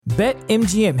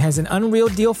BetMGM has an unreal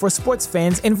deal for sports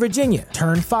fans in Virginia.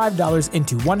 Turn $5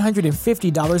 into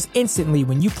 $150 instantly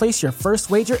when you place your first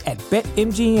wager at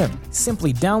BetMGM.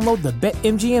 Simply download the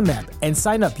BetMGM app and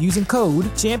sign up using code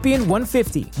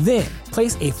Champion150. Then,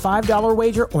 place a $5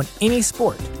 wager on any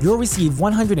sport. You'll receive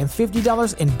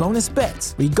 $150 in bonus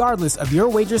bets, regardless of your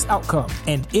wager's outcome.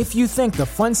 And if you think the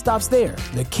fun stops there,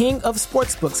 the King of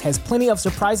Sportsbooks has plenty of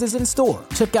surprises in store.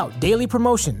 Check out daily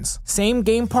promotions,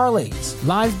 same-game parlays,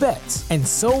 live bets, and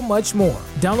so much more.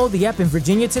 Download the app in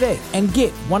Virginia today and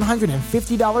get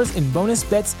 $150 in bonus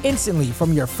bets instantly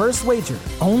from your first wager.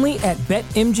 Only at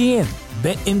BetMGM.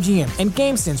 BetMGM and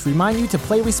GameSense remind you to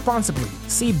play responsibly.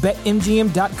 See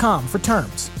BetMGM.com for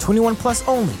terms. 21 plus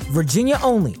only. Virginia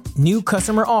only. New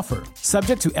customer offer.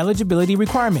 Subject to eligibility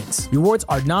requirements. Rewards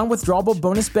are non-withdrawable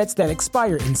bonus bets that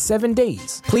expire in 7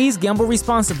 days. Please gamble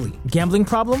responsibly. Gambling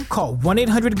problem? Call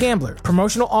 1-800-GAMBLER.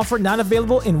 Promotional offer not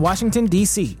available in Washington,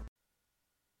 D.C.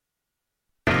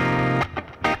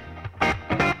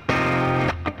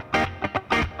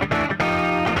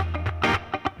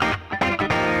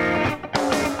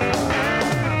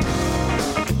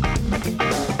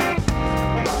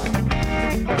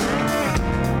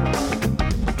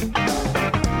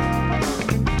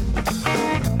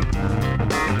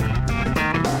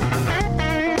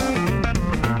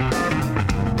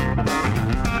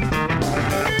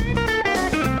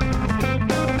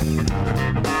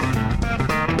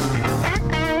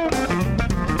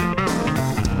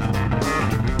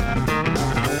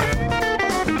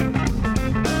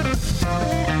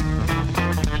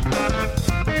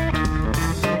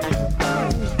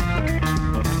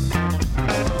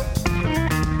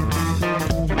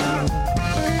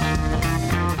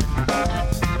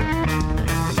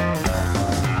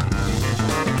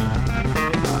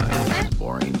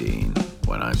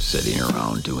 Sitting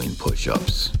around doing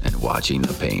push-ups and watching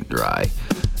the paint dry,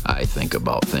 I think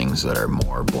about things that are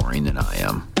more boring than I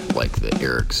am, like the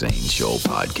Eric Zane Show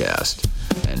Podcast.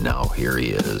 And now here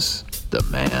he is, the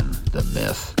man, the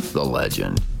myth, the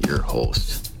legend, your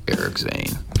host, Eric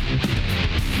Zane.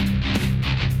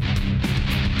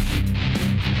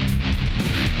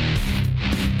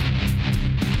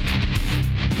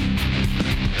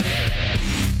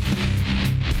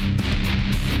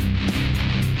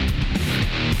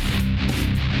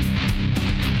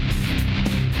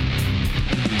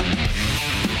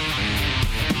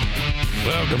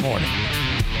 Good morning.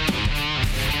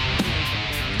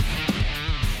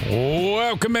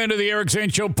 Welcome into the Eric Zane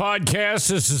Show Podcast.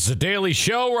 This is a daily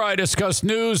show where I discuss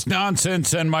news,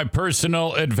 nonsense, and my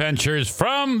personal adventures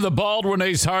from the Baldwin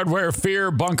Ace Hardware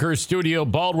Fear Bunker Studio.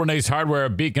 Baldwin Ace Hardware, a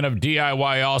beacon of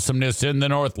DIY awesomeness in the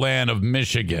Northland of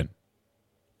Michigan.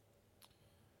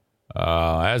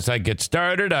 As I get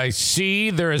started, I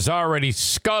see there is already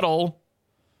scuttle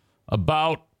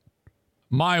about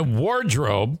my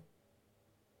wardrobe.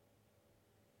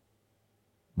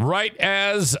 Right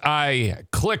as I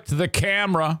clicked the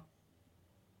camera,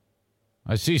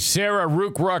 I see Sarah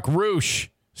Rookruck Roosh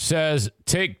says,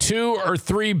 take 2 or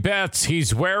 3 bets.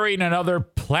 He's wearing another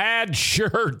plaid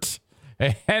shirt.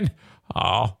 And,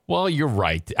 oh, well, you're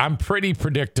right. I'm pretty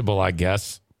predictable, I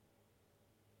guess.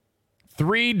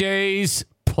 3 days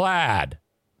plaid.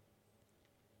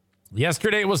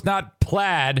 Yesterday was not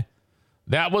plaid.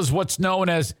 That was what's known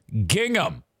as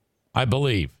gingham, I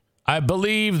believe. I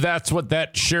believe that's what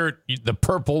that shirt, the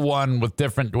purple one with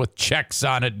checks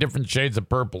on it, different shades of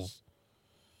purples,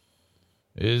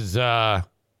 is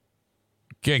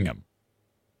gingham.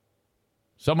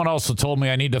 Someone also told me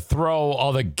I need to throw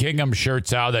all the gingham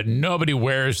shirts out, that nobody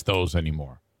wears those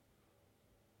anymore.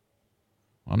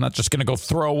 I'm not just going to go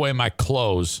throw away my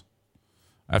clothes.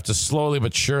 I have to slowly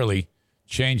but surely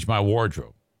change my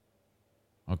wardrobe.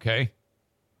 Okay?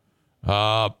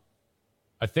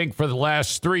 I think for the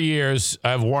last 3 years,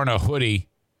 I've worn a hoodie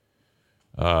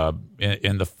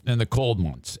in the cold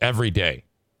months every day,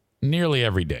 nearly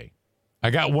every day. I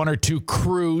got 1 or 2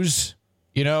 crews,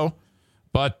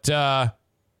 but I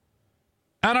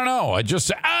don't know. I just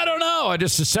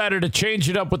decided to change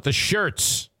it up with the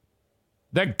shirts.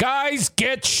 The guys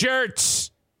get shirts.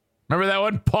 Remember that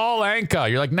one, Paul Anka?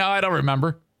 You're like, no, I don't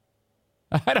remember.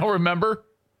 I don't remember.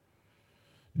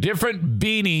 Different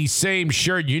beanie, same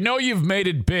shirt. You know you've made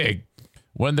it big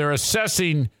when they're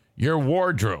assessing your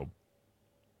wardrobe.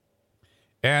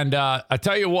 And I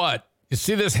tell you what, you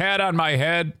see this hat on my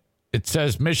head? It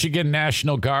says Michigan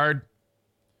National Guard.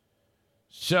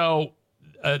 So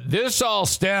this all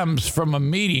stems from a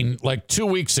meeting like 2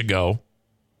 weeks ago.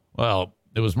 Well,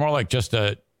 it was more like just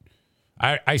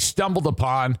I stumbled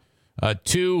upon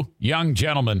 2 young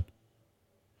gentlemen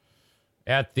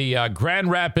at the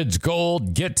Grand Rapids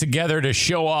Gold get-together to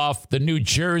show off the new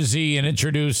jersey and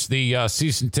introduce the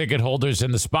season ticket holders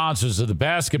and the sponsors of the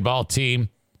basketball team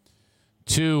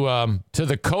to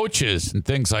the coaches and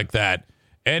things like that.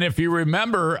 And if you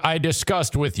remember, I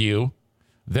discussed with you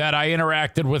that I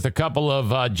interacted with a couple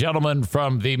of gentlemen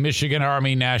from the Michigan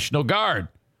Army National Guard.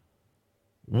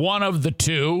 One of the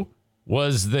two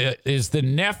is the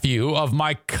nephew of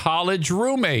my college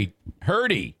roommate,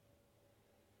 Herdy.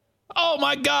 Oh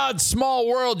my God, small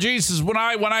world, Jesus! When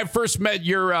I first met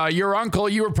your uncle,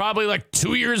 you were probably like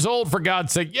 2 years old. For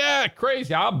God's sake, yeah,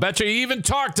 crazy. I'll bet you he even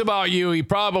talked about you. He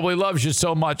probably loves you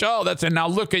so much. Oh, that's it. Now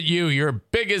look at you. You're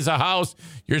big as a house.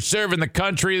 You're serving the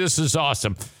country. This is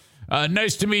awesome.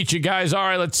 Nice to meet you guys. All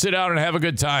right, let's sit down and have a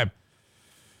good time.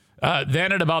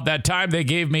 Then at about that time, they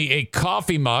gave me a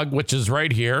coffee mug, which is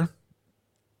right here.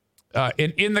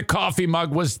 And in the coffee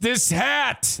mug was this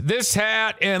hat,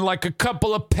 and like a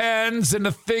couple of pens and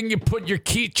a thing you put your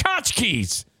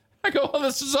tchotchkes. I go, oh,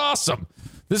 this is awesome.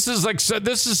 This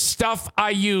is stuff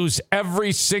I use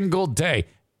every single day.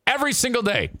 Every single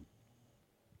day.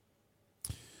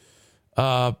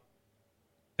 And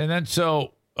then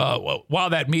while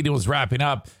that meeting was wrapping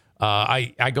up,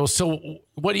 I go, so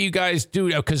what do you guys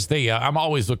do? Because I'm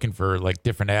always looking for like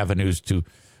different avenues to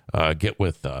get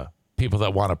with people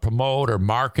that want to promote or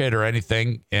market or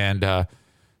anything. And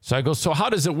so I go, so how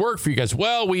does it work for you guys?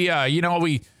 Well, we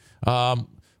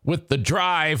with the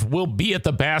drive, we'll be at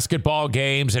the basketball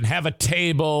games and have a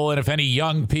table. And if any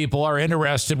young people are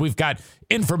interested, we've got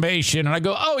information. And I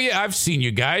go, oh, yeah, I've seen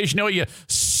you guys. You know, you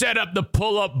set up the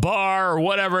pull-up bar or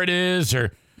whatever it is,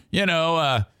 or,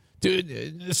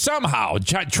 somehow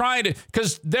trying to,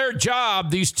 because their job,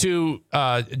 these two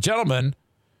gentlemen,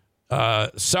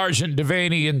 Sergeant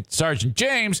Devaney and Sergeant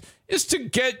James, is to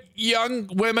get young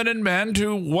women and men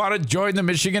to want to join the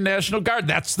Michigan National Guard.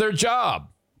 That's their job.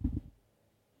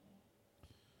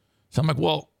 So I'm like,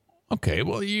 well, okay,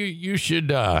 well, you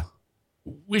should,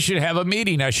 we should have a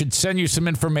meeting. I should send you some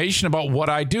information about what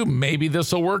I do. Maybe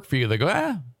this will work for you. They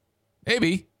go,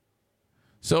 maybe.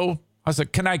 So I was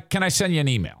like, can I send you an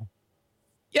email?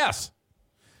 Yes.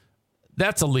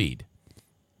 That's a lead.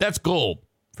 That's gold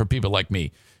for people like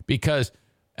me. Because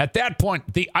at that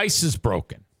point, the ice is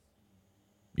broken.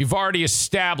 You've already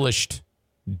established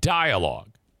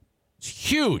dialogue. It's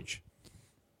huge.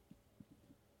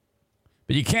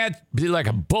 But you can't be like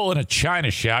a bull in a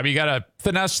china shop. You got to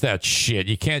finesse that shit.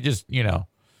 You can't just,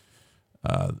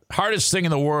 hardest thing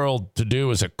in the world to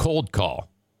do is a cold call.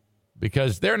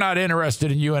 Because they're not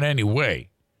interested in you in any way.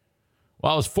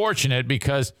 Well, I was fortunate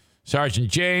because Sergeant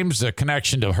James, a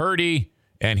connection to Herdy,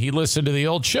 and he listened to the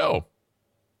old show.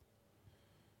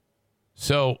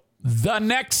 So the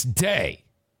next day,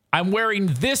 I'm wearing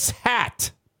this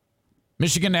hat,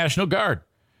 Michigan National Guard.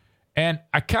 And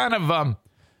I kind of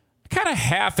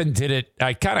half did it.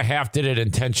 I kind of half did it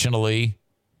intentionally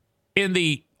in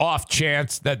the off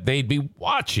chance that they'd be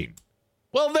watching.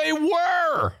 Well, they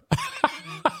were.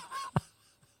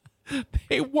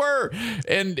 They were.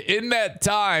 And in that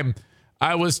time,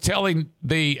 I was telling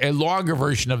a longer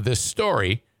version of this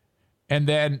story. And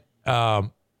then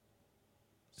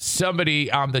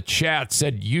somebody on the chat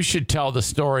said, you should tell the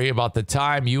story about the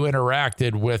time you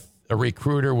interacted with a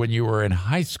recruiter when you were in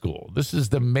high school. This is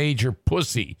the major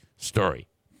pussy story.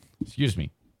 Excuse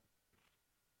me.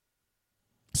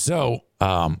 So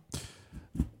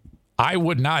I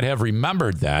would not have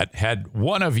remembered that had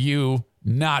one of you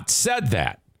not said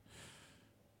that.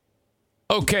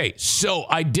 Okay, so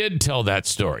I did tell that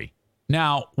story.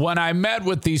 Now, when I met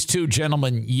with these two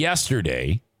gentlemen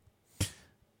yesterday,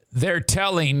 they're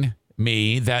telling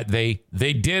me that they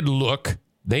did look,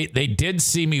 they did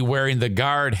see me wearing the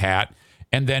guard hat.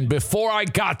 And then before I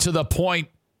got to the point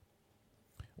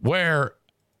where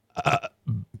I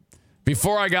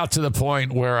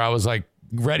was like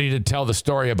ready to tell the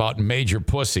story about Major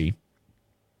Pussy,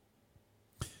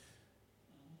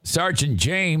 Sergeant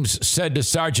James said to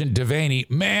Sergeant Devaney,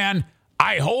 man,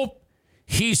 I hope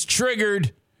he's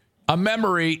triggered a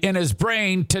memory in his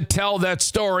brain to tell that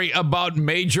story about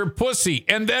Major Pussy.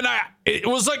 And then it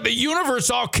was like the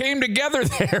universe all came together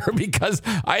there because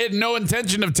I had no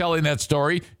intention of telling that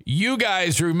story. You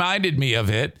guys reminded me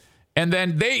of it. And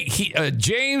then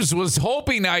James was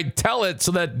hoping I'd tell it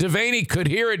so that Devaney could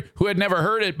hear it, who had never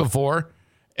heard it before.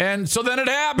 And so then it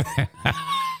happened.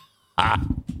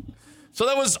 So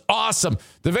that was awesome.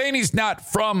 Devaney's not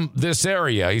from this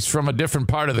area. He's from a different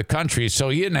part of the country, so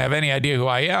he didn't have any idea who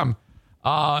I am.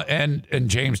 And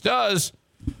James does.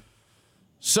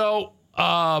 So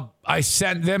I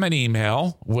sent them an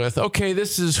email with, okay,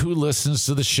 this is who listens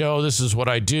to the show. This is what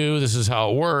I do. This is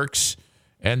how it works.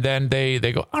 And then they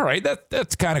go, all right,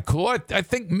 that's kind of cool. I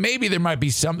think maybe there might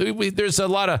be something. There's a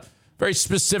lot of very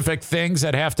specific things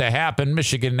that have to happen.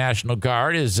 Michigan National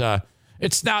Guard is,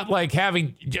 it's not like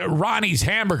having Ronnie's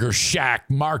Hamburger Shack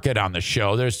market on the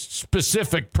show. There's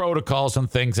specific protocols and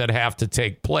things that have to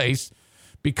take place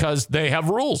because they have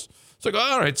rules. So I go,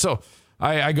 all right. So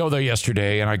I go there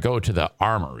yesterday and I go to the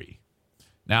Armory.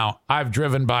 Now, I've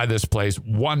driven by this place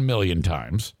 1 million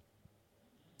times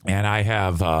and I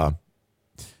have,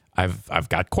 I've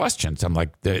got questions. I'm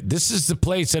like, this is the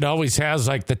place that always has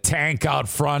like the tank out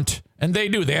front. And they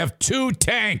do. They have 2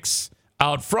 tanks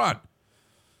out front.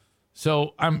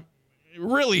 So I'm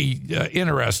really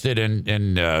interested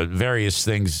in various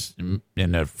things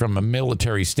from a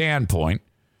military standpoint,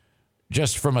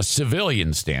 just from a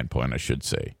civilian standpoint, I should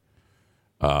say.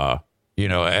 As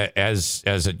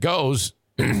it goes,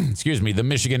 excuse me, the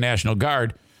Michigan National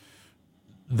Guard,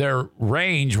 their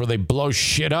range where they blow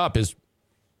shit up is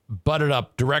butted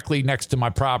up directly next to my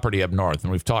property up north.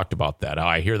 And we've talked about that. How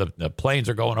I hear the planes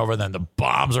are going over, then the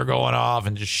bombs are going off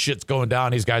and just shit's going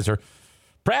down. These guys are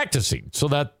practicing so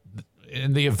that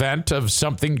in the event of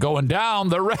something going down,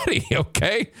 they're ready.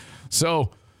 Okay.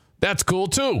 So that's cool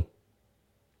too.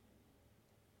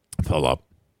 Pull up.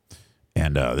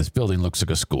 And this building looks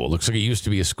like a school. Looks like it used to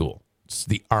be a school. It's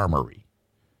the Armory.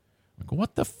 Like,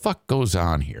 what the fuck goes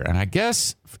on here? And I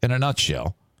guess in a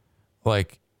nutshell,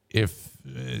 like if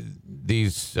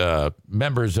these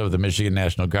members of the Michigan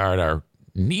National Guard are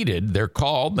needed, they're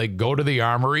called, they go to the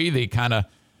Armory, they kind of,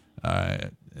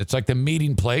 it's like the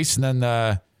meeting place, and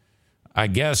then I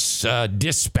guess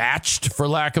dispatched, for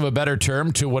lack of a better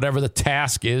term, to whatever the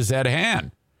task is at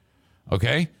hand.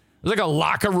 Okay? It's like a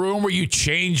locker room where you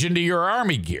change into your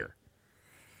Army gear.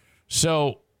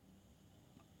 So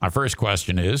my first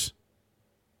question is,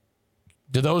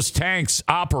 do those tanks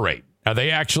operate? Are they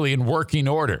actually in working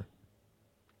order?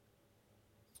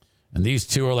 And these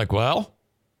two are like, well,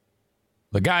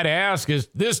 the guy to ask is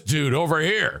this dude over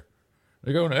here.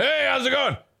 They're going, hey, how's it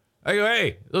going? I go,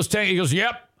 hey, those tanks. He goes,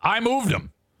 yep, I moved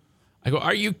them. I go,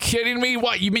 are you kidding me?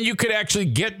 What, you mean you could actually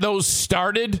get those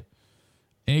started?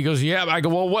 And he goes, yeah. I go,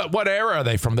 well, what era are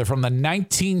they from? They're from the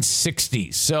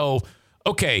 1960s. So,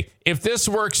 okay, if this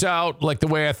works out like the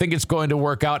way I think it's going to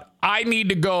work out, I need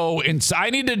to go inside. I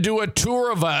need to do a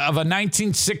tour of a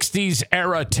 1960s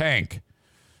era tank.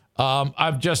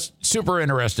 I'm just super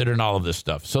interested in all of this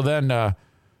stuff. So then, I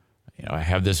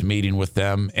have this meeting with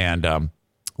them, and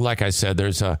like I said,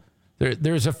 there's a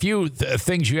few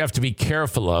things you have to be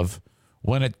careful of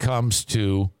when it comes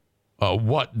to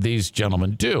what these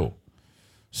gentlemen do.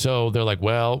 So they're like,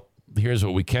 well, here's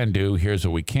what we can do. Here's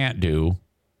what we can't do.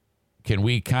 Can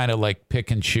we kind of like pick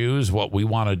and choose what we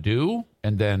want to do?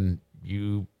 And then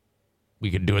we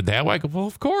can do it that way. I go, well,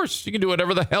 of course, you can do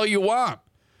whatever the hell you want.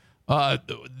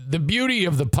 The beauty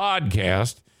of the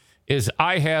podcast is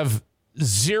I have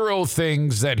 0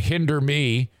 things that hinder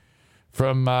me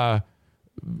from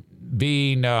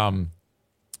being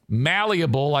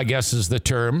malleable, I guess is the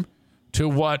term, to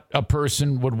what a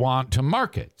person would want to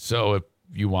market. So if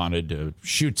you wanted to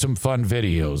shoot some fun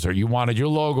videos, or you wanted your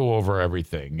logo over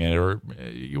everything, or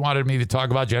you wanted me to talk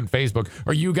about you on Facebook,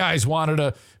 or you guys wanted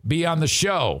to be on the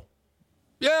show,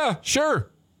 yeah,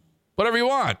 sure, whatever you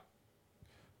want.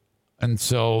 And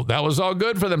so that was all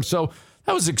good for them. So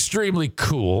that was extremely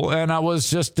cool. And I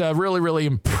was just really, really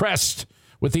impressed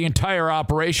with the entire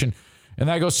operation.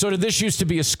 And I go, so did this used to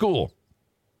be a school?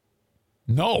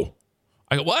 No.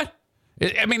 I go, what?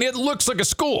 It looks like a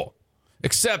school,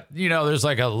 except, there's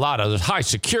like there's high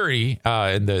security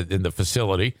in the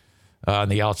facility, on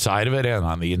the outside of it and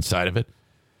on the inside of it.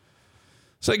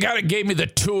 So they kind of gave me the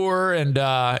tour, and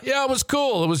it was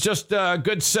cool. It was just a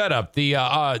good setup. The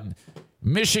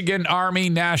Michigan Army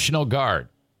National Guard.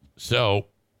 So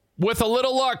with a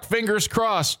little luck, fingers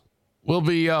crossed, we'll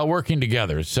be working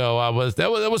together. So that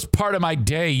was part of my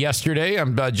day yesterday.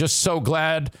 I'm just so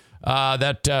glad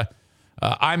that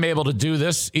I'm able to do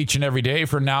this each and every day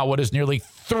for now what is nearly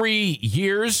 3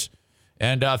 years.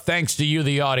 And thanks to you,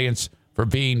 the audience, for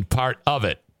being part of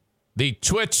it. The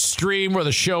Twitch stream where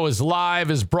the show is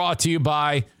live is brought to you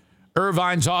by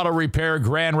Irvine's Auto Repair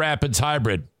Grand Rapids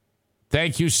Hybrid.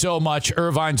 Thank you so much,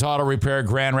 Irvine's Auto Repair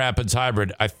Grand Rapids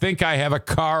Hybrid. I think I have a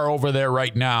car over there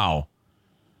right now.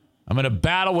 I'm in a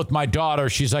battle with my daughter.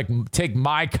 She's like, take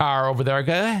my car over there. I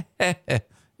go,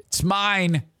 it's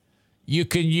mine. You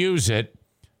can use it.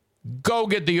 Go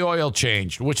get the oil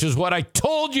changed, which is what I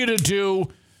told you to do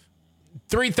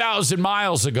 3,000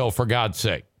 miles ago, for God's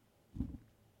sake.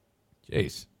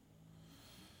 Jeez.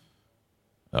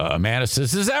 Amanda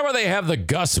says, is that where they have the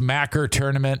Gus Macker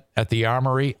tournament at the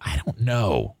Armory? I don't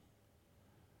know.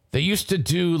 They used to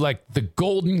do like the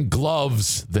Golden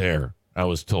Gloves there, I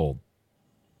was told.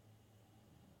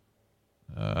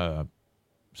 So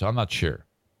I'm not sure.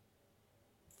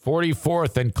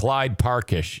 44th and Clyde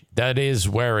Parkish. That is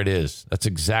where it is. That's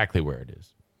exactly where it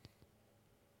is.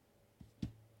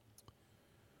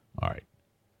 All right.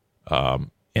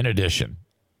 In addition,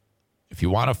 if you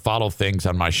want to follow things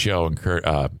on my show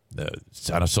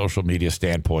on a social media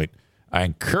standpoint, I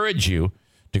encourage you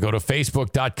to go to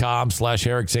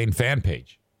facebook.com/Eric Zane fan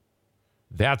page.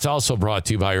 That's also brought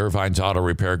to you by Irvine's Auto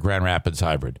Repair Grand Rapids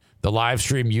Hybrid. The live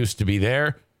stream used to be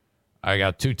there. I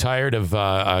got too tired of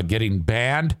getting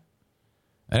banned.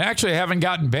 And actually, I haven't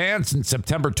gotten banned since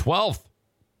September 12th.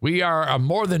 We are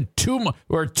more than 2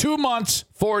 months,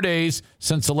 4 days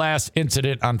since the last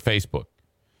incident on Facebook.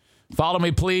 Follow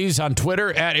me, please, on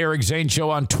Twitter, at Eric Zane Show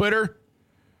on Twitter.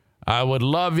 I would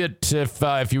love it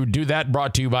if you would do that.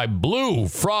 Brought to you by Blue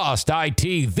Frost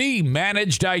IT, the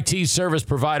managed IT service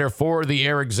provider for the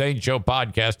Eric Zane Show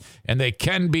podcast. And they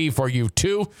can be for you,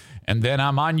 too. And then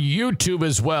I'm on YouTube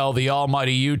as well, the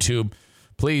almighty YouTube.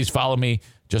 Please follow me.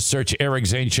 Just search Eric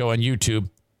Zane Show on YouTube.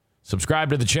 Subscribe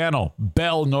to the channel.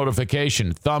 Bell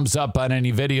notification. Thumbs up on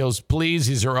any videos, please.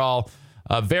 These are all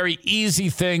very easy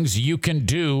things you can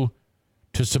do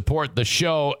to support the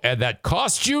show, and that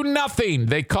costs you nothing.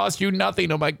 They cost you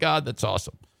nothing. Oh, my God, that's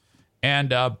awesome. And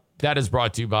that is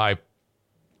brought to you by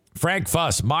Frank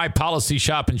Fuss, My Policy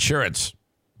Shop Insurance.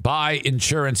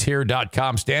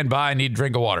 BuyInsuranceHere.com. Stand by. I need a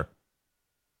drink of water.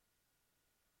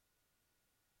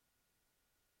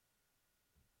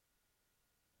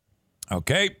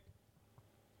 Okay.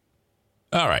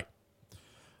 All right.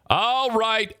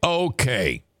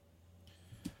 Okay.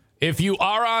 If you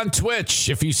are on Twitch,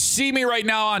 if you see me right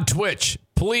now on Twitch,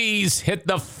 please hit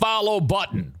the follow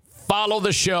button. Follow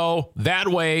the show. That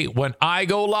way, when I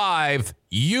go live,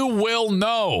 you will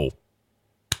know.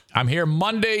 I'm here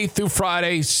Monday through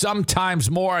Friday, sometimes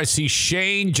more. I see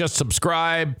Shane just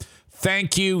subscribe.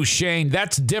 Thank you, Shane.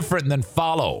 That's different than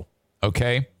follow,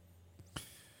 okay?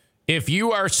 If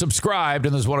you are subscribed,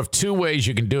 and there's one of two ways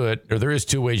you can do it, or there is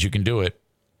two ways you can do it,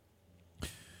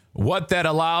 what that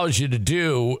allows you to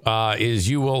do is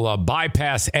you will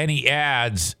bypass any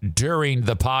ads during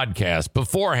the podcast.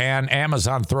 Beforehand,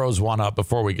 Amazon throws one up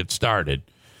before we get started.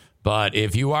 But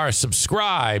if you are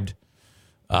subscribed,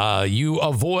 you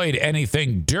avoid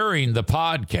anything during the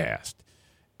podcast.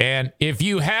 And if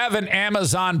you have an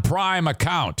Amazon Prime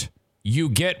account, you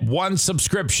get one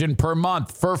subscription per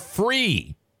month for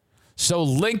free. So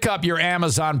link up your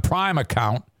Amazon Prime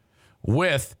account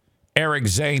with Eric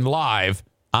Zane Live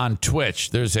on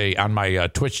Twitch. There's on my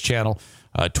Twitch channel,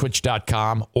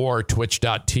 twitch.com or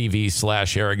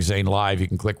twitch.tv/Eric Zane Live. You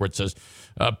can click where it says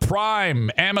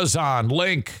Prime, Amazon,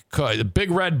 link, the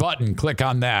big red button, click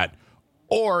on that.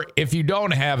 Or if you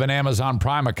don't have an Amazon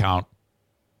Prime account,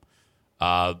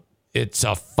 it's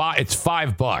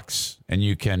 $5 and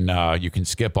you can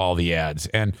skip all the ads.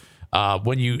 And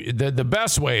when the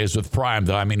best way is with Prime,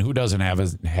 though. I mean, who doesn't have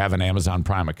an Amazon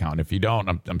Prime account? If you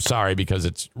don't, I'm sorry, because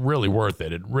it's really worth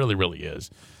it. It really, really is.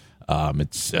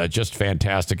 It's just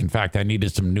fantastic. In fact, I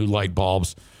needed some new light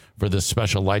bulbs for this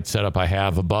special light setup I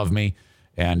have above me.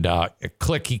 And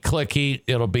clicky,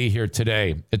 it'll be here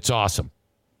today. It's awesome.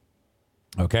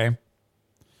 Okay?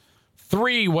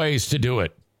 3 ways to do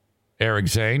it. Eric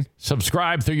Zane.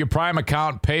 Subscribe through your Prime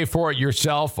account, pay for it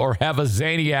yourself, or have a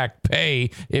Zaniac pay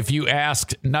if you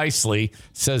ask nicely,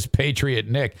 says Patriot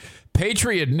Nick.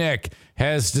 Patriot Nick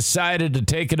has decided to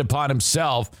take it upon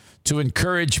himself to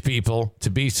encourage people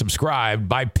to be subscribed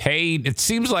by paying. It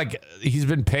seems like he's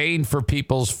been paying for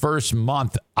people's first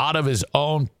month out of his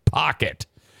own pocket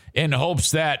in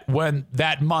hopes that when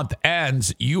that month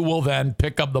ends, you will then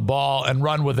pick up the ball and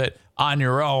run with it on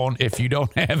your own if you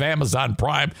don't have Amazon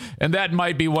Prime. And that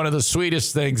might be one of the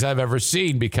sweetest things I've ever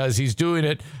seen, because he's doing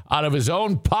it out of his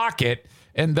own pocket.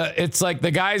 And it's like the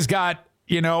guy's got,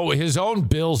 his own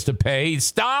bills to pay.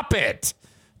 Stop it.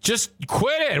 Just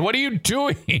quit it. What are you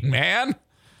doing, man?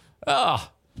 Oh,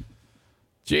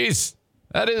 geez.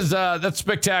 That's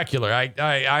spectacular.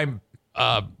 I'm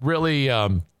really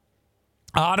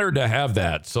honored to have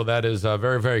that. So that is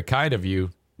very, very kind of you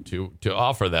to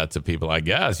offer that to people, I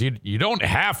guess. You don't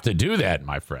have to do that,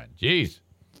 my friend. Jeez.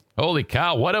 Holy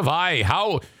cow. What have I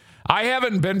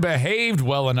haven't been behaved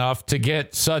well enough to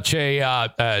get such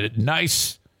a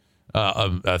nice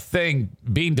thing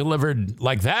being delivered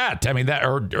like that. I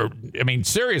mean,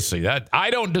 seriously, that I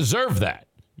don't deserve that.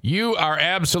 You are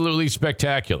absolutely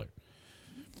spectacular.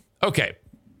 Okay.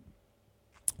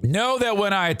 Know that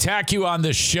when I attack you on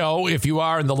this show, if you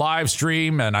are in the live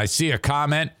stream and I see a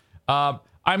comment,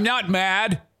 I'm not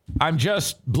mad. I'm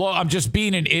just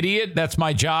being an idiot. That's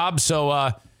my job.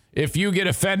 So if you get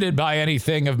offended by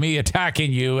anything of me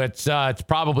attacking you, it's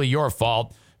probably your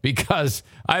fault because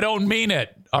I don't mean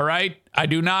it. All right? I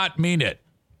do not mean it.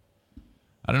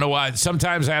 I don't know why.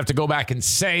 Sometimes I have to go back and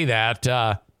say that.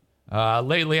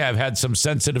 Lately, I've had some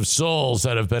sensitive souls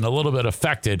that have been a little bit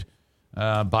affected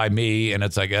by me, and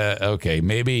it's like, okay,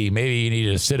 maybe you need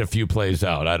to sit a few plays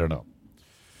out. I don't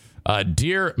know.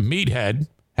 Dear Meathead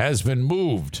has been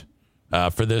moved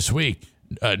for this week.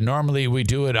 Normally, we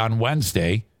do it on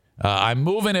Wednesday. I'm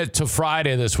moving it to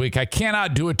Friday this week. I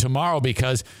cannot do it tomorrow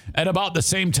because at about the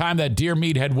same time that Dear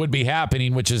Meathead would be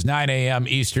happening, which is 9 a.m.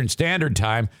 Eastern Standard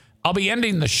Time, I'll be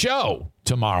ending the show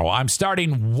tomorrow. I'm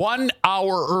starting 1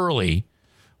 hour early.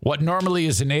 What normally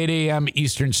is an 8 a.m.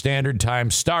 Eastern Standard Time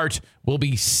start will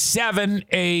be 7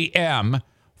 a.m.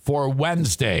 for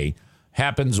Wednesday.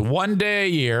 Happens one day a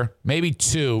year, maybe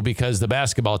two, because the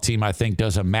basketball team, I think,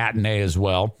 does a matinee as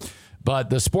well.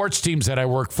 But the sports teams that I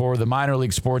work for, the minor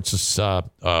league sports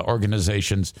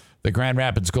organizations, the Grand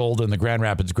Rapids Gold and the Grand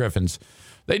Rapids Griffins,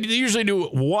 they usually do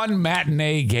one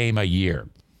matinee game a year.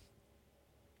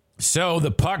 So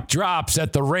the puck drops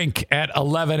at the rink at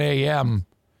 11 a.m.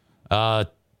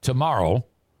 Tomorrow.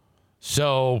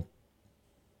 So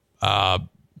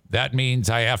that means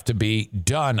I have to be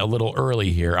done a little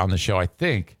early here on the show, I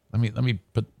think. Let me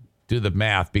do the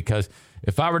math, because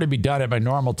if I were to be done at my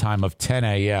normal time of 10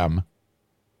 a.m.,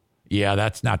 yeah,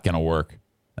 that's not going to work.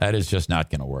 That is just not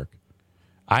going to work.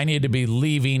 I need to be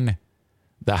leaving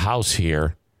the house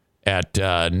here at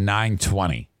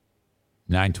 9:20,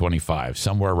 9:25,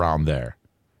 somewhere around there.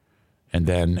 And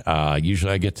then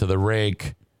usually I get to the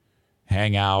rink,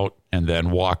 hang out, and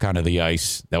then walk onto the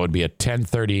ice. That would be at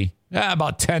 10:30.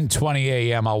 About 10:20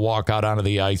 a.m. I'll walk out onto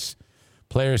the ice.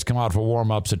 Players come out for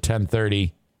warm-ups at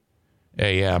 10:30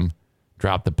 a.m.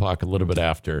 Drop the puck a little bit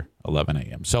after 11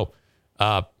 a.m. So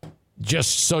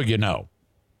just so you know,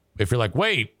 if you're like,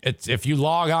 wait, if you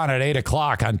log on at 8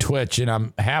 o'clock on Twitch and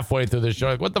I'm halfway through the show,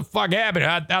 like, what the fuck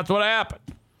happened? That's what happened.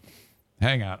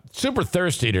 Hang on. Super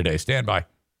thirsty today. Stand by.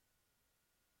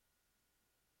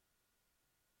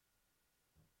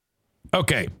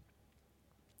 Okay.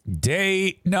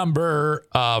 Day number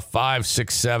 5,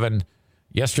 6, 7.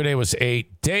 Yesterday was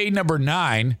 8. Day number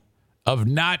 9 of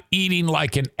not eating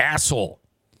like an asshole.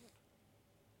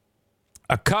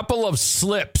 A couple of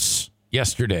slips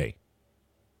yesterday.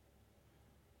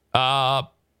 Just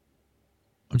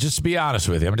to be honest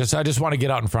with you, I just want to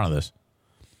get out in front of this.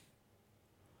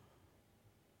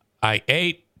 I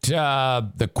ate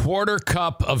the quarter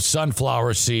cup of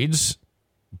sunflower seeds.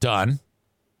 Done.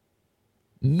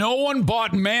 No one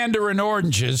bought mandarin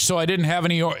oranges, so I didn't have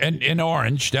any in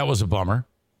orange. That was a bummer.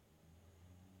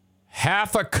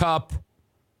 Half a cup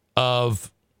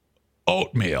of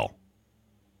oatmeal.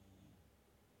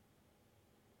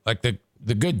 Like the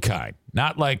good kind.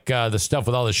 Not like the stuff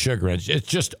with all the sugar in it. It's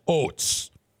just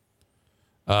oats.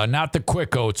 Not the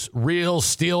quick oats. Real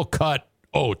steel-cut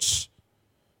oats.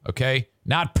 Okay?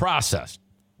 Not processed.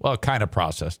 Well, kind of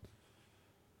processed.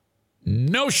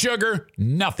 No sugar,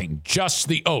 nothing. Just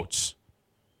the oats.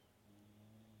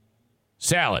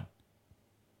 Salad.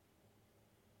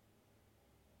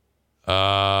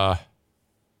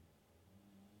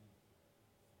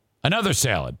 Another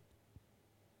salad.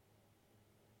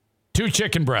 2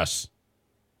 chicken breasts.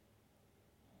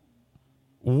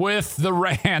 With the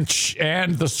ranch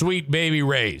and the sweet baby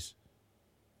rays.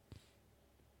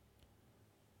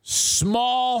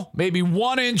 Small, maybe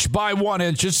 1 inch by 1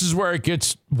 inch. This is where it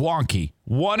gets wonky.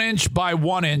 1 inch by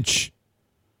 1 inch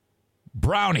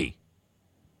brownie.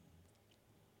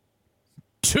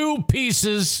 2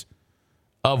 pieces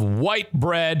of white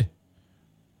bread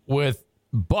with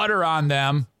butter on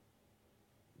them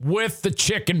with the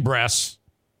chicken breasts.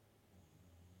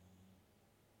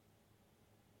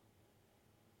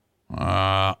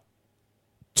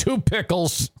 2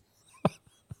 pickles.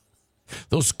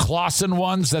 Those Clausen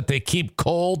ones that they keep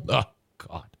cold. Oh,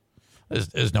 God.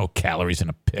 There's no calories in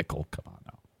a pickle. Come on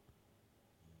now.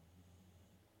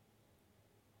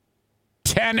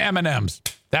 10 M&Ms.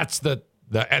 That's the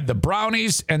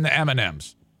brownies and the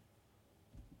M&Ms.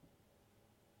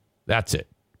 That's it.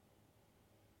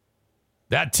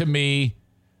 That, to me,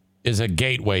 is a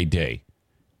gateway day.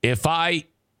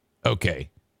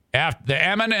 After the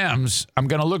M&Ms, I'm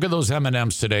going to look at those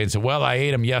M&Ms today and say, well, I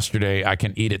ate them yesterday. I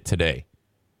can eat it today.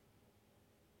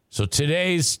 So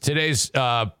today's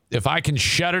if I can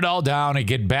shut it all down and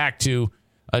get back to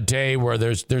a day where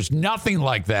there's nothing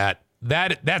like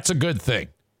that's a good thing.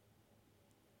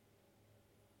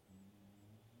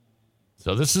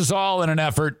 So this is all in an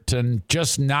effort to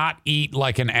just not eat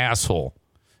like an asshole.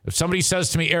 If somebody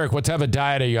says to me, Eric, what type of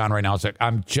diet are you on right now? It's like,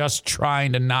 I'm just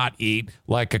trying to not eat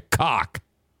like a cock.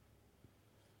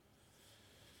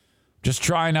 Just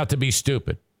trying not to be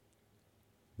stupid.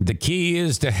 The key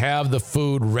is to have the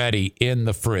food ready in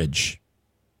the fridge.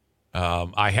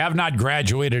 I have not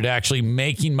graduated to actually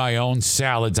making my own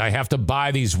salads. I have to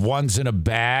buy these ones in a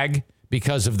bag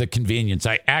because of the convenience.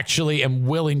 I actually am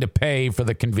willing to pay for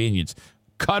the convenience.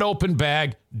 Cut open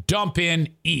bag, dump in,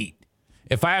 eat.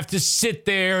 If I have to sit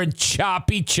there and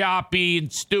choppy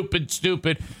and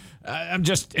stupid,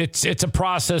 it's a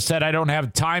process that I don't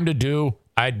have time to do.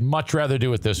 I'd much rather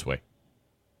do it this way.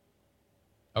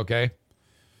 Okay?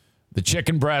 The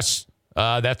chicken breasts,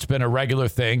 that's been a regular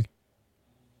thing.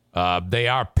 They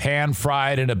are pan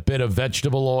fried in a bit of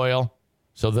vegetable oil.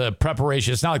 So the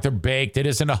preparation, it's not like they're baked. It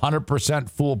isn't 100%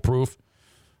 foolproof.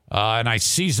 And I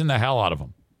season the hell out of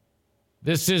them.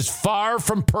 This is far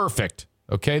from perfect.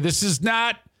 Okay, this is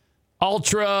not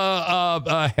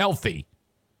ultra healthy.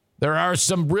 There are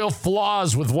some real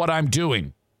flaws with what I'm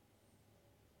doing.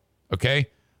 Okay?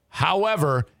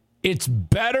 However, it's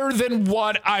better than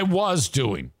what I was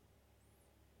doing.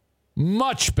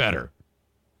 Much better.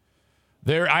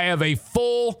 I have a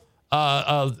full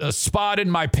a spot in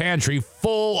my pantry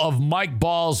full of Mike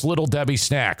Ball's Little Debbie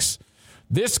snacks.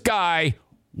 This guy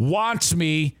wants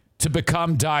me to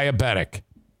become diabetic.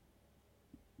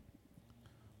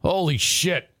 Holy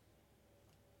shit.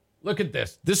 Look at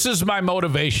this. This is my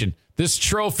motivation. This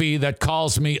trophy that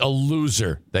calls me a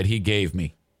loser that he gave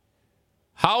me.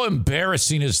 How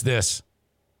embarrassing is this?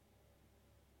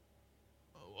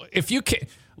 If you can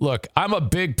look, I'm a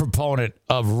big proponent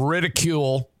of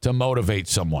ridicule to motivate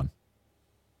someone.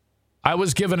 I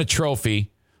was given a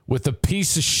trophy with a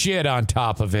piece of shit on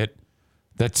top of it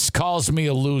that calls me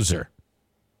a loser.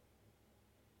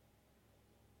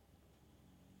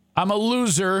 I'm a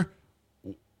loser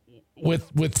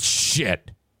with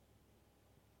shit.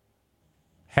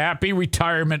 Happy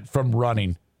retirement from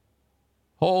running.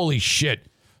 Holy shit.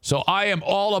 So I am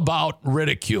all about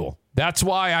ridicule. That's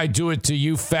why I do it to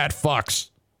you fat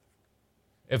fucks.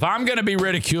 If I'm going to be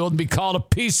ridiculed and be called a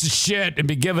piece of shit and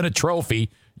be given a trophy,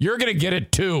 you're going to get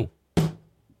it too.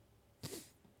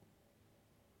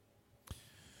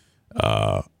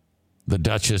 The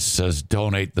Duchess says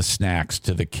donate the snacks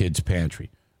to the kids' pantry.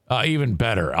 Even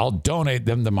better, I'll donate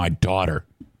them to my daughter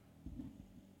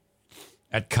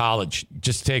at college.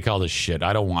 Just take all this shit.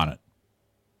 I don't want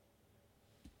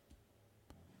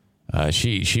it.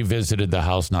 She visited the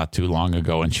house not too long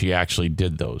ago, and she actually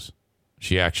did those.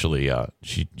 She actually got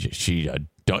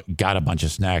a bunch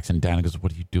of snacks, and Dana goes,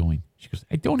 "What are you doing?" She goes,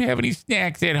 "I don't have any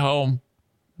snacks at home."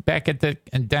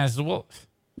 And Dana says, "Well,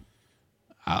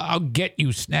 I'll get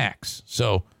you snacks."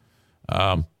 So,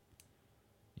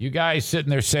 you guys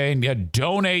sitting there saying, "Yeah,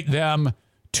 donate them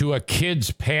to a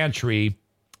kid's pantry."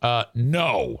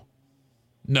 No.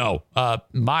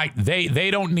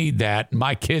 They don't need that.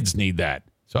 My kids need that.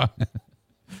 So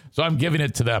I'm giving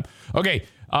it to them. Okay.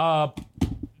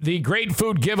 The Great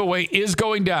Food Giveaway is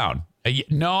going down.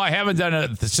 No, I haven't done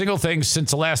a single thing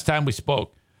since the last time we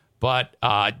spoke. But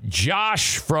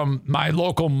Josh from my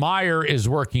local Meijer is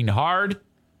working hard.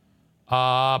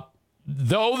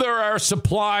 Though there are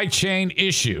supply chain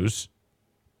issues,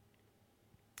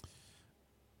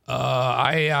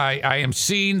 I am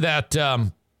seeing that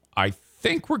I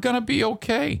think we're going to be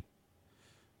okay.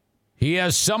 He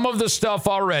has some of the stuff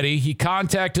already. He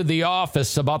contacted the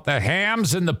office about the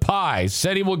hams and the pies,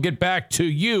 said he will get back to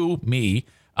me,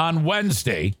 on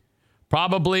Wednesday.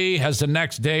 Probably has the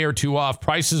next day or two off.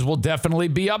 Prices will definitely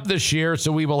be up this year,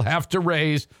 so we will have to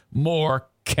raise more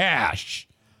cash.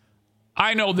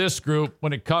 I know this group,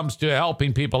 when it comes to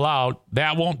helping people out,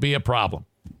 that won't be a problem.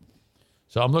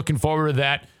 So I'm looking forward to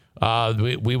that.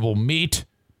 We will meet.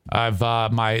 I have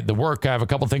I have a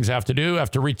couple things I have to do. I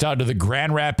have to reach out to the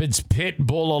Grand Rapids Pit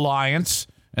Bull Alliance,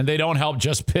 and they don't help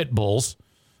just pit bulls.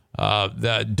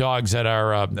 The dogs that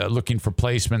are looking for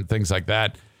placement, things like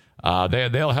that.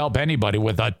 They'll help anybody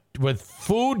with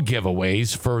food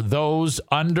giveaways for those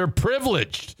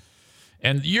underprivileged.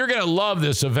 And you're going to love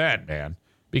this event, man,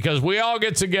 because we all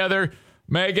get together.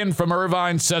 Megan from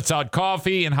Irvine sets out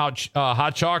coffee and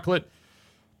hot chocolate.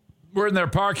 We're in their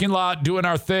parking lot doing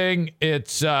our thing.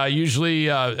 It's usually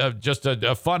just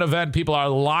a fun event. People are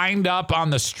lined up on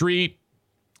the street.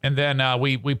 And then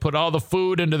we put all the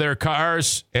food into their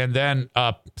cars. And then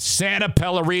Santa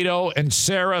Pellerito and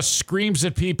Sarah screams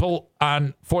at people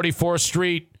on 44th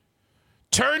Street,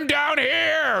 turn down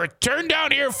here,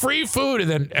 free food.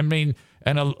 And then,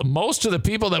 most of the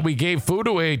people that we gave food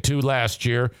away to last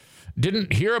year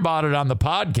didn't hear about it on the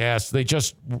podcast. They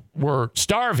just were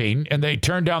starving, and they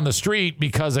turned down the street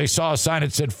because they saw a sign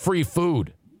that said free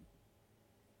food.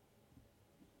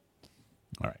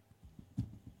 All right.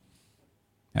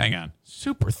 Hang on.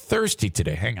 Super thirsty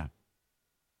today. Hang on.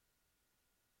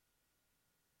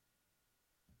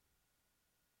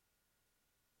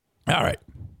 All right.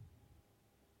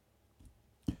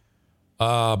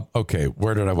 Okay,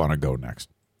 where did I want to go next?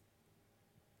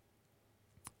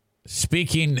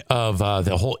 Speaking of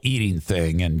the whole eating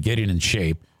thing and getting in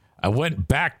shape, I went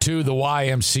back to the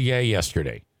YMCA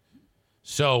yesterday.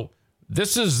 So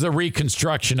this is the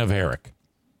reconstruction of Eric.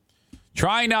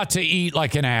 Try not to eat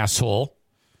like an asshole.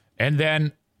 And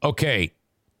then, okay,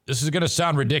 this is going to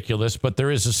sound ridiculous, but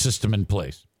there is a system in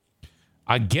place.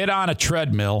 I get on a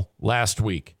treadmill last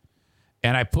week,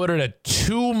 and I put it at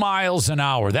 2 miles an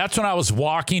hour. That's when I was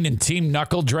walking, and Team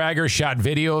Knuckle Dragger shot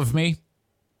video of me.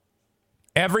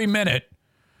 Every minute,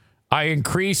 I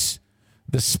increase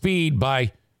the speed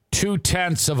by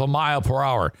 0.2 of a mile per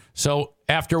hour. So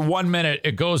after 1 minute,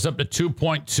 it goes up to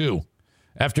 2.2.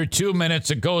 After 2 minutes,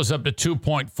 it goes up to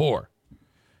 2.4.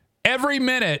 Every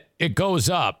minute, it goes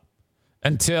up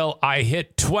until I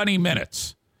hit 20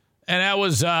 minutes. And that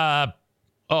was, I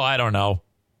don't know.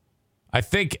 I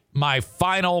think my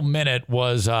final minute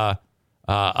was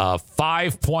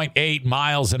 5.8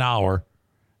 miles an hour,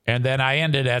 and then I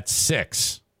ended at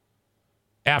 6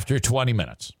 after 20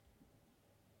 minutes.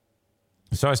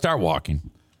 So I start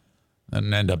walking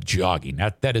and end up jogging.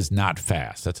 That is not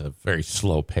fast. That's a very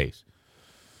slow pace.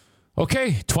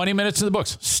 Okay, 20 minutes in the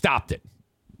books. Stopped it.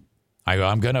 I go,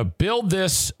 I'm going to build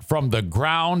this from the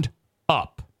ground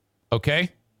up. Okay?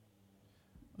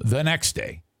 The next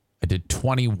day, I did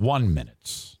 21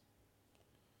 minutes.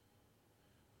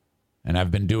 And I've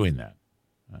been doing that.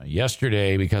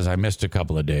 Yesterday, because I missed a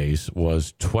couple of days,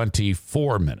 was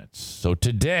 24 minutes. So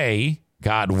today,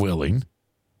 God willing,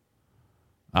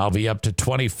 I'll be up to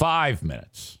 25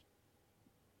 minutes.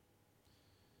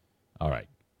 All right.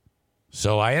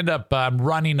 So I end up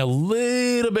running a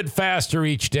little bit faster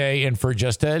each day, and for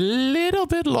just a little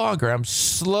bit longer, I'm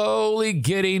slowly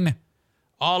getting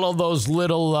all of those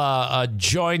little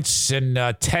joints and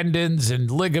tendons and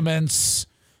ligaments,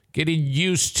 getting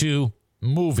used to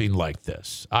moving like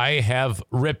this. I have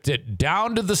ripped it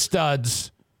down to the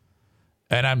studs,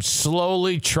 and I'm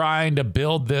slowly trying to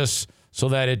build this so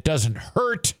that it doesn't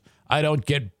hurt. I don't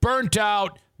get burnt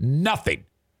out. Nothing.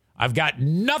 I've got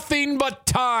nothing but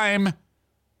time.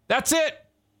 That's it.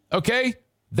 Okay?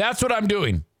 That's what I'm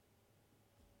doing.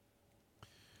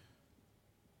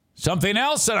 Something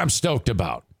else that I'm stoked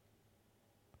about.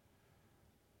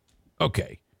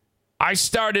 Okay. I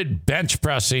started bench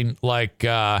pressing like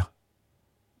that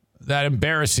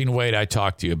embarrassing weight I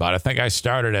talked to you about. I think I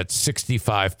started at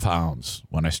 65 pounds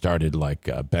when I started like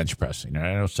bench pressing. And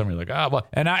I know some of you are like, well,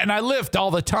 and I lift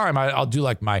all the time. I'll do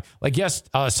like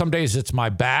some days it's my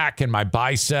back and my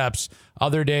biceps.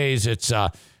 Other days it's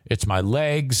my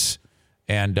legs.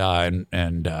 And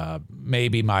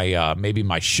maybe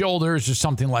my shoulders or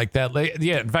something like that.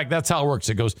 Yeah, in fact, that's how it works.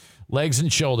 It goes legs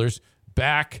and shoulders,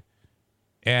 back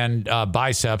and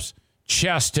biceps,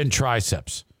 chest and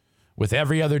triceps. With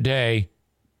every other day,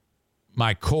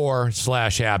 my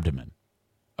core/abdomen.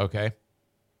 Okay?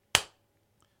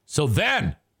 So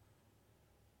then,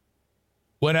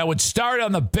 when I would start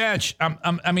on the bench,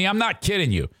 I'm not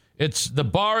kidding you. The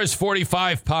bar is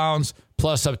 45 pounds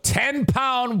plus a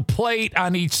 10-pound plate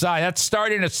on each side. That's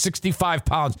starting at 65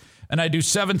 pounds. And I do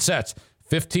 7 sets,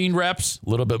 15 reps, a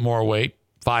little bit more weight,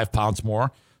 5 pounds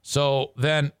more. So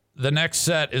then the next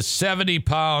set is 70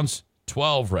 pounds,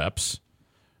 12 reps.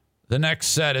 The next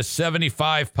set is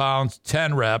 75 pounds,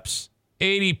 10 reps,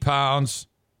 80 pounds,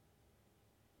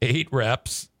 8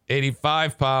 reps,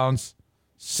 85 pounds,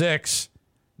 6,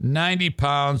 90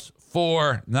 pounds,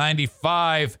 4,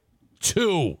 95,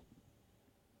 2.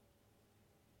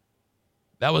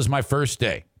 That was my first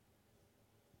day.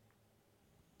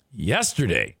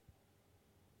 Yesterday,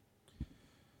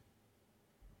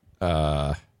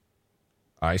 I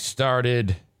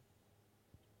started,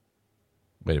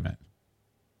 wait a minute,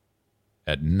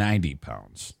 at 90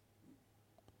 pounds,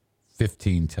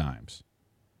 15 times.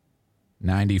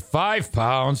 95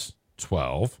 pounds,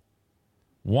 12.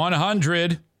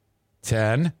 100,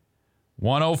 10.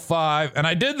 105, and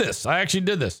I did this. I actually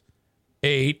did this.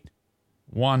 8,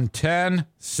 110,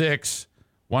 6,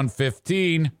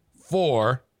 115,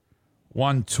 4,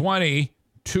 120,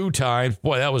 2 times.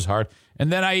 Boy, that was hard.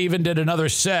 And then I even did another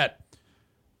set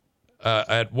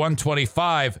at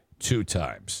 125, 2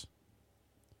 times.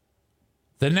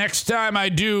 The next time I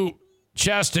do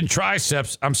chest and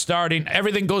triceps,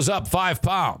 everything goes up 5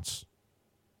 pounds.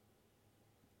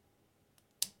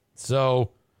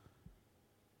 So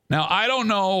now I don't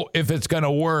know if it's going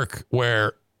to work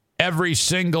where every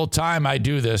single time I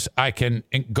do this, I can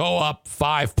go up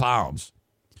 5 pounds.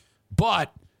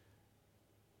 But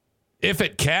if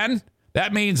it can,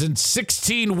 that means in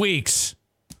 16 weeks,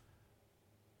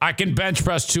 I can bench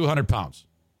press 200 pounds.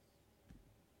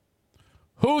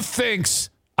 Who thinks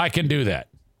I can do that?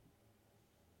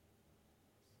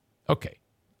 Okay.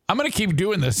 I'm going to keep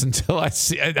doing this until I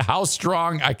see how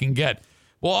strong I can get.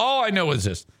 Well, all I know is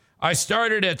this. I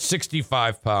started at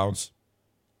 65 pounds,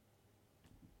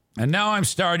 and now I'm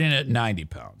starting at 90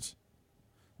 pounds.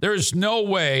 There's no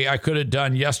way I could have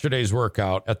done yesterday's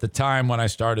workout at the time when I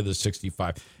started the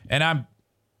 65. And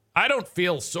I don't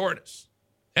feel soreness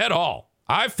at all.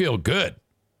 I feel good.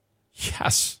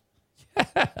 Yes.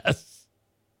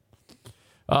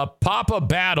 Papa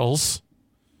Battles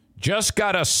just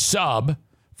got a sub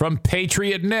from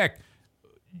Patriot Nick.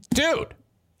 Dude,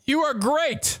 you are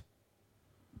great.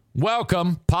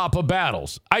 Welcome, Papa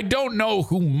Battles. I don't know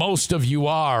who most of you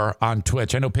are on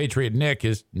Twitch. I know Patriot Nick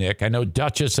is Nick. I know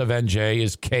Duchess of NJ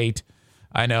is Kate.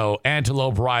 I know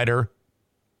Antelope Rider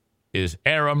is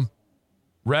Aram.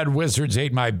 Red Wizards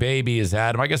Ate My Baby is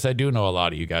Adam. I guess I do know a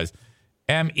lot of you guys.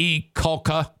 M.E.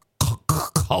 Kulka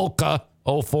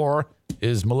 04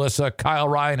 is Melissa. Kyle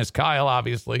Ryan is Kyle,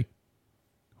 obviously.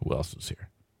 Who else is here?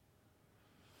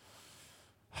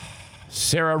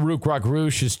 Sarah Rookrock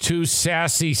Roosh is Too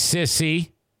Sassy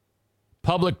Sissy.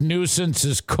 Public Nuisance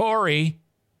is Corey.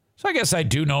 So I guess I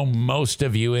do know most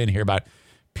of you in here. But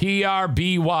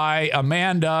PRBY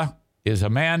Amanda is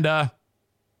Amanda.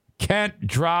 Kent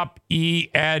drop E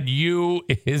add U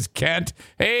is Kent.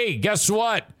 Hey, guess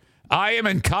what? I am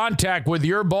in contact with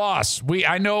your boss. We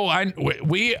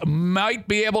might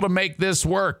be able to make this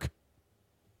work.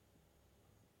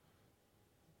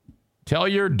 Tell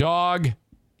your dog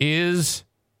is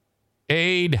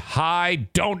aid hi.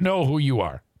 Don't know who you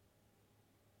are.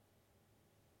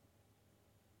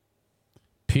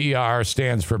 PR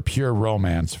stands for pure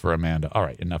romance for Amanda. All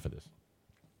right, enough of this.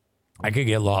 I could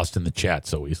get lost in the chat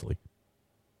so easily.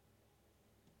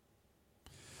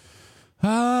 We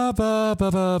have a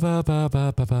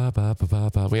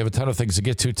ton of things to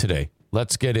get to today.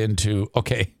 Let's get into,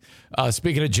 okay,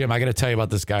 speaking of gym, I got to tell you about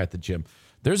this guy at the gym.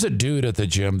 There's a dude at the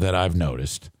gym that I've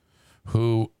noticed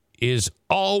who is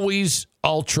always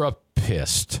ultra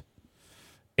pissed.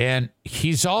 And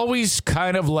he's always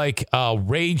kind of like a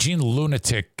raging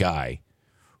lunatic guy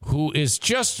who is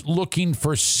just looking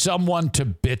for someone to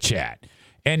bitch at.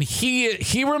 And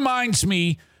he reminds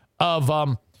me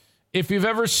of, if you've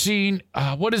ever seen,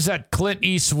 what is that Clint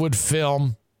Eastwood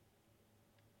film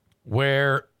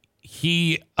where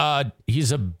he's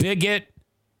a bigot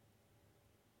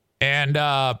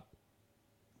and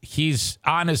he's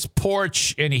on his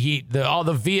porch and all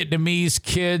the Vietnamese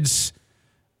kids,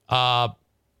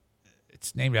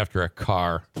 it's named after a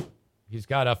car. He's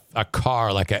got a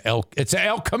car like it's a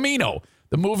El Camino.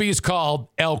 The movie is called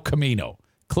El Camino.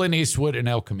 Clint Eastwood and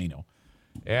El Camino.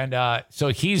 And so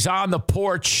he's on the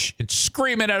porch and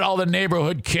screaming at all the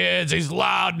neighborhood kids. He's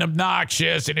loud and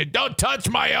obnoxious and don't touch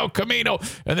my El Camino.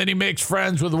 And then he makes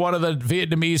friends with one of the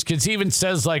Vietnamese kids. He even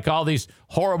says like all these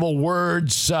horrible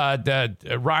words that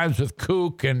rhymes with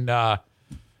kook and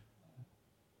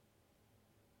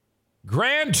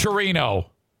Gran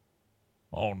Torino.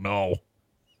 Oh, no.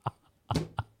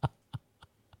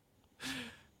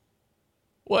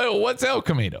 What's El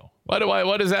Camino? What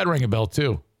does that ring a bell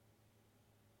too?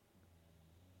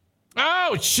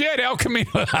 Oh, shit, El Camino.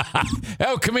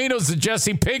 El Camino's the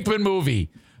Jesse Pinkman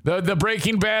movie. The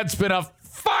Breaking Bad spinoff.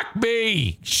 Fuck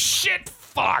me. Shit,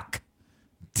 fuck.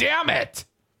 Damn it.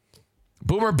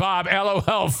 Boomer Bob,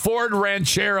 LOL, Ford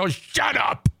Ranchero, shut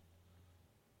up.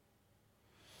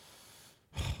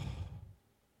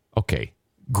 Okay,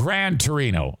 Gran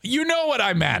Torino. You know what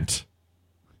I meant.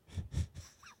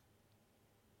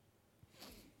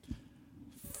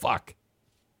 Fuck.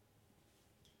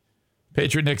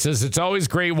 Patriot Nick says, it's always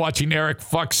great watching Eric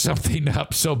fuck something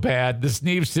up so bad. This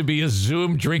needs to be a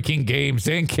Zoom drinking game.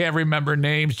 Zane can't remember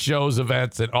names, shows,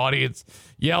 events, and audience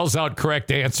yells out correct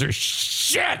answers.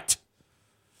 Shit!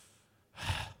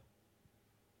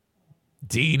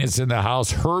 Dean is in the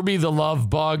house. Herbie the Love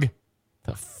Bug.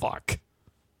 The fuck?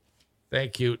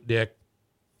 Thank you, Nick.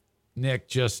 Nick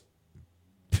just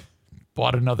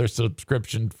bought another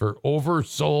subscription for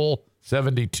Oversoul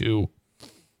 72.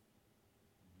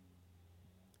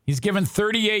 He's given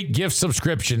 38 gift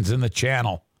subscriptions in the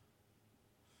channel.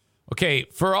 Okay,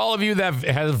 for all of you that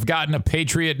have gotten a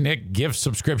Patriot Nick gift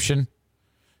subscription,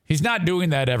 he's not doing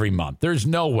that every month. There's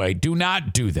no way. Do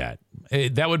not do that.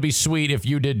 That would be sweet if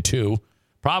you did too.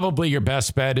 Probably your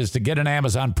best bet is to get an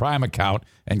Amazon Prime account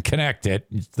and connect it.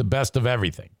 It's the best of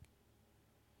everything.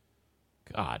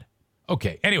 God.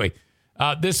 Okay. Anyway,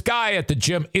 this guy at the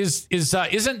gym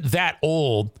isn't that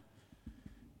old,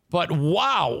 but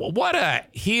wow,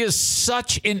 he is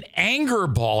such an anger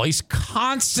ball. He's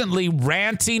constantly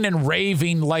ranting and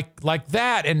raving like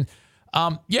that. And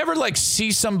you ever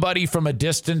see somebody from a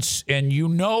distance and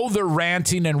they're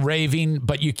ranting and raving,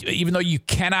 but even though you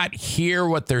cannot hear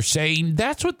what they're saying?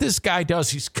 That's what this guy does.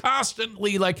 He's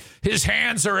constantly his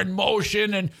hands are in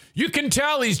motion and you can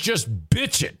tell he's just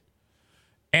bitching.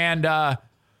 And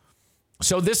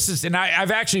so this is, and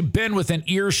I've actually been within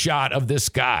earshot of this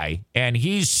guy, and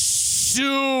he's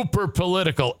super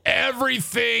political. Every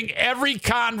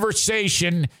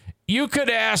conversation, you could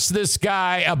ask this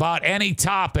guy about any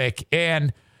topic,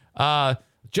 and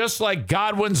just like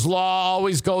Godwin's law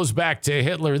always goes back to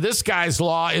Hitler, this guy's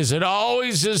law is it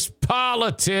always is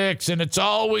politics, and it's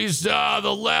always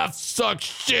the left sucks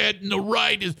shit, and the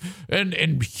right is,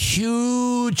 and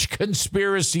huge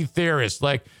conspiracy theorists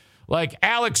like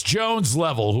Alex Jones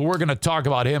level, who we're going to talk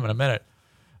about him in a minute.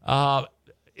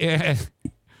 And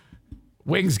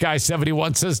Wings Guy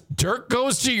 71 says, Dirk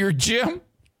goes to your gym?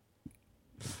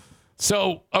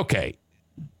 So, okay,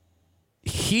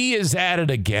 he is at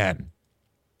it again.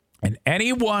 And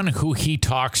anyone who he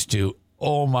talks to,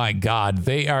 oh my God,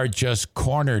 they are just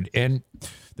cornered. And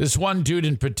this one dude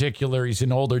in particular, he's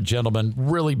an older gentleman,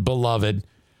 really beloved,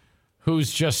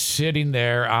 who's just sitting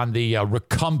there on the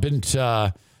recumbent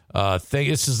thing.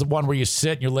 This is the one where you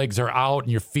sit and your legs are out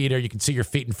and your feet are, you can see your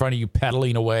feet in front of you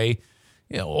pedaling away.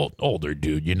 Older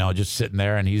dude, just sitting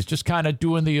there, and he's just kind of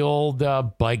doing the old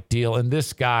bike deal. And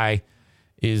this guy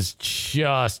is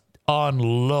just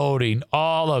unloading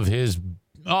all of his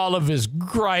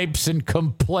gripes and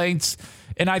complaints.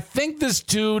 And I think this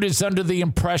dude is under the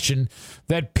impression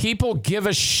that people give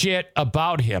a shit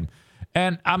about him.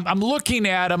 And I'm looking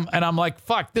at him and I'm like,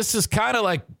 fuck, this is kind of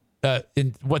like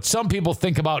in what some people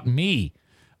think about me.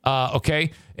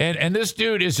 Okay. And this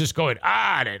dude is just going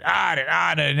on it.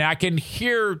 And I can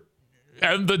hear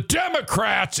the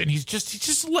Democrats, and he's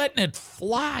just letting it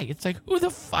fly. It's like, who the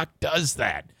fuck does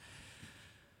that?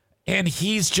 And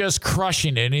he's just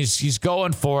crushing it, and he's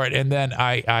going for it. And then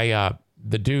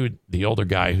the dude, the older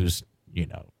guy who's,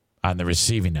 on the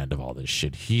receiving end of all this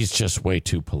shit, he's just way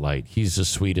too polite. He's the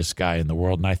sweetest guy in the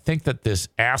world. And I think that this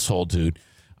asshole dude,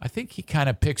 I think he kind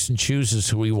of picks and chooses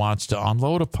who he wants to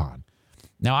unload upon.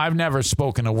 Now, I've never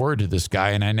spoken a word to this guy,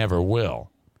 and I never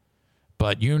will.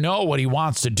 But what he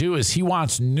wants to do is he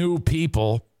wants new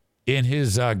people in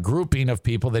his grouping of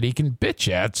people that he can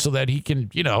bitch at so that he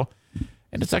can,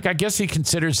 and it's like, I guess he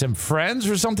considers them friends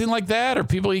or something like that, or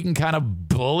people he can kind of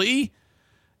bully.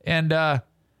 And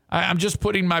I'm just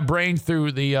putting my brain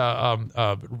through the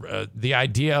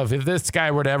idea of, if this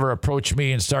guy were to ever approach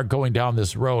me and start going down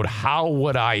this road, how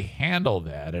would I handle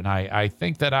that? And I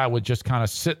think that I would just kind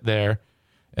of sit there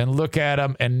and look at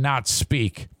him and not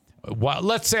speak. Well,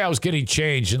 let's say I was getting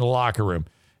changed in the locker room.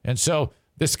 And so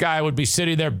this guy would be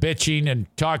sitting there bitching and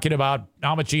talking about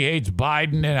how much he hates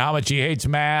Biden and how much he hates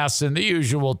masks and the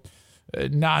usual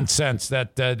nonsense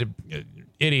that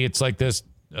idiots like this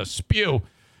spew.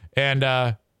 And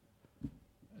I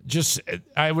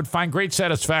would find great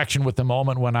satisfaction with the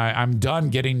moment when I'm done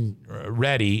getting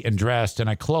ready and dressed, and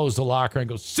I close the locker and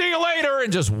go, see you later,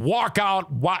 and just walk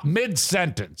out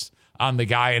mid-sentence on the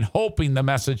guy and hoping the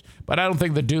message. But I don't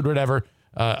think the dude would ever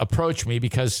approach me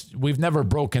because we've never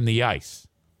broken the ice.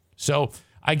 So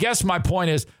I guess my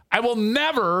point is, I will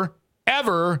never,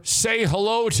 ever say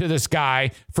hello to this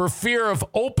guy for fear of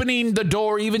opening the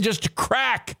door even just a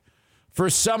crack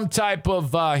for some type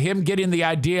of him getting the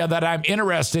idea that I'm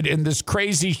interested in this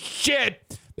crazy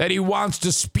shit that he wants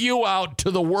to spew out to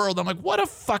the world. I'm like, what a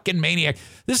fucking maniac.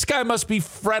 This guy must be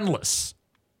friendless.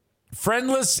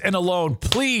 Friendless and alone.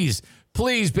 Please,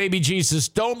 baby Jesus,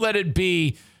 don't let it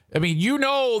be. I mean,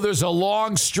 there's a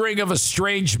long string of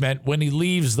estrangement when he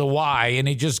leaves the Y and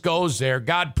he just goes there.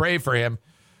 God pray for him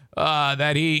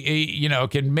that he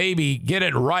can maybe get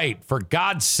it right, for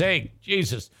God's sake.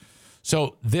 Jesus.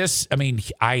 So this,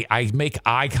 I make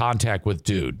eye contact with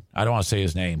dude. I don't want to say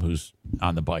his name, who's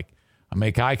on the bike. I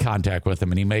make eye contact with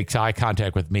him, and he makes eye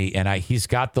contact with me, and he's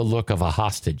got the look of a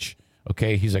hostage.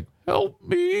 Okay, he's like, help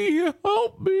me.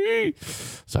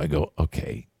 So I go,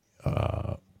 okay,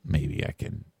 maybe I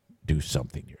can do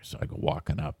something here. So I go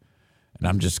walking up, and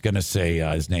I'm just going to say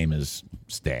his name is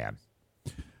Stan.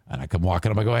 And I come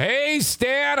walking up, I go, hey,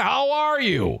 Stan, how are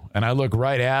you? And I look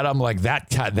right at him like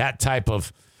that type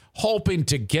of hoping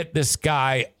to get this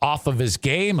guy off of his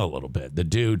game a little bit. The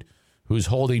dude who's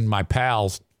holding my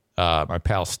pal's my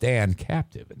pal Stan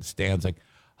captive. And Stan's like,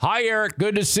 "Hi, Eric.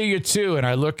 Good to see you, too." And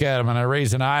I look at him and I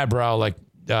raise an eyebrow like,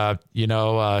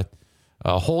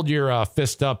 hold your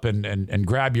fist up and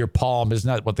grab your palm. Isn't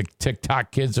that what the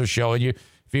TikTok kids are showing you?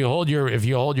 If you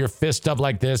hold your fist up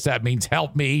like this, that means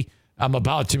help me. I'm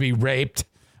about to be raped.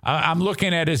 I'm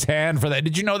looking at his hand for that.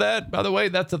 Did you know that, by the way?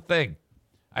 That's a thing.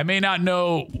 I may not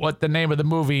know what the name of the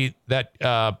movie that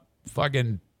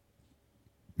fucking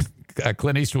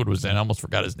Clint Eastwood was in. I almost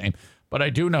forgot his name. But I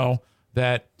do know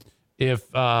that if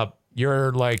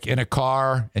you're like in a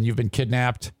car and you've been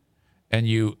kidnapped and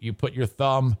you put your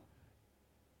thumb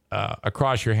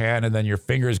across your hand and then your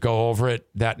fingers go over it,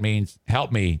 that means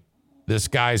help me. This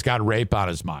guy's got rape on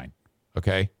his mind.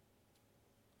 Okay?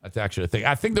 That's actually a thing.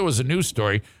 I think there was a news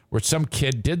story where some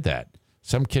kid did that.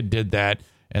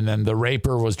 And then the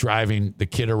raper was driving the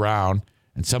kid around,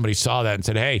 and somebody saw that and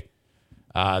said, "Hey,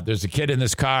 there's a kid in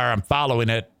this car. I'm following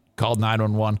it." Called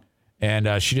 911,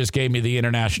 and she just gave me the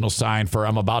international sign for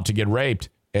I'm about to get raped,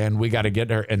 and we got to get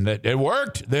her. And it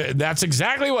worked. That's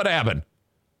exactly what happened.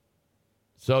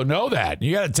 So know that.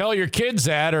 You got to tell your kids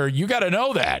that, or you got to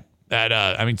know that.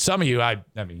 Some of you, I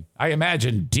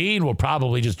imagine Dean will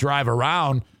probably just drive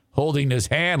around holding his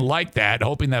hand like that,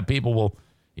 hoping that people will,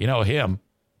 him.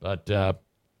 But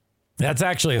that's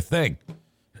actually a thing.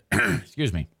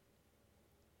 Excuse me.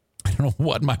 I don't know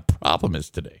what my problem is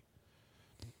today.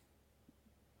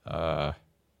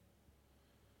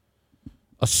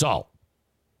 Assault.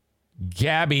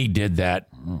 Gabby did that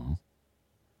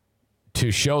to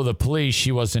show the police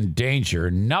she was in danger.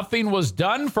 Nothing was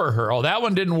done for her. Oh, that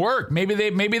one didn't work. Maybe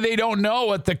they don't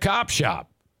know at the cop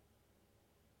shop.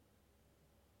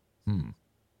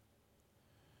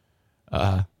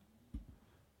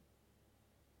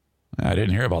 I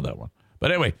didn't hear about that one.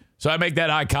 But anyway, so I make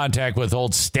that eye contact with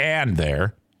old Stan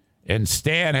there. And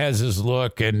Stan has his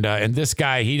look. And this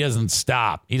guy, he doesn't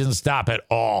stop. He doesn't stop at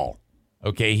all.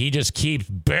 Okay, he just keeps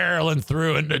barreling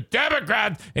through. And the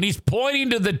Democrats, and he's pointing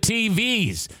to the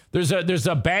TVs. There's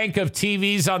a bank of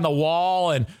TVs on the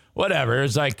wall and whatever.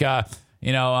 It's like,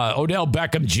 Odell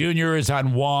Beckham Jr. is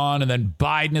on one, and then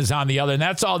Biden is on the other. And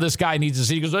that's all this guy needs to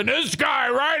see. He goes, and this guy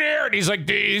right here. And he's like,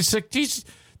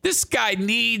 this guy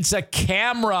needs a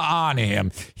camera on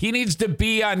him. He needs to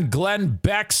be on Glenn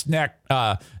Beck's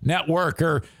network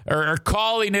or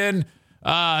calling in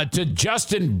to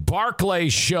Justin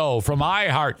Barclay's show from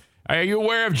iHeart. Are you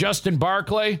aware of Justin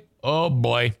Barclay? Oh,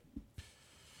 boy.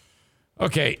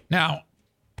 Okay, now,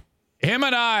 him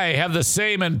and I have the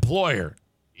same employer.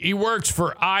 He works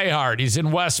for iHeart. He's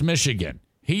in West Michigan.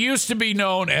 He used to be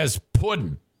known as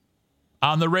Puddin'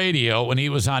 on the radio when he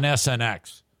was on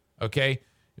SNX. Okay? He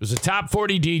was a top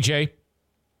 40 DJ.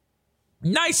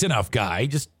 Nice enough guy,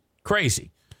 just crazy.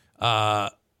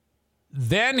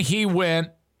 Then he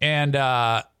went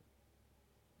ahead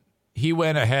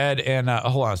and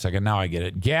hold on a second. Now I get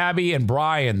it. Gabby and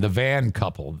Brian, the van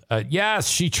couple. Yes,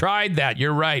 she tried that.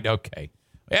 You're right. Okay.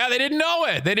 Yeah, they didn't know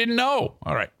it. They didn't know.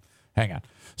 All right. Hang on.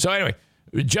 So anyway,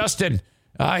 Justin,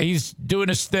 he's doing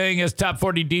his thing as top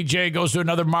 40 DJ, goes to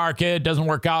another market, doesn't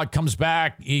work out, comes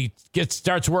back. He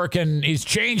starts working. He's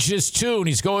changed his tune.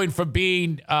 He's going from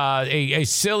being a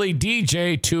silly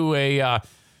DJ to a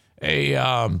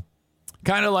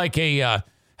kind of like a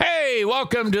hey,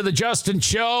 welcome to the Justin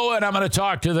Show, and I'm going to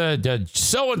talk to the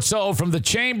so-and-so from the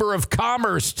Chamber of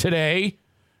Commerce today,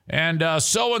 and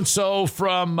so-and-so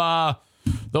from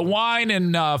the Wine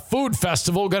and Food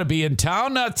Festival going to be in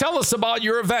town. Tell us about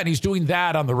your event. He's doing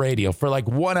that on the radio for like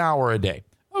 1 hour a day.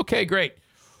 Okay, great.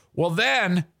 Well,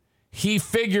 then Justin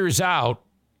figures out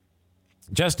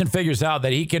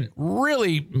that he can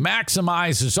really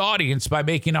maximize his audience by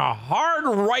making a hard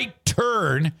right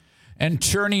turn and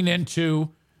turning into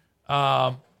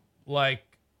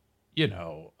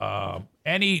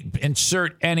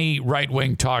any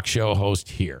right-wing talk show host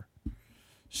here.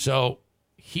 So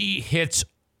he hits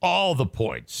all the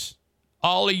points.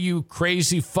 All of you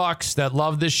crazy fucks that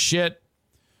love this shit,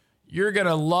 you're going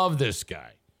to love this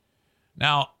guy.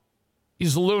 Now,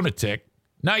 he's a lunatic.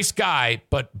 Nice guy,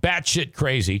 but batshit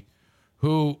crazy,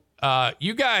 who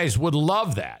you guys would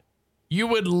love that. You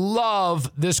would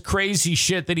love this crazy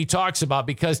shit that he talks about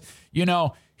because,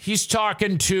 he's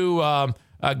talking to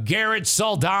Garrett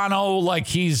Soldano like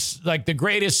he's like the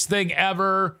greatest thing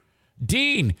ever.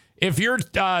 Dean, if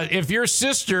your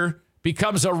sister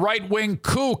becomes a right-wing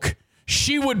kook,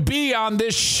 she would be on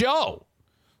this show.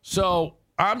 So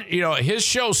his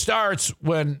show starts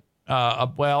when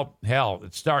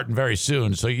it's starting very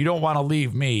soon. So you don't want to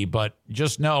leave me, but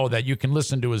just know that you can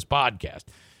listen to his podcast.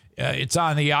 It's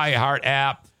on the iHeart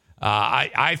app.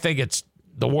 I think it's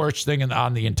the worst thing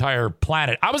on the entire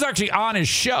planet. I was actually on his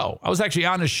show.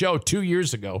 2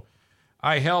 years ago.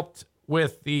 I helped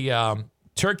with the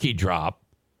turkey drop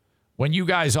when you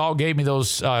guys all gave me all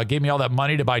that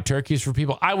money to buy turkeys for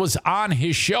people. I was on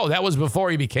his show. That was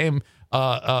before he became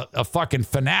a fucking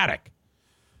fanatic.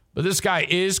 But this guy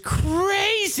is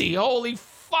crazy. Holy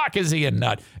fuck, is he a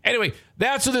nut? Anyway,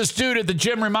 that's what this dude at the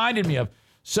gym reminded me of.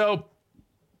 So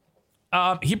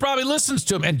he probably listens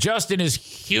to him. And Justin is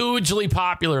hugely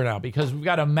popular now because we've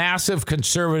got a massive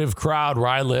conservative crowd where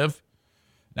I live.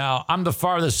 Now, I'm the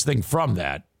farthest thing from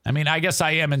that. I mean, I guess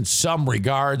I am in some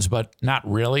regards, but not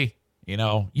really. You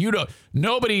know,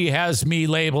 nobody has me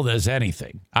labeled as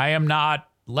anything. I am not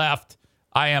left.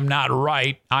 I am not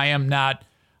right. I am not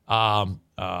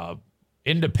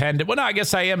independent. Well, no, I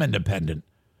guess I am independent.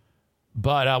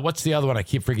 But what's the other one? I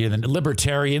keep forgetting.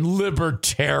 Libertarian.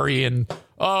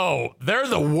 Oh, they're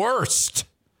the worst.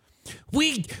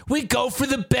 We go for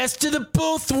the best of the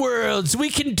both worlds. We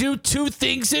can do two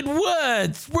things at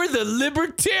once. We're the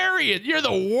libertarian. You're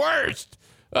the worst.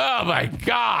 Oh, my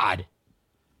God.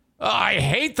 Oh, I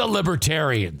hate the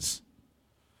libertarians.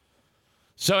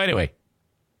 So anyway,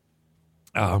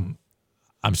 I'm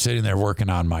sitting there working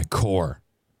on my core.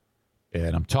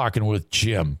 And I'm talking with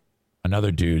Jim,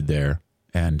 another dude there.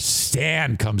 And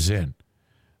Stan comes in.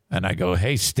 And I go,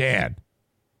 hey, Stan,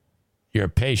 you're a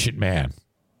patient man.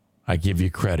 I give you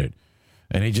credit.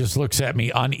 And he just looks at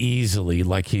me uneasily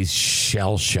like he's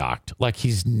shell-shocked, like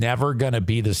he's never going to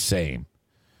be the same.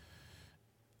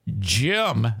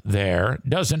 Jim there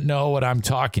doesn't know what I'm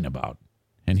talking about.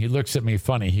 And he looks at me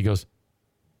funny. He goes,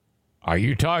 are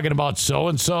you talking about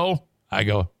so-and-so? I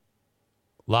go,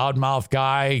 loudmouth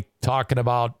guy talking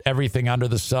about everything under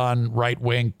the sun,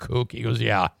 right-wing kook. He goes,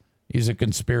 yeah, he's a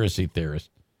conspiracy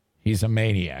theorist. He's a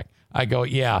maniac. I go,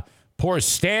 yeah, poor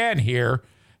Stan here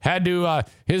had to,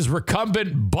 his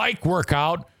recumbent bike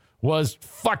workout was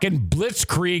fucking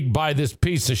blitzkrieg by this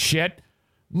piece of shit.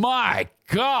 My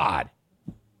God.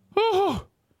 Whew.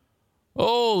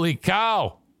 Holy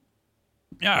cow.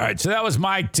 All right, so that was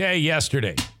my day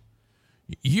yesterday.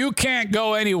 You can't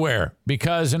go anywhere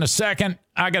because in a second,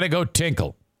 I got to go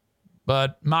tinkle.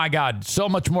 But my God, so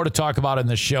much more to talk about in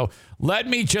this show. Let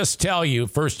me just tell you,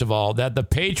 first of all, that the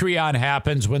Patreon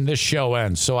happens when this show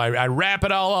ends. So I wrap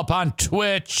it all up on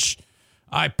Twitch.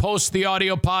 I post the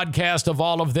audio podcast of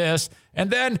all of this. And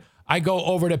then I go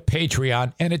over to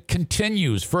Patreon and it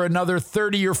continues for another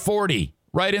 30 or 40,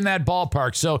 right in that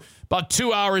ballpark. So about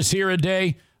 2 hours here a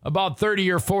day, about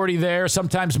 30 or 40 there,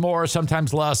 sometimes more,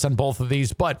 sometimes less on both of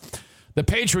these. But the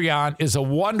Patreon is a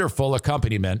wonderful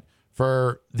accompaniment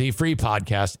for the free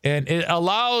podcast. And it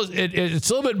allows, it's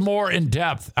a little bit more in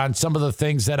depth on some of the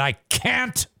things that I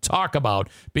can't talk about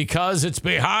because it's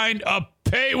behind a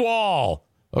paywall.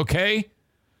 Okay?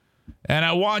 And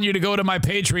I want you to go to my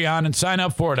Patreon and sign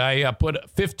up for it. I put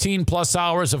 15 plus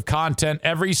hours of content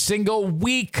every single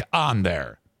week on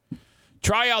there.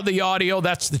 Try out the audio.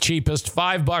 That's the cheapest,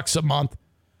 $5 a month,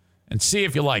 and see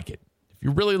if you like it. If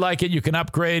you really like it, you can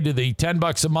upgrade to the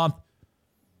 $10 a month.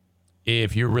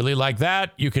 If you really like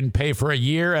that, you can pay for a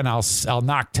year, and I'll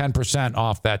knock 10%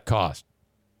 off that cost.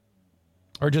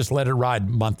 Or just let it ride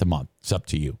month to month. It's up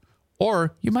to you.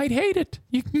 Or you might hate it.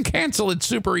 You can cancel it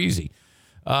super easy.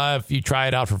 If you try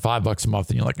it out for $5 a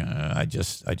month and you're like, I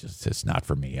just, it's not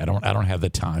for me. I don't have the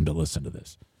time to listen to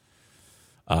this.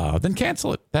 Then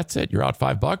cancel it. That's it. You're out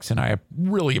 $5, and I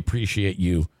really appreciate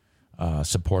you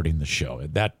supporting the show.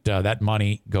 That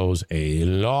money goes a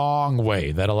long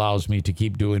way. That allows me to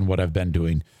keep doing what I've been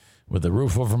doing with the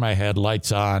roof over my head,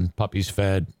 lights on, puppies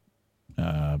fed,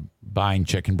 buying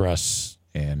chicken breasts,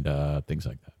 and things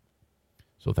like that.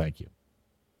 So thank you.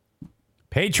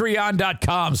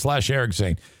 Patreon.com/Eric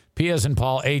Zane. P as in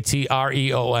Paul,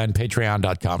 ATREON.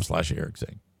 Patreon.com/Eric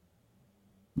Zane.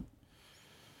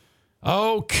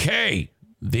 Okay.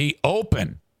 The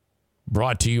Open,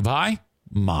 brought to you by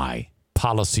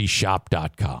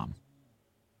mypolicyshop.com.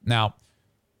 Now,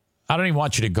 I don't even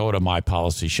want you to go to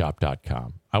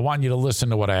mypolicyshop.com. I want you to listen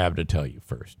to what I have to tell you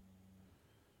first.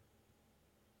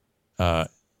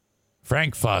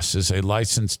 Frank Fuss is a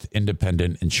licensed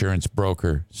independent insurance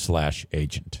broker /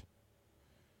 agent.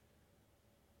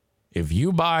 If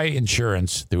you buy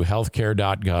insurance through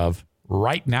healthcare.gov,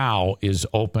 right now is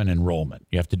open enrollment.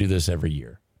 You have to do this every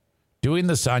year. Doing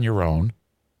this on your own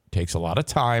takes a lot of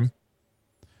time.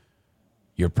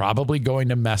 You're probably going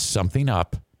to mess something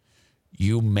up.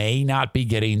 You may not be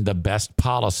getting the best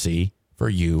policy for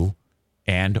you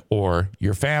and or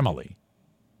your family.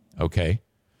 Okay?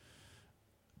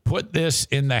 Put this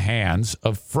in the hands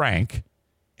of Frank.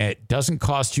 It doesn't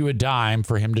cost you a dime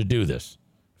for him to do this.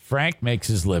 Frank makes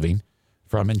his living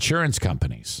from insurance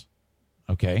companies,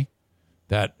 okay,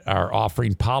 that are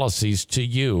offering policies to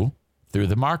you through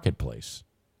the marketplace.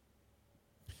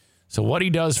 So what he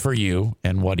does for you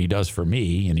and what he does for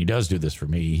me, and he does do this for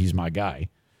me, he's my guy,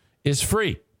 is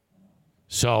free.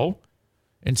 So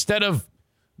instead of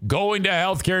going to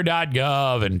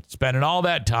healthcare.gov and spending all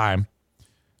that time,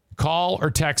 call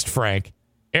or text Frank.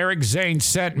 Eric Zane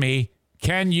sent me.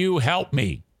 Can you help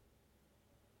me?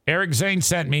 Eric Zane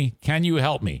sent me. Can you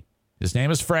help me? His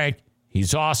name is Frank.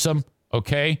 He's awesome.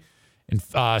 Okay. And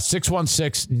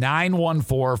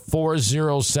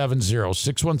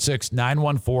 616-914-4070.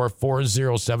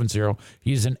 616-914-4070.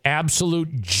 He's an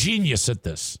absolute genius at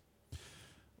this.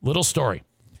 Little story.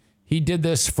 He did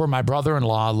this for my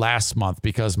brother-in-law last month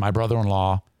because my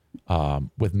brother-in-law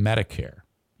with Medicare,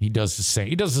 he does the same.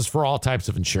 He does this for all types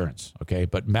of insurance, okay?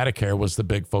 But Medicare was the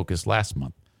big focus last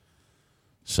month.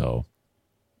 So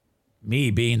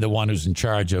me being the one who's in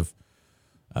charge of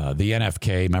the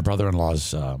NFK, my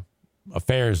brother-in-law's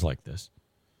affairs like this,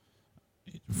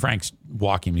 Frank's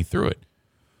walking me through it.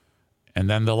 And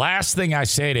then the last thing I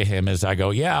say to him is I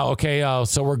go, yeah, okay,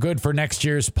 so we're good for next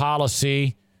year's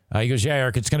policy. He goes, yeah,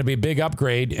 Eric, it's going to be a big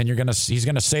upgrade, and he's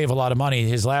going to save a lot of money.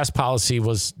 His last policy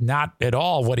was not at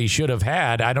all what he should have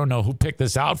had. I don't know who picked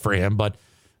this out for him, but,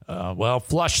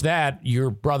 flush that. Your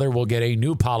brother will get a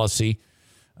new policy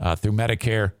through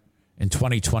Medicare in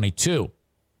 2022.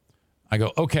 I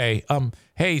go, okay,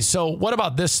 hey, so what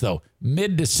about this, though?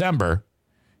 Mid-December,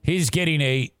 he's getting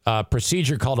a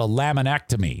procedure called a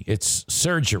laminectomy. It's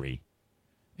surgery.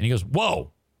 And he goes,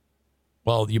 whoa.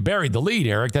 Well, you buried the lead,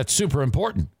 Eric. That's super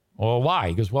important. Well, why?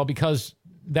 He goes, well, because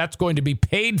that's going to be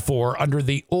paid for under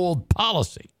the old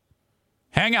policy.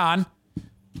 Hang on.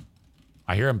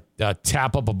 I hear him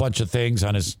tap up a bunch of things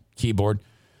on his keyboard.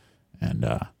 And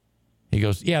he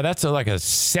goes, yeah, that's like a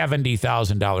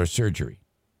 $70,000 surgery.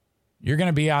 He's going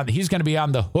to be on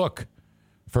the hook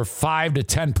for 5 to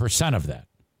 10% of that.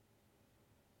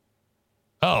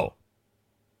 Oh,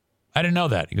 I didn't know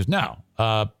that. He goes, no.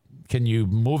 Can you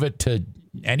move it to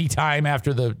any time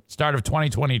after the start of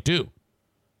 2022?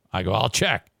 I go, I'll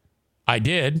check. I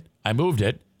did. I moved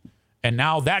it. And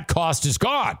now that cost is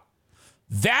gone.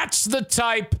 That's the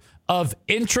type of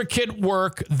intricate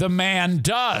work the man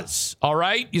does. All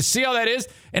right? You see how that is?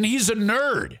 And he's a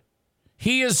nerd.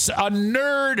 He is a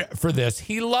nerd for this.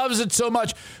 He loves it so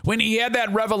much. When he had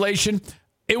that revelation,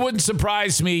 it wouldn't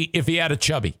surprise me if he had a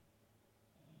chubby.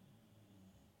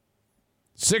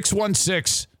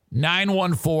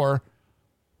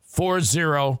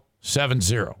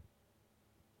 616-914-4070.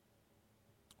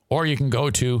 Or you can go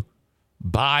to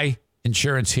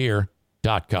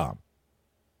buyinsurancehere.com.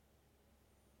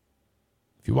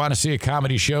 If you want to see a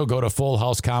comedy show, go to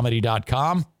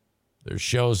fullhousecomedy.com. There's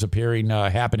shows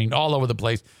happening all over the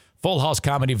place. Full House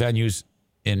comedy venues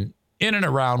in and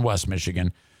around West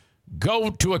Michigan. Go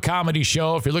to a comedy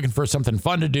show if you're looking for something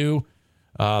fun to do.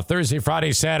 Thursday,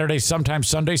 Friday, Saturday, sometimes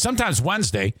Sunday, sometimes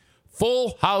Wednesday.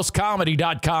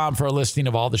 Fullhousecomedy.com for a listing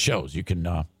of all the shows. You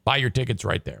can buy your tickets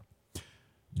right there.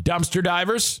 Dumpster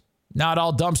Divers. Not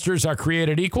all dumpsters are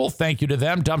created equal. Thank you to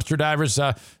them. Dumpster Divers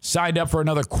signed up for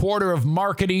another quarter of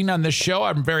marketing on this show.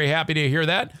 I'm very happy to hear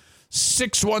that.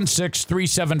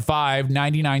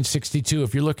 616-375-9962.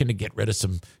 If you're looking to get rid of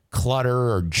some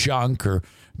clutter or junk, or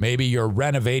maybe you're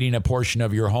renovating a portion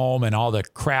of your home and all the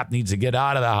crap needs to get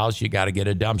out of the house, you got to get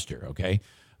a dumpster, okay?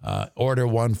 Order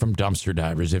one from Dumpster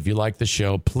Divers. If you like the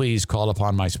show, please call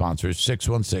upon my sponsors,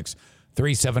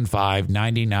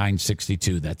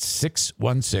 616-375-9962. That's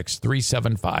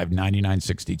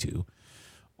 616-375-9962.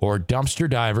 Or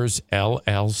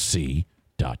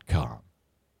dumpsterdiversllc.com.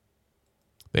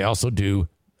 They also do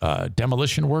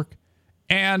demolition work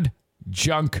and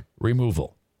junk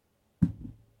removal.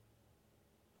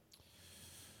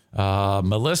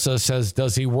 Melissa says,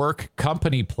 does he work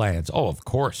company plans? Oh, of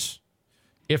course.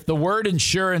 If the word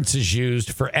insurance is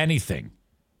used for anything,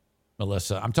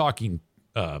 Melissa, I'm talking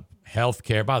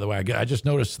healthcare. By the way, I just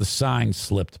noticed the sign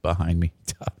slipped behind me.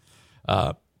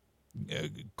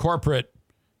 Corporate,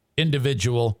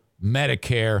 individual,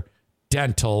 Medicare,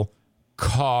 dental,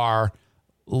 car,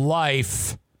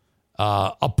 life,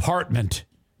 apartment,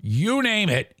 you name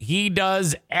it. He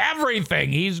does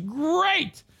everything. He's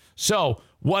great. So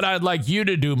what I'd like you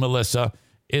to do, Melissa,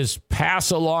 is pass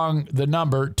along the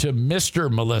number to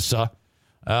Mr. Melissa.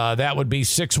 That would be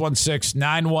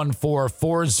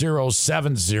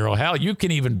 616-914-4070. Hell, you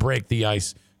can even break the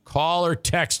ice. Call or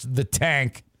text the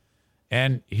tank,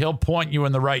 and he'll point you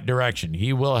in the right direction.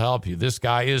 He will help you. This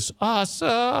guy is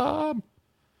awesome.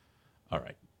 All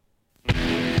right.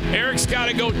 Eric's got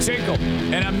to go tinkle,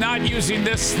 and I'm not using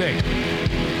this thing.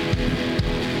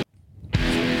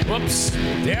 Whoops.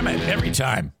 Damn it. Every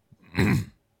time. Let's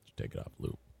take it off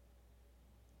loop.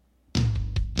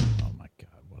 Oh, my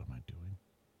God. What am I doing?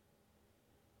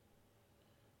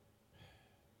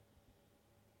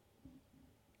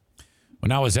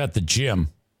 When I was at the gym,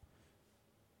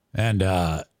 and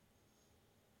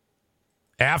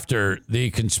after the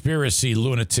conspiracy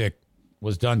lunatic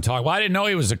was done talking, well, I didn't know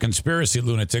he was a conspiracy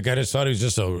lunatic. I just thought he was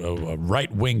just a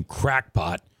right-wing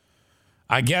crackpot.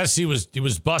 I guess he was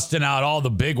busting out all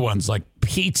the big ones like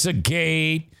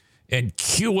Pizzagate and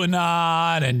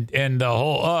QAnon and the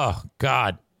whole, oh,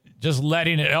 God, just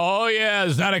letting it, oh, yeah,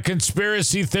 it's not a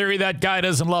conspiracy theory that guy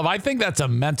doesn't love. I think that's a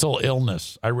mental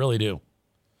illness. I really do.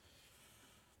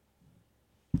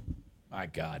 My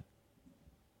God.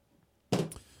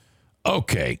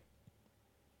 Okay.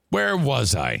 Where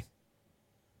was I?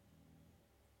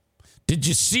 Did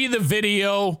you see the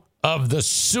video of the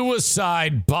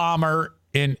suicide bomber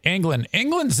in England?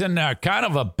 England's in kind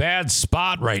of a bad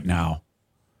spot right now.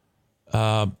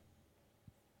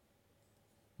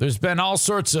 There's been all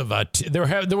sorts of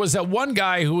there was that one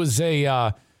guy who was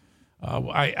I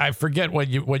forget what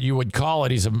you would call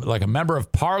it. He's like a member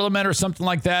of parliament or something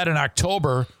like that. In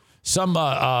October, some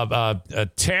a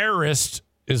terrorist,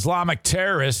 Islamic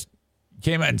terrorist,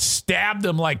 came and stabbed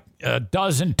him like a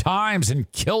dozen times and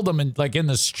killed him in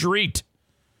the street.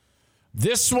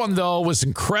 This one, though, was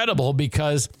incredible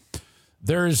because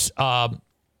there's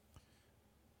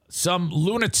some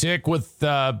lunatic with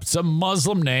some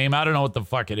Muslim name. I don't know what the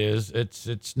fuck it is.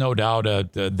 It's no doubt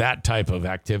that type of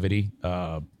activity,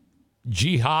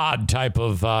 jihad type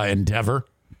of endeavor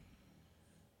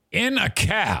in a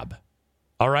cab.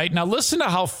 All right. Now listen to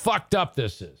how fucked up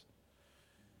this is.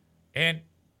 And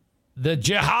the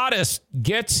jihadist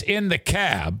gets in the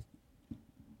cab.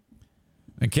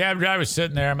 The cab driver's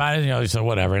sitting there, he said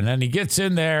whatever, and then he gets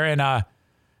in there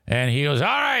and he goes, all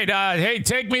right, hey,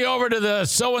 take me over to the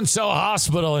so-and-so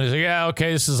hospital. And he's like, yeah,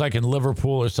 okay, this is like in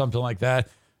Liverpool or something like that.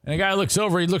 And the guy looks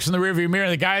over, he looks in the rearview mirror,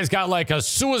 and the guy's got like a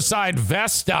suicide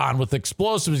vest on with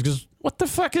explosives. He goes, what the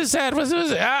fuck is that? What's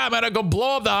this? I'm going to go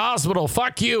blow up the hospital.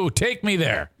 Fuck you. Take me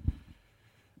there.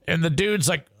 And the dude's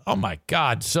like, oh, my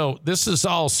God. So this is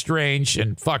all strange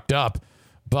and fucked up.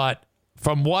 But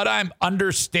from what I'm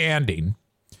understanding,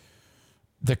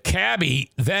 the cabbie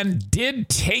then did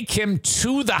take him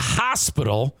to the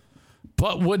hospital,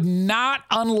 but would not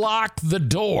unlock the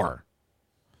door.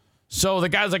 So the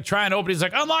guy's like trying to open. He's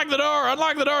like, unlock the door,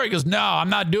 unlock the door. He goes, no,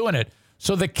 I'm not doing it.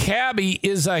 So the cabbie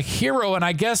is a hero, and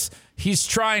I guess he's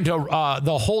trying to,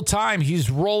 the whole time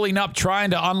he's rolling up trying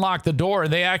to unlock the door.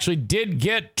 They actually did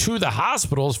get to the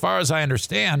hospital, as far as I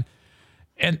understand.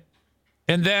 And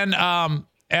then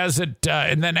as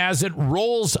it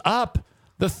rolls up,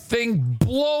 the thing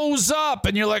blows up,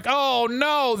 and you're like, oh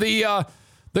no,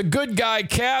 the good guy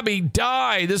cabbie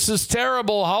died. This is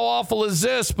terrible. How awful is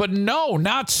this? But no,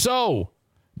 not so.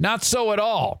 Not so at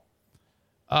all.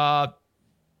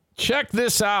 Check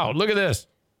this out. Look at this.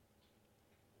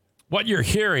 What you're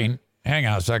hearing, hang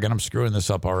on a second, I'm screwing this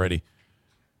up already.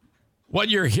 What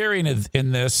you're hearing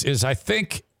in this is, I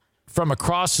think, from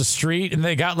across the street, and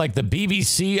they got like the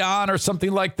BBC on or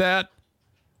something like that.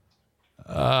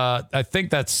 I think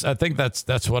that's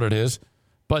what it is.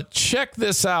 But check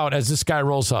this out as this guy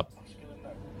rolls up. Did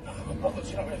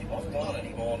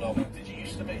you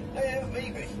used to be?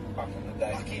 Maybe. Back in the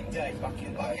day. Back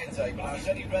in day. But there's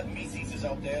any red meat eaters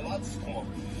out there, lads. Come on.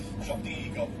 Drop the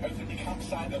ego. Open the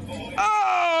campsite up.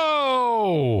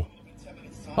 Oh!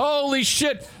 Holy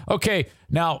shit. Okay,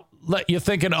 now you're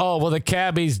thinking, oh, well, the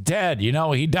cabbie's dead. You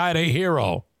know, he died a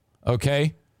hero.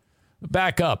 Okay?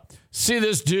 Back up. See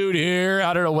this dude here?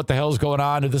 I don't know what the hell's going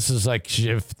on. This is like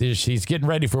if he's getting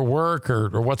ready for work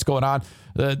or what's going on.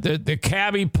 The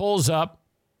cabbie pulls up,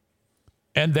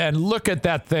 and then look at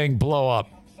that thing blow up.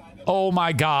 Oh,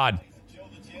 my God.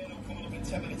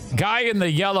 Guy in the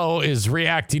yellow is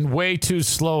reacting way too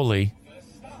slowly.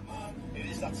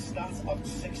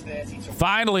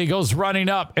 Finally goes running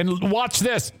up. And watch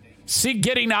this. See,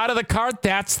 getting out of the cart?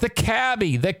 That's the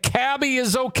cabbie. The cabbie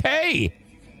is okay.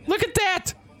 Look at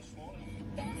that.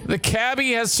 The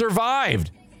cabbie has survived.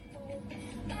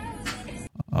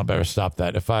 I better stop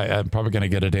that. I'm probably going to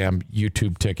get a damn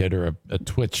YouTube ticket or a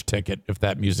Twitch ticket if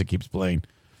that music keeps playing.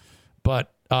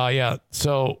 But, yeah,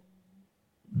 so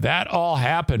that all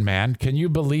happened, man. Can you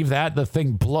believe that? The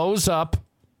thing blows up.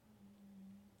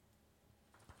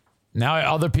 Now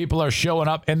other people are showing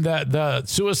up. And the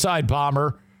suicide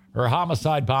bomber or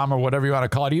homicide bomber, whatever you want to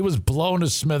call it, he was blown to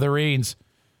smithereens.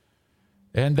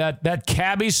 And that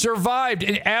cabbie survived.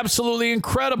 Absolutely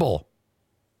incredible.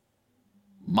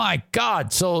 My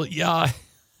God. So,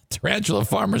 Tarantula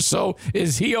Farmer, so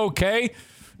is he okay?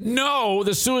 No,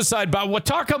 the suicide bomber. Well,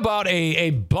 talk about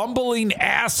a bumbling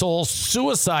asshole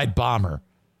suicide bomber.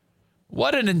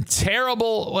 What a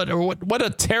terrible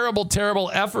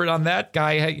effort on that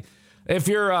guy. Hey, if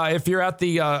you're at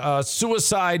the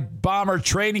suicide bomber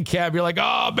training camp, you're like,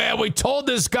 oh man, we told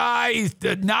this guy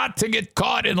not to get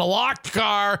caught in a locked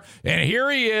car, and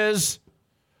here he is.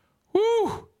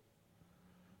 Woo!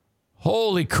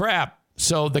 Holy crap!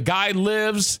 So the guy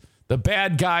lives. The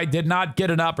bad guy did not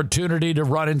get an opportunity to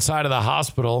run inside of the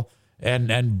hospital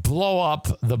and blow up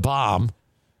the bomb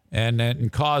and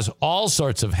cause all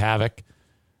sorts of havoc.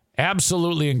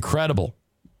 Absolutely incredible.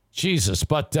 Jesus.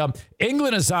 But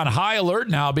England is on high alert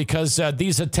now because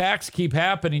these attacks keep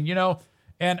happening,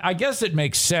 and I guess it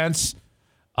makes sense.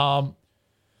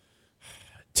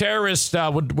 Terrorists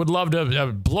would love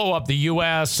to blow up the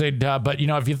U.S., but,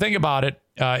 if you think about it,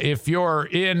 if you're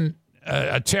in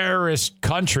a terrorist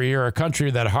country or a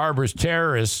country that harbors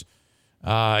terrorists,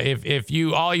 if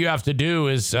you all you have to do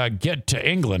is get to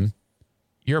England,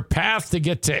 your path to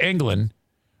get to England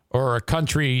or a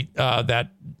country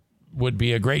that would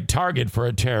be a great target for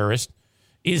a terrorist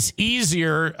is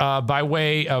easier by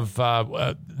way of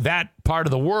that part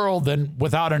of the world than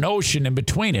without an ocean in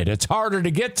between it. It's harder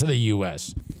to get to the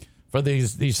U.S. for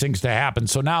these things to happen.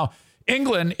 So now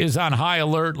England is on high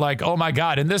alert, like, oh my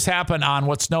God. And this happened on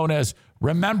what's known as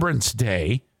Remembrance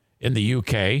Day in the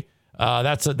UK.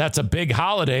 That's a big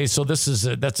holiday. So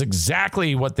that's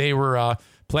exactly what they were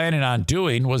planning on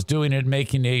doing,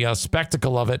 making a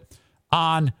spectacle of it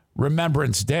on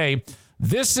Remembrance Day.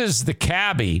 This is the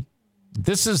cabbie.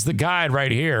 This is the guide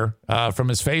right here from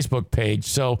his Facebook page.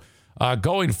 So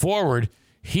going forward,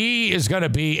 he is going to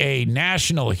be a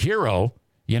national hero.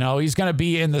 He's going to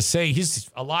be he's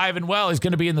alive and well. He's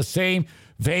going to be in the same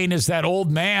vein as that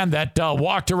old man that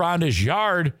walked around his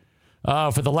yard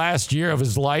for the last year of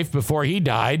his life before he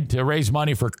died to raise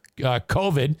money for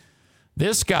COVID.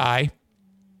 This guy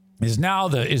is now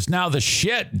the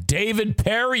shit. David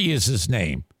Perry is his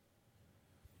name.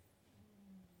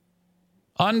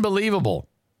 Unbelievable.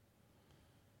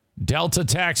 Delta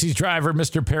taxi driver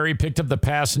Mr. Perry picked up the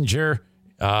passenger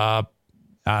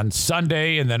on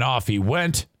Sunday, and then off he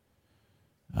went.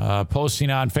 Posting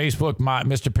on Facebook,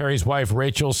 Mr. Perry's wife,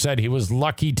 Rachel, said he was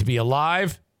lucky to be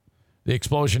alive. The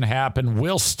explosion happened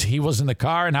whilst he was in the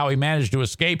car, and how he managed to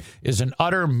escape is an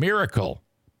utter miracle.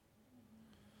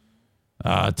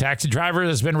 Taxi driver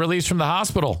has been released from the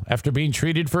hospital after being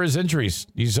treated for his injuries.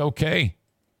 He's okay.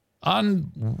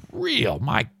 Unreal.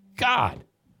 My God.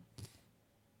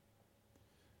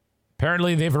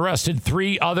 Apparently, they've arrested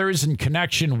 3 others in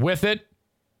connection with it.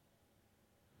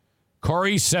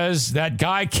 Corey says that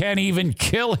guy can't even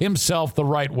kill himself the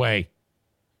right way.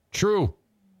 True.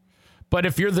 But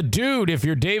if you're the dude, if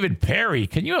you're David Perry,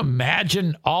 can you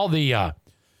imagine all the,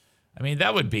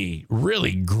 that would be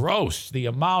really gross. The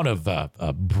amount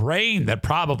of brain that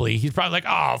he's probably like,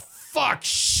 oh, fuck,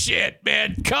 shit,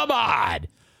 man, come on.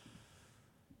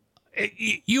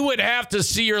 You would have to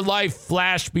see your life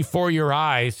flash before your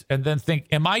eyes and then think,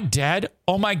 am I dead?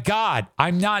 Oh, my God,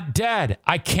 I'm not dead.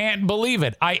 I can't believe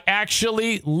it. I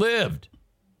actually lived.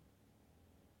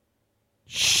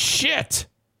 Shit.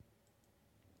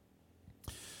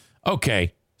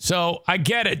 Okay, so I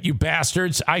get it, you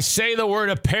bastards. I say the word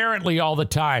apparently all the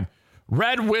time.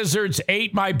 Red Wizards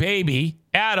ate my baby.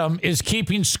 Adam is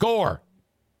keeping score.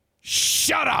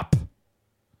 Shut up.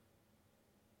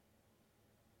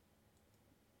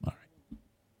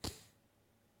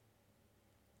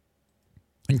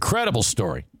 Incredible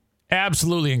story.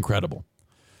 Absolutely incredible.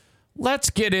 Let's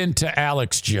get into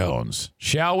Alex Jones,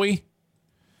 shall we?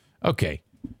 Okay.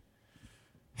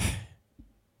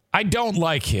 I don't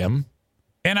like him,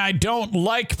 and I don't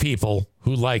like people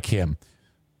who like him.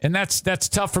 And that's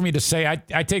tough for me to say.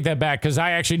 I take that back because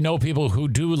I actually know people who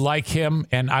do like him,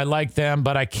 and I like them,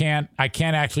 but I can't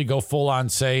actually go full on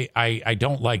say I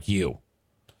don't like you.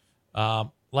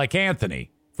 Like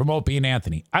Anthony from Opie and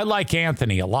Anthony. I like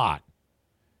Anthony a lot.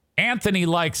 Anthony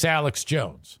likes Alex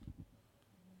Jones.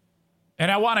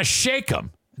 And I want to shake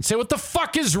him and say, what the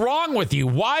fuck is wrong with you?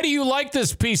 Why do you like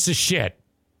this piece of shit?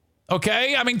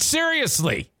 Okay?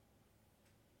 Seriously.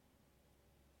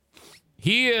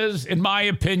 He is, in my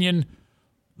opinion,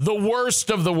 the worst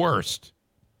of the worst.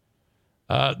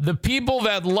 The people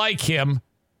that like him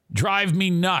drive me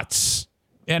nuts.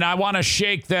 And I want to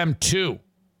shake them too.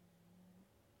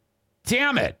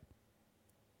 Damn it.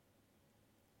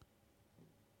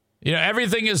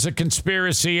 Everything is a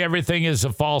conspiracy. Everything is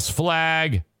a false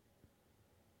flag.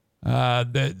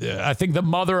 I think the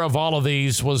mother of all of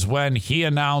these was when he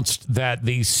announced that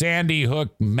the Sandy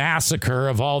Hook massacre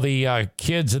of all the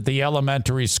kids at the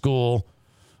elementary school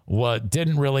what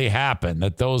didn't really happen,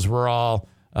 that those were all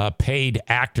paid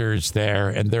actors there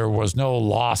and there was no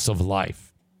loss of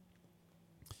life.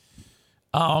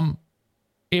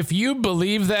 If you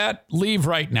believe that, leave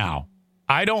right now.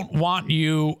 I don't want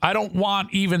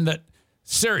even that.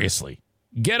 Seriously,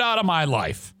 get out of my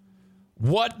life.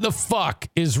 What the fuck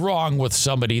is wrong with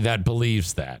somebody that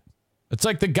believes that? It's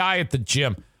like the guy at the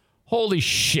gym. Holy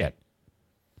shit.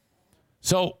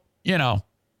 So, you know,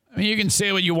 I mean, you can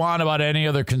say what you want about any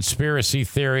other conspiracy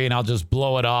theory and I'll just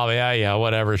blow it off. Yeah,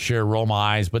 whatever. Sure, roll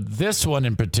my eyes. But this one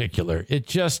in particular,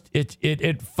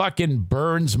 it fucking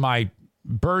burns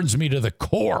me to the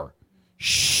core.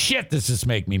 Shit, does this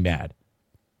make me mad.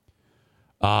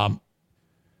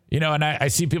 You know, and I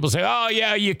see people say, oh,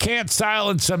 yeah, you can't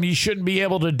silence him. You shouldn't be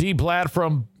able to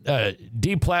deplatform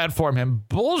him.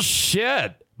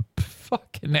 Bullshit.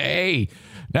 Fucking A.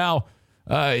 Now,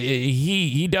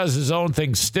 he does his own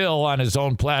thing still on his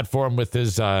own platform with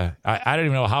his, I don't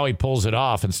even know how he pulls it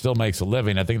off and still makes a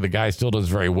living. I think the guy still does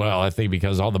very well. I think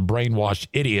because all the brainwashed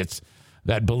idiots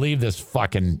that believe this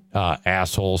fucking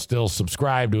asshole still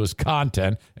subscribe to his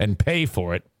content and pay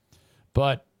for it.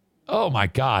 But, oh, my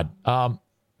God.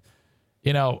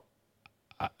 You know,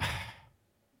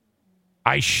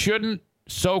 I shouldn't,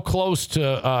 so close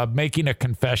to making a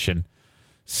confession,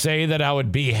 say that I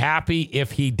would be happy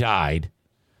if he died,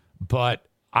 but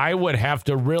I would have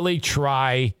to really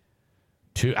I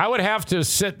would have to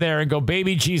sit there and go,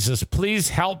 baby Jesus, please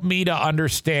help me to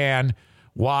understand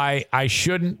why I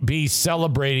shouldn't be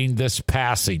celebrating this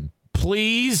passing.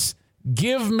 Please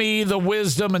give me the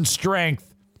wisdom and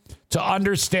strength to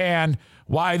understand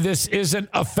why this isn't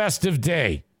a festive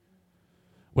day.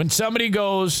 When somebody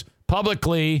goes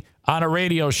publicly on a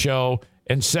radio show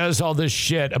and says all this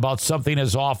shit about something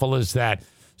as awful as that.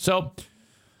 So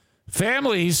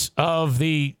families of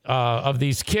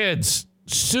these kids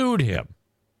sued him.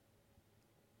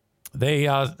 They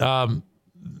had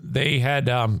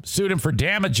sued him for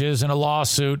damages in a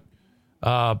lawsuit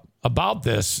about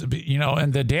this, you know,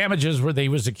 and the damages were he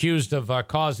was accused of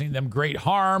causing them great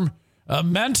harm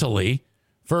mentally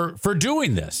for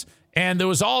doing this. And there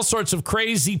was all sorts of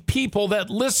crazy people that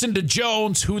listened to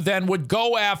Jones who then would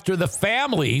go after the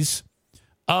families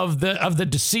of the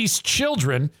deceased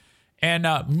children and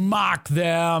mock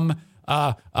them,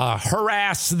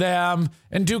 harass them,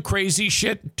 and do crazy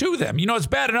shit to them. You know, it's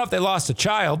bad enough they lost a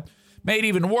child. Made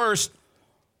even worse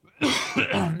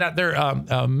that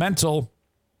their mental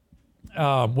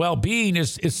well-being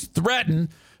is threatened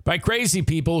by crazy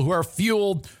people who are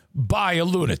fueled by a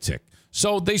lunatic.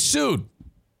 So they sued.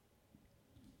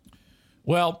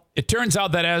 Well, it turns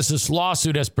out that as this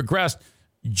lawsuit has progressed,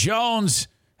 Jones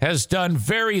has done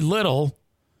very little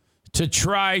to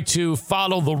try to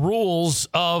follow the rules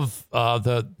of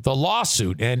the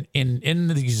lawsuit. And in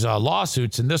these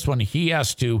lawsuits, in this one, he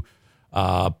has to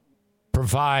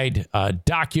provide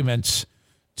documents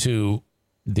to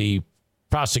the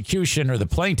prosecution or the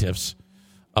plaintiffs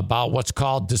about what's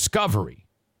called discovery.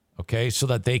 Okay, so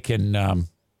that they can,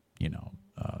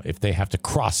 if they have to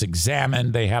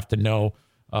cross-examine, they have to know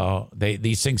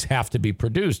these things have to be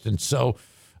produced. And so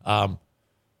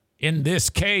in this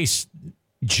case,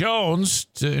 Jones,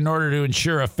 in order to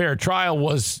ensure a fair trial,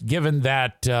 was given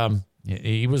that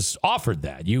he was offered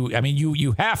that. You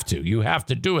have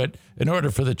to do it in order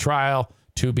for the trial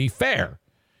to be fair.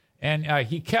 And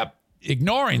he kept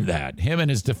ignoring that, him and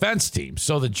his defense team.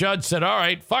 So the judge said, all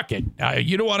right, fuck it.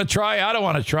 You don't want to try. I don't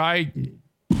want to try.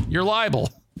 You're liable.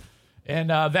 And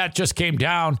that just came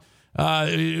down.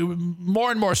 More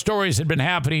and more stories had been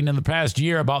happening in the past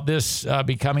year about this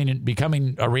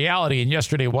becoming a reality. And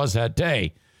yesterday was that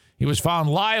day. He was found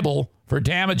liable for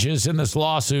damages in this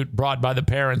lawsuit brought by the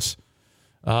parents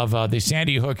of the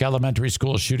Sandy Hook Elementary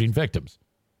School shooting victims.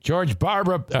 Judge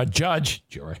Barbara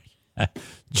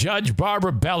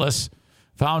Bellis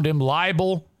found him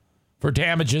liable for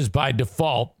damages by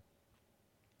default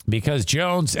because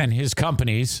Jones and his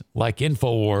companies, like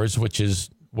InfoWars, which is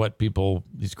what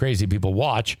these crazy people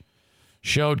watch,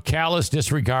 showed callous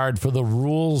disregard for the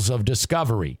rules of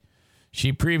discovery.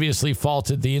 She previously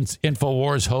faulted the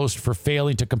InfoWars host for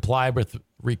failing to comply with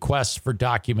requests for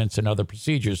documents and other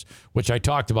procedures, which I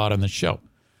talked about on the show.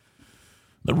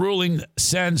 The ruling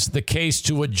sends the case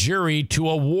to a jury to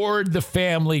award the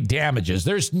family damages.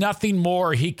 There's nothing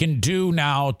more he can do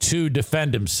now to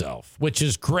defend himself, which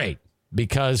is great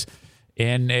because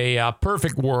in a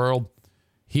perfect world,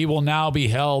 he will now be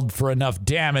held for enough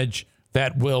damage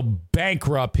that will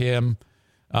bankrupt him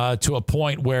to a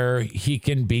point where he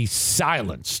can be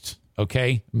silenced,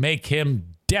 okay? Make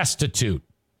him destitute,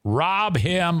 rob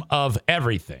him of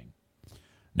everything.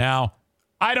 Now,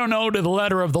 I don't know to the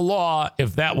letter of the law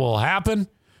if that will happen,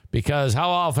 because how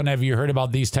often have you heard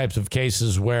about these types of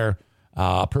cases where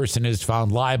a person is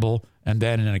found liable, and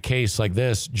then in a case like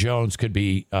this, Jones could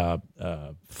be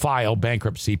file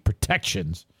bankruptcy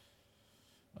protections.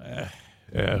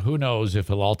 Who knows if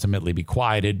he'll ultimately be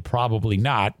quieted? Probably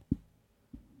not.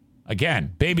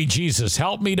 Again, baby Jesus,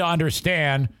 help me to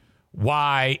understand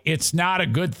why it's not a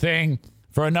good thing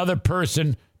for another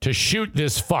person to shoot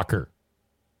this fucker.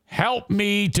 Help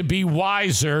me to be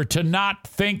wiser, to not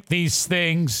think these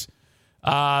things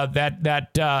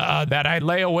that I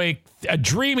lay awake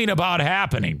dreaming about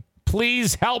happening.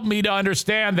 Please help me to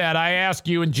understand that. I ask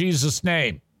you in Jesus'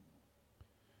 name.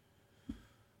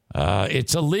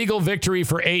 It's a legal victory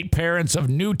for 8 parents of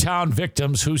Newtown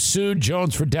victims who sued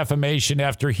Jones for defamation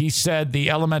after he said the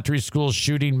elementary school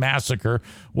shooting massacre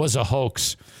was a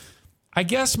hoax. I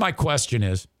guess my question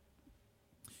is,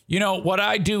 you know, what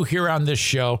I do here on this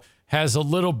show has a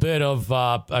little bit of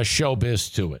a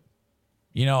showbiz to it.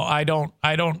 You know,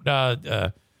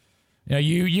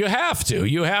 you have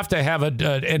to have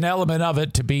an element of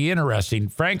it to be interesting.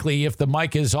 Frankly, if the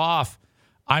mic is off,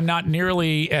 I'm not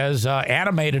nearly as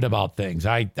animated about things.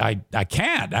 I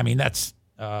can't. I mean, that's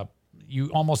you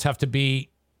almost have to be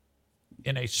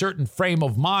in a certain frame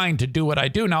of mind to do what I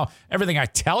do. Now, everything I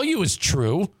tell you is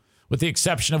true, with the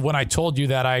exception of when I told you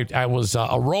that I was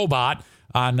a robot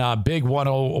on Big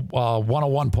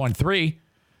 101.3.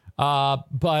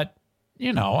 But,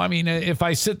 you know, I mean, if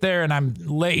I sit there and I'm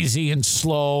lazy and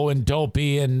slow and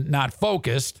dopey and not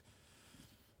focused,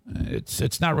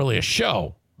 it's not really a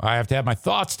show. I have to have my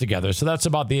thoughts together. So that's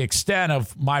about the extent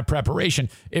of my preparation.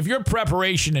 If your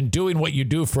preparation and doing what you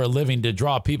do for a living to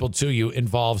draw people to you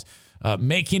involves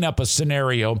making up a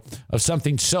scenario of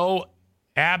something so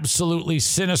absolutely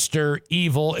sinister,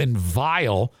 evil, and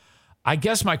vile, I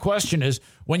guess my question is,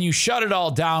 when you shut it all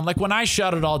down, like when I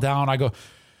shut it all down, I go,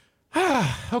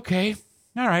 okay,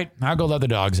 all right, I'll go let the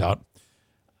dogs out.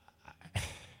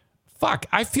 Fuck,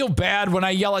 I feel bad when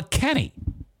I yell at Kenny.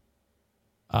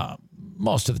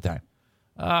 Most of the time.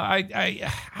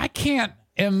 I can't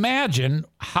imagine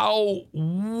how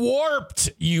warped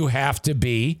you have to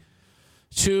be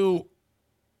to,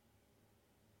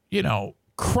 you know,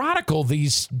 chronicle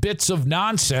these bits of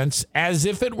nonsense as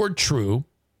if it were true,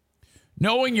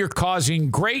 knowing you're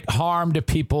causing great harm to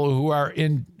people who are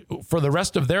for the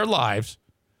rest of their lives,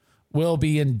 will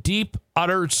be in deep,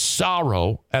 utter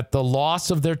sorrow at the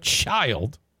loss of their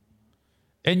child.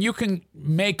 And you can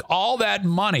make all that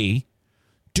money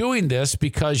doing this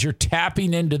because you're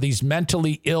tapping into these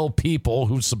mentally ill people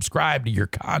who subscribe to your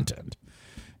content.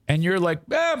 And you're like,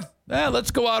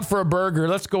 let's go out for a burger.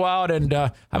 Let's go out and,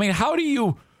 I mean, how do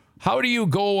you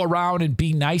go around and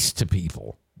be nice to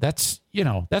people? That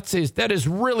is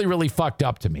really, really fucked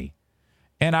up to me.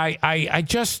 And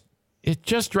it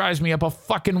just drives me up a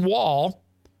fucking wall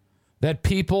that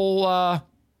people are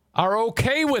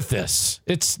okay with this.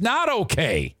 It's not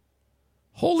okay.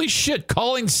 Holy shit,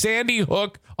 calling Sandy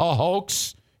Hook a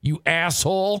hoax, you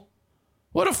asshole.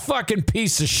 What a fucking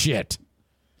piece of shit.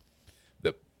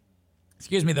 The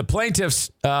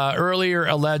plaintiffs earlier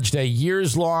alleged a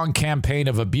years-long campaign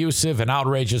of abusive and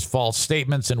outrageous false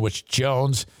statements in which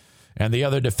Jones and the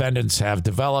other defendants have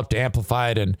developed,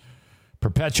 amplified, and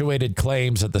perpetuated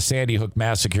claims that the Sandy Hook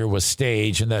massacre was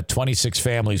staged and that 26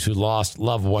 families who lost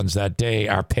loved ones that day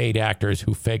are paid actors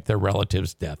who faked their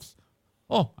relatives' deaths.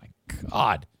 Oh, my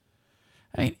God.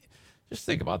 I mean, just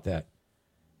think about that.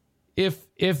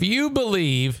 If you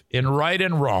believe in right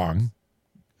and wrong,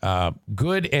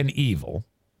 good and evil,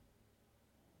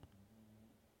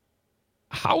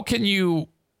 how can you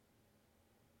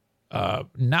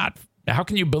how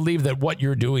can you believe that what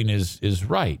you're doing is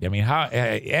right? I mean,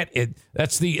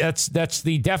 that's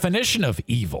the definition of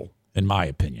evil, in my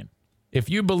opinion. If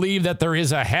you believe that there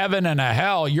is a heaven and a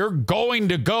hell, you're going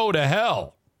to go to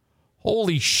hell.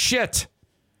 Holy shit.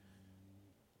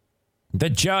 The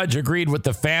judge agreed with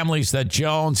the families that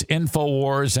Jones,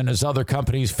 InfoWars, and his other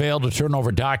companies failed to turn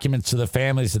over documents to the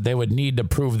families that they would need to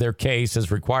prove their case as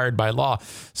required by law.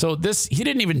 So he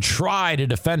didn't even try to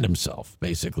defend himself,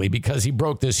 basically, because he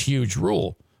broke this huge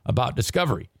rule about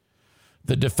discovery.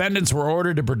 The defendants were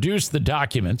ordered to produce the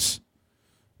documents,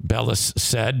 Bellis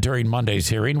said during Monday's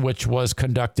hearing, which was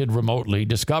conducted remotely.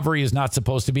 Discovery is not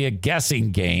supposed to be a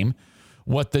guessing game.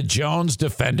 What the Jones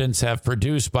defendants have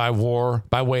produced by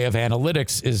way of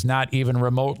analytics is not even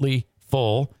remotely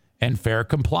full and fair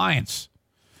compliance.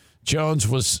 Jones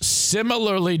was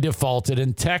similarly defaulted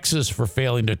in Texas for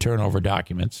failing to turn over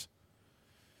documents.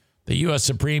 The U.S.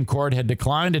 Supreme Court had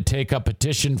declined to take up a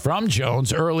petition from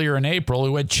Jones earlier in April,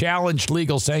 who had challenged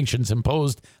legal sanctions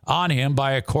imposed on him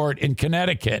by a court in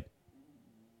Connecticut.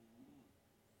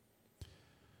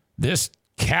 This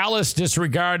callous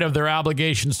disregard of their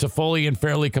obligations to fully and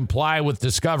fairly comply with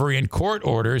discovery and court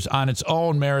orders on its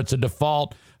own merits a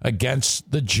default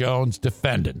against the Jones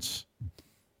defendants.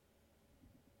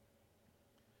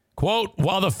 Quote,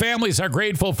 while the families are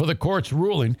grateful for the court's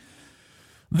ruling,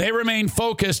 they remain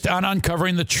focused on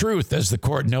uncovering the truth. As the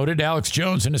court noted, Alex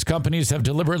Jones and his companies have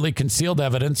deliberately concealed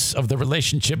evidence of the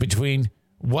relationship between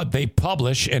what they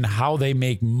publish and how they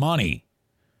make money.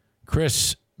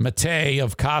 Chris Matei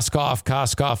of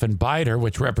Koskoff, and Bider,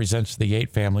 which represents the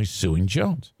 8 families suing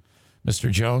Jones. Mr.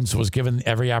 Jones was given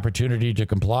every opportunity to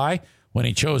comply. When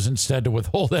he chose instead to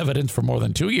withhold evidence for more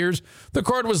than 2 years, the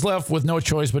court was left with no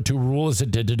choice but to rule as it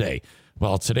did today.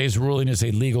 While today's ruling is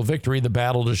a legal victory, the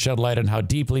battle to shed light on how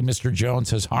deeply Mr. Jones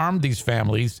has harmed these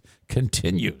families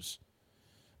continues.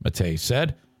 Matei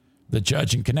said, the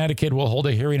judge in Connecticut will hold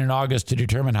a hearing in August to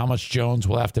determine how much Jones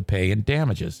will have to pay in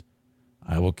damages.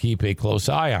 I will keep a close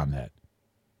eye on that.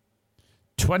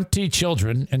 20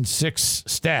 children and 6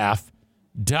 staff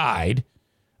died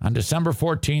on December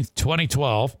 14th,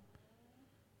 2012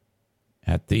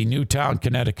 at the Newtown,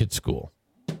 Connecticut school.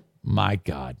 My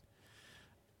God.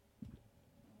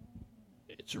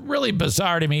 It's really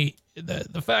bizarre to me,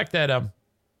 the fact that,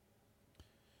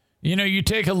 you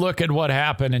take a look at what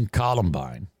happened in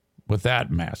Columbine with that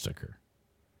massacre.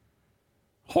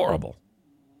 Horrible.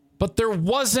 But there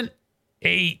wasn't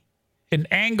an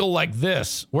angle like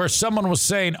this where someone was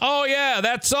saying, oh, yeah,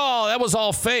 that was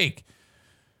all fake.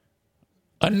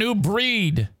 A new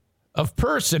breed of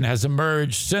person has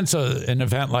emerged since an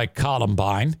event like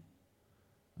Columbine.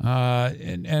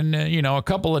 And a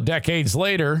couple of decades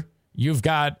later, you've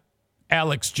got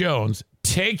Alex Jones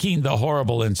taking the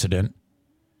horrible incident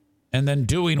and then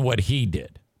doing what he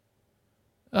did.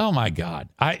 Oh, my God.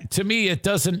 To me,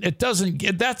 that's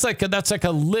like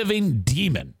a living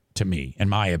demon. To me, in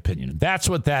my opinion, that's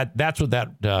what that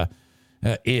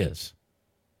is.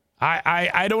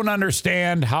 I don't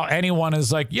understand how anyone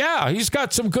is like, yeah, he's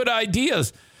got some good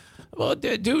ideas. Well,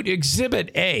 dude,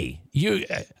 Exhibit A,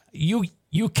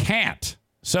 you can't.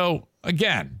 So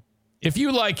again, if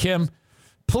you like him,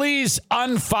 please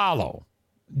unfollow.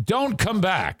 Don't come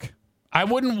back. I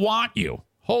wouldn't want you.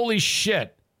 Holy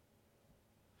shit.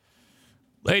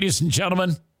 Ladies and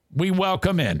gentlemen, we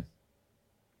welcome in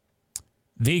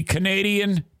the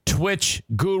Canadian Twitch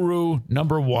guru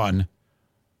number 1,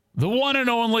 the one and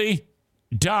only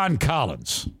Don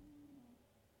Collins.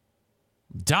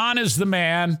 Don is the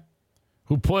man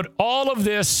who put all of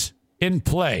this in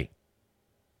play.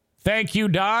 Thank you,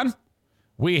 Don.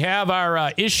 We have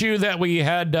our issue that we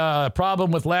had a problem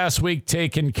with last week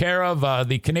taken care of.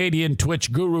 The Canadian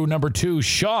Twitch guru number 2,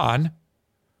 Sean,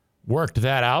 worked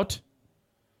that out.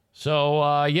 So,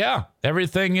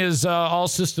 everything is all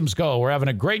systems go. We're having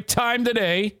a great time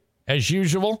today, as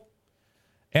usual.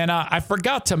 And I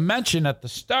forgot to mention at the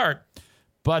start,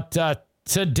 but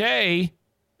today,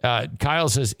 Kyle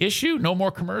says, issue, no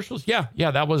more commercials? Yeah,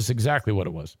 that was exactly what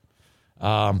it was.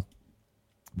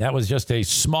 That was just a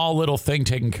small little thing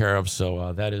taken care of,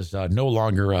 so that is no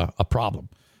longer a problem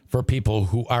for people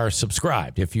who are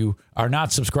subscribed. If you are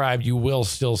not subscribed, you will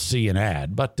still see an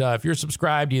ad. But if you're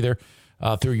subscribed either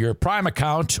through your Prime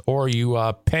account or you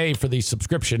pay for the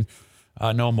subscription,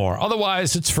 no more.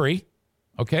 Otherwise, it's free.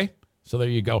 Okay? So there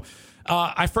you go.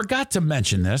 I forgot to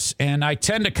mention this, and I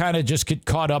tend to kind of just get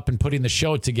caught up in putting the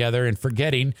show together and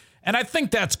forgetting, and I think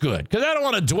that's good because I don't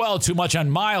want to dwell too much on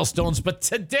milestones, but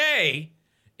today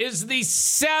is the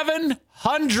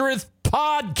 700th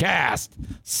podcast.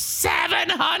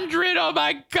 700! Oh,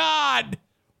 my God.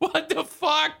 What the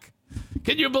fuck?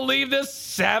 Can you believe this?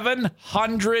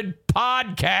 700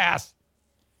 podcasts.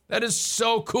 That is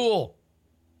so cool.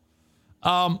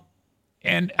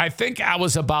 And I think I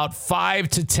was about 5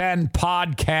 to 10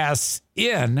 podcasts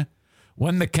in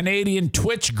when the Canadian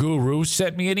Twitch guru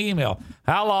sent me an email.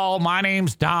 Hello, my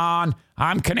name's Don.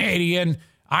 I'm Canadian.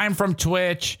 I'm from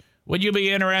Twitch. Would you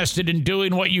be interested in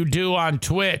doing what you do on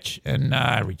Twitch? And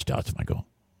I reached out to him. I go,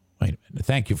 wait a minute.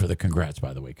 Thank you for the congrats,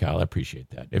 by the way, Kyle. I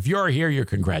appreciate that. If you're here, you're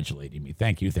congratulating me.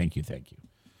 Thank you.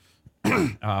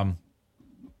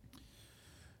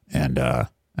 And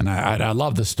I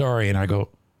love the story. And I go,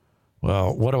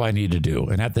 well, what do I need to do?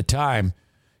 And at the time,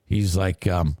 he's like,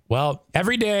 well,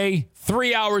 every day,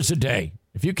 3 hours a day.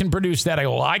 If you can produce that, I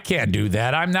go, well, I can't do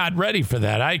that. I'm not ready for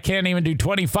that. I can't even do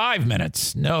 25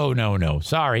 minutes. No.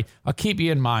 Sorry. I'll keep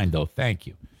you in mind, though. Thank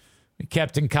you. We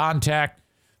kept in contact.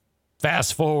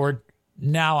 Fast forward.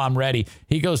 Now I'm ready.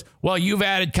 He goes, well, you've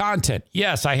added content.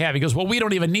 Yes, I have. He goes, well, we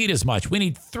don't even need as much. We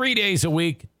need 3 days a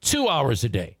week, 2 hours a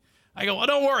day. I go, well,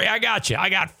 don't worry. I got you. I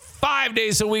got 5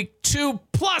 days a week,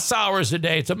 2+ hours a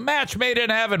day. It's a match made in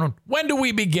heaven. When do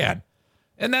we begin?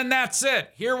 And then that's it.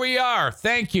 Here we are.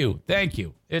 Thank you. Thank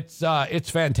you.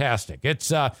 It's fantastic.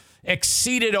 It's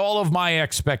exceeded all of my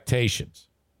expectations.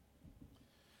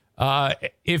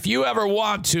 If you ever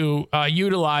want to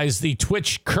utilize the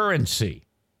Twitch currency,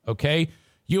 okay,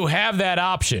 you have that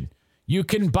option. You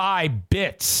can buy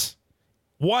bits.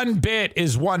 1 bit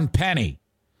is 1 penny.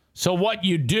 So what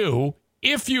you do,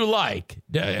 if you like,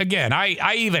 again,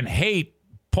 I even hate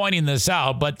pointing this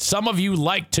out, but some of you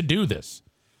like to do this.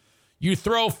 You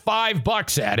throw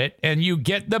 $5 at it and you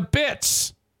get the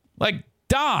bits. Like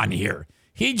Don here.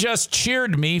 He just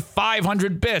cheered me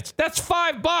 500 bits. That's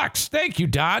 $5. Thank you,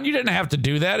 Don. You didn't have to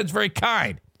do that. It's very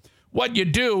kind. What you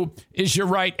do is you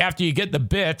write, after you get the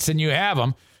bits and you have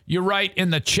them, you write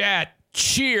in the chat,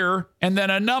 cheer, and then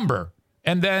a number.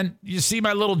 And then you see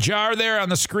my little jar there on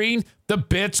the screen? The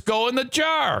bits go in the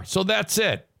jar. So that's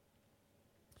it.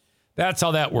 That's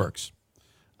how that works.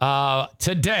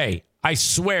 Today, I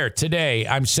swear, today,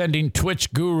 I'm sending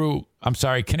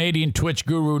Canadian Twitch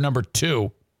Guru number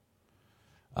 2,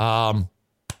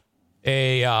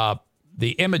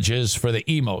 the images for the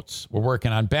emotes. We're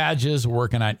working on badges. We're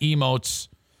working on emotes.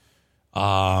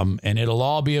 And it'll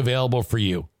all be available for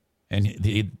you.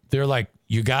 And they're like,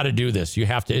 you got to do this. You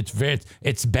have to.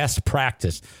 It's best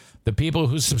practice. The people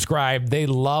who subscribe, they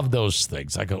love those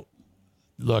things. I go,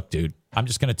 look, dude, I'm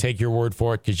just going to take your word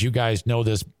for it because you guys know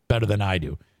this better than I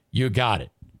do. You got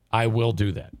it. I will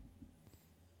do that.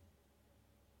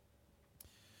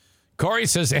 Corey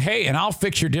says, hey, and I'll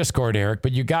fix your Discord, Eric,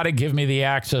 but you got to give me the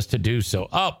access to do so.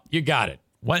 Oh, you got it.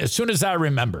 As soon as I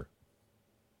remember.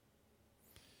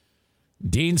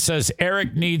 Dean says,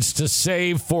 Eric needs to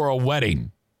save for a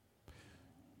wedding.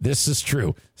 This is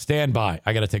true. Stand by.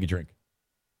 I got to take a drink.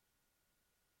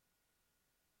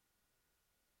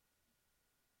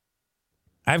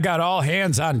 I've got all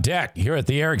hands on deck here at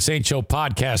the Eric Zane Show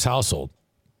Podcast household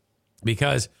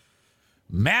because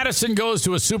Madison goes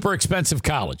to a super expensive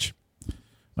college.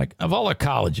 Like, of all the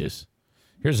colleges,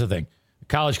 here's the thing.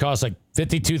 College costs like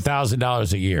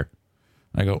 $52,000 a year.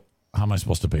 I go, how am I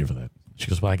supposed to pay for that? She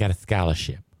goes, well, I got a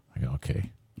scholarship. I go,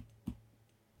 okay.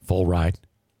 Full ride?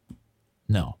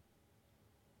 No.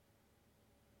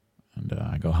 And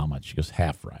I go, how much? She goes,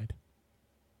 half ride.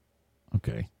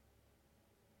 Okay.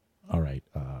 All right.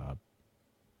 I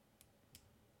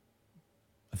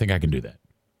think I can do that.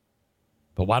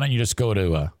 But why don't you just go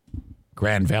to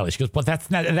Grand Valley? She goes, well,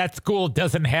 that school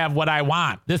doesn't have what I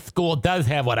want. This school does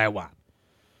have what I want.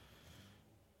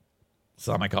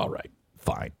 So I'm like, all right,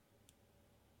 fine.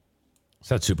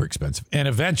 So that's super expensive. And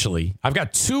eventually, I've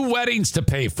got 2 weddings to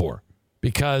pay for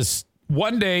because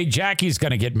one day Jackie's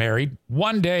going to get married.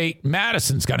 One day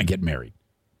Madison's going to get married.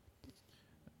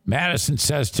 Madison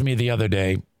says to me the other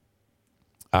day,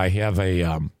 I hear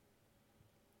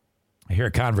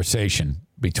a conversation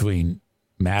between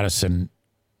Madison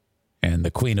and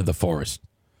the Queen of the Forest.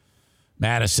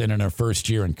 Madison in her first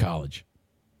year in college.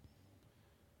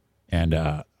 And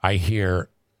I hear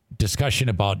discussion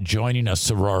about joining a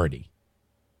sorority.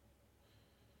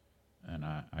 And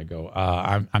I go,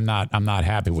 I'm not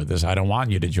happy with this. I don't want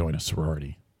you to join a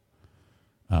sorority.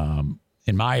 In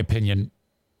my opinion,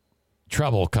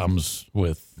 trouble comes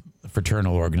with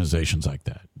fraternal organizations like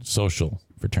that, social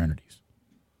fraternities.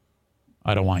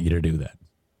 I don't want you to do that.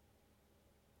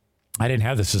 I didn't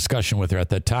have this discussion with her at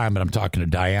that time, but I'm talking to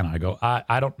Diana. I go,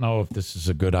 I don't know if this is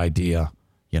a good idea,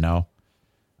 you know.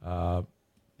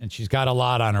 And she's got a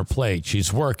lot on her plate.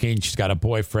 She's working. She's got a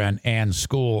boyfriend and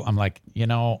school. I'm like, you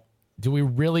know, do we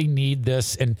really need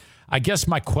this? And I guess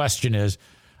my question is,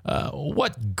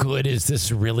 what good is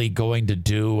this really going to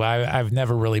do? I've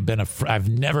never really been I've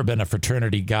never been a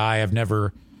fraternity guy.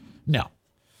 No.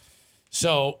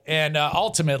 So, and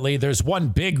ultimately, there's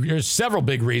several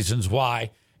big reasons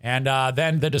why. And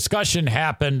then the discussion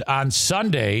happened on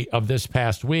Sunday of this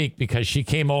past week because she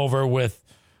came over with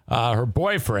her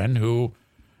boyfriend, who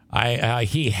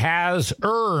he has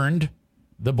earned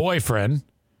the boyfriend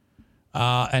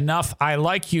enough I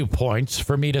like you points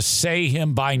for me to say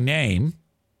him by name.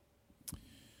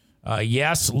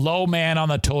 Yes, low man on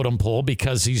the totem pole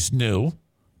because he's new.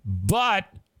 But,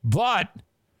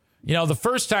 you know, the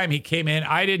first time he came in,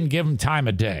 I didn't give him time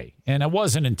of day. And it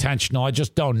wasn't intentional. I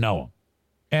just don't know him.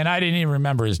 And I didn't even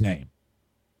remember his name.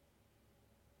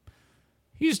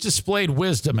 He's displayed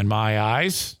wisdom in my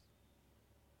eyes.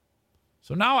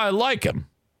 So now I like him.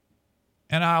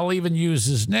 And I'll even use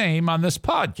his name on this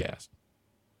podcast.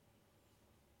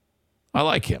 I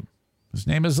like him. His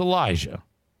name is Elijah.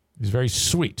 He's very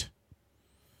sweet.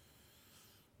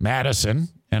 Madison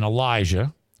and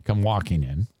Elijah come walking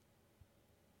in.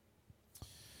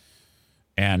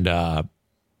 And I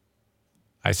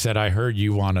said, I heard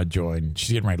you want to join.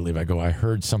 She's getting ready to leave. I go, I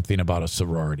heard something about a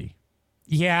sorority.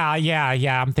 Yeah,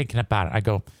 I'm thinking about it. I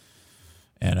go,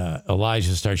 and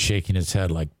Elijah starts shaking his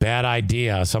head like, bad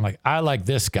idea. So I'm like, I like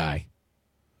this guy.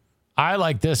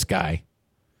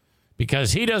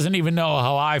 Because he doesn't even know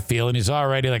how I feel. And he's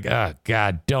already like, oh,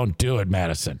 God, don't do it,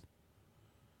 Madison.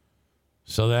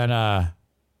 So then,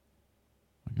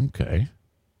 okay.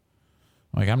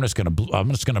 Like, I'm just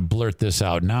gonna blurt this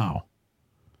out now.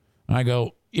 And I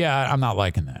go, yeah, I'm not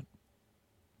liking that.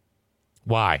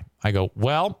 Why? I go,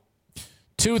 well,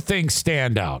 two things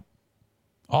stand out,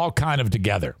 all kind of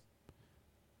together.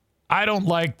 I don't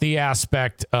like the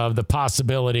aspect of the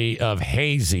possibility of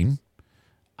hazing.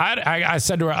 I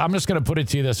said to her, I'm just going to put it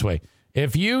to you this way.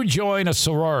 If you join a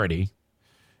sorority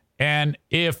and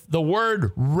if the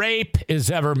word rape is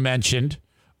ever mentioned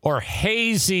or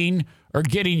hazing or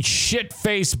getting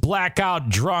shit-faced blackout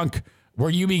drunk where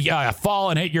you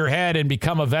fall and hit your head and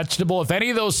become a vegetable, if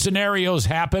any of those scenarios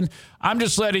happen, I'm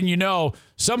just letting you know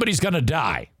somebody's going to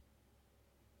die.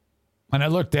 And I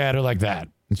looked at her like that.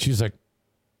 And she's like,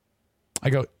 I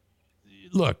go,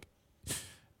 look,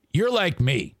 you're like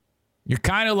me. You're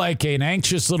kind of like an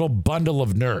anxious little bundle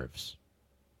of nerves.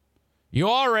 You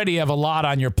already have a lot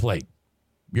on your plate.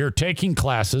 You're taking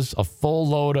classes, a full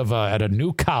load of at a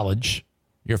new college,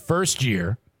 your first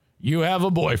year. You have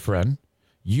a boyfriend.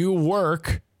 You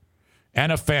work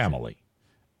and a family.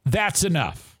 That's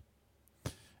enough.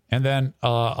 And then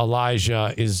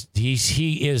Elijah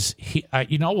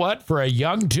you know what? For a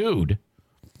young dude,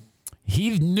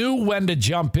 he knew when to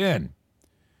jump in.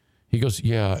 He goes,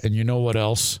 yeah, and you know what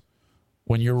else?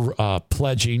 When you're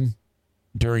pledging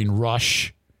during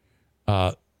rush,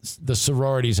 the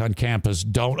sororities on campus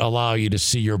don't allow you to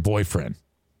see your boyfriend.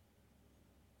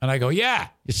 And I go, yeah,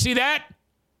 you see that?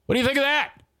 What do you think of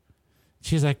that?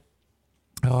 She's like,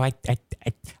 oh, I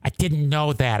didn't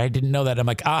know that. I didn't know that. I'm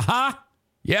like, uh-huh.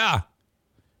 Yeah.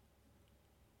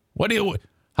 How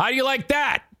do you like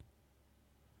that?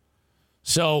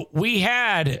 So we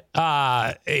had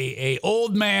a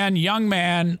old man, young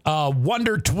man,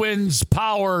 Wonder Twins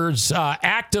powers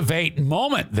activate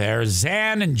moment there.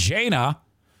 Zan and Jaina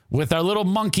with our little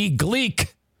monkey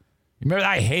Gleek. Remember,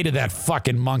 I hated that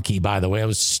fucking monkey, by the way. It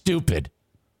was stupid.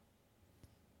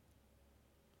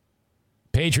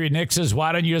 Patriot Nick says,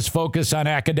 why don't you just focus on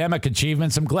academic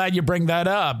achievements? I'm glad you bring that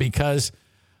up because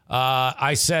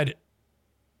I said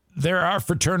there are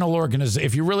fraternal organizations.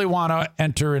 If you really want to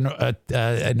enter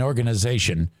an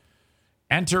organization,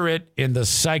 enter it in the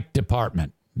psych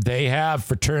department. They have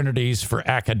fraternities for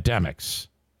academics.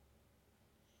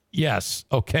 Yes,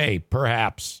 okay,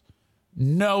 perhaps.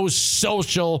 No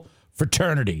social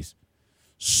fraternities.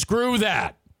 Screw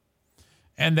that.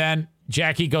 And then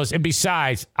Jackie goes, and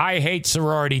besides, I hate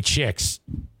sorority chicks.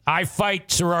 I fight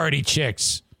sorority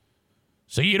chicks.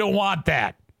 So you don't want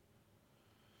that.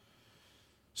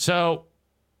 So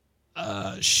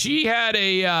she had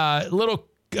a little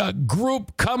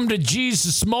group come to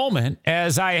Jesus moment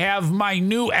as I have my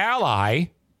new ally,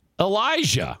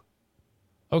 Elijah.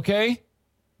 Okay?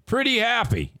 Pretty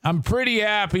happy. I'm pretty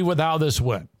happy with how this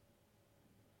went.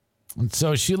 And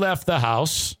so she left the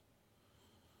house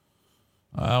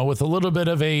with a little bit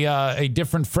of a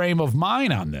different frame of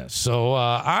mind on this. So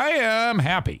I am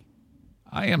happy.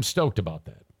 I am stoked about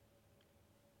that.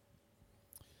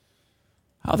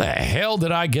 How the hell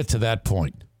did I get to that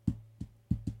point?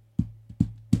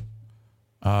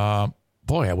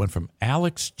 Boy, I went from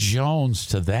Alex Jones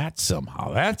to that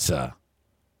somehow. That's I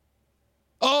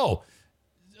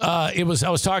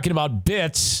was talking about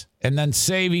bits and then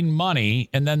saving money,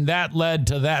 and then that led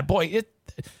to that. Boy,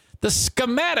 the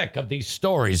schematic of these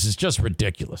stories is just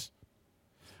ridiculous.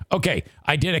 Okay,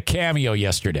 I did a cameo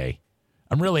yesterday.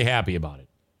 I'm really happy about it.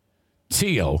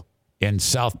 Tio in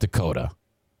South Dakota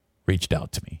reached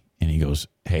out to me, and he goes,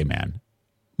 hey, man,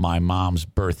 my mom's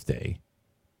birthday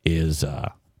is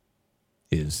on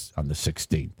the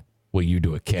 16th. Will you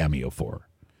do a cameo for her?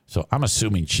 So I'm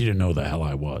assuming she didn't know who the hell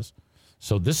I was.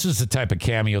 So this is the type of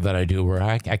cameo that I do where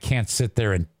I can't sit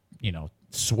there and,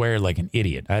 swear like an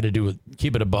idiot. I had to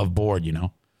keep it above board,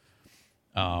 so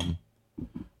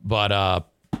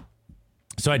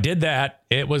I did that.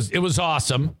 It was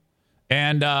awesome.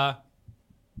 And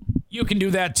you can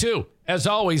do that too. As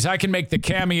always, I can make the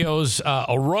cameos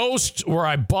a roast where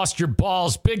I bust your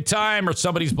balls big time or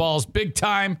somebody's balls big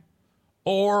time.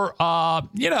 Or,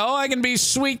 I can be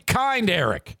sweet, kind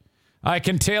Eric. I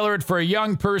can tailor it for a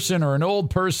young person or an old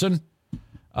person.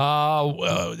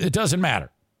 It doesn't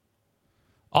matter.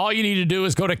 All you need to do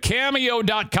is go to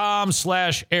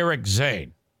cameo.com/Eric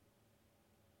Zane.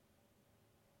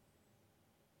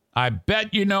 I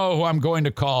bet you know who I'm going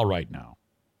to call right now.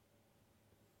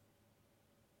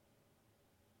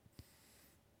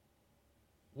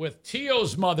 With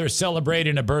Tio's mother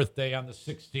celebrating a birthday on the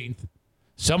 16th,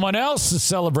 someone else is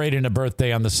celebrating a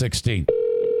birthday on the 16th.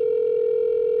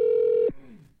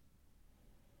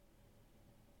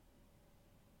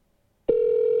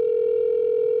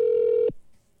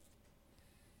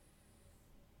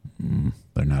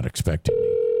 They're not expecting me.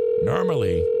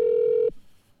 Normally,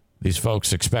 these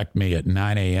folks expect me at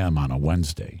 9 a.m. on a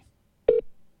Wednesday.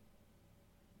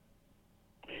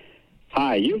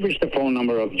 Hi, you've reached the phone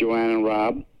number of Joanne and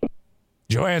Rob.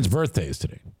 Joanne's birthday is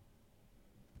today.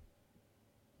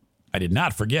 I did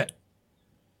not forget.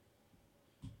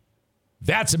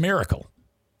 That's a miracle.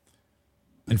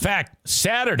 In fact,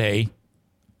 Saturday,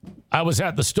 I was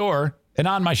at the store, and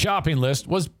on my shopping list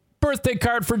was birthday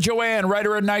card for Joanne. Write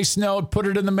her a nice note, put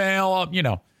it in the mail. You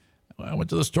know, I went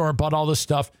to the store, bought all this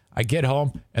stuff. I get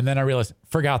home, and then I realized,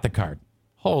 forgot the card.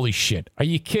 Holy shit. Are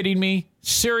you kidding me?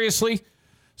 Seriously?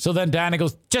 So then Diana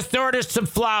goes, just order some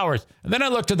flowers. And then I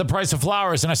looked at the price of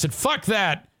flowers, and I said, fuck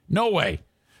that. No way.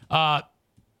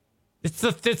 It's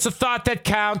the thought that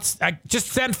counts. I just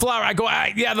send flower. I go,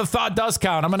 yeah, the thought does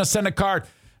count. I'm going to send a card.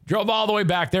 Drove all the way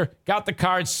back there, got the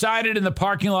card, signed it in the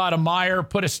parking lot of Meijer,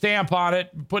 put a stamp on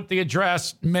it, put the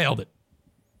address, mailed it.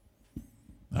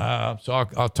 So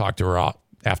I'll talk to her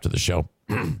after the show.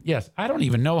 Yes, I don't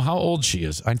even know how old she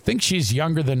is. I think she's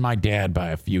younger than my dad by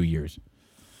a few years.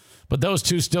 But those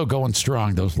two still going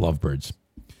strong, those lovebirds.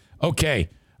 Okay,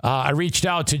 I reached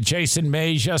out to Jason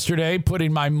Mays yesterday,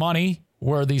 putting my money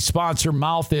where the sponsor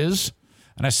mouth is.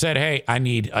 And I said, hey, I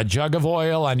need a jug of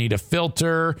oil. I need a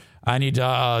filter. I need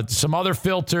some other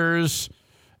filters.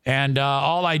 And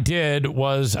all I did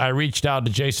was I reached out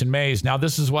to Jason Mays. Now,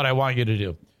 this is what I want you to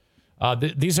do.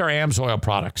 These are AMSOIL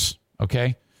products,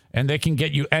 okay? And they can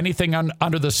get you anything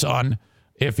under the sun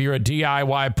if you're a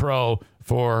DIY pro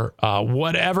for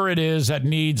whatever it is that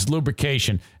needs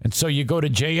lubrication. And so you go to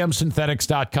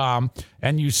jmsynthetics.com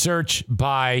and you search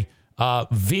by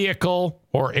vehicle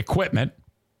or equipment,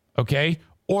 okay,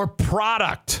 or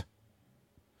product.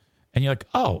 And you're like,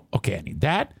 oh, okay, I need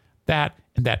that, and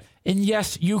that. And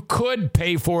yes, you could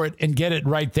pay for it and get it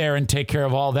right there and take care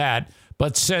of all that.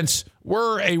 But since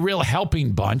we're a real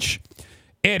helping bunch,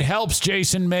 it helps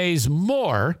Jason Mays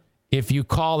more if you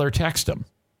call or text him.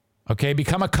 Okay,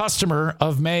 become a customer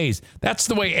of Mays. That's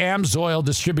the way AMSOIL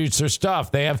distributes their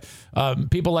stuff. They have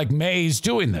people like Mays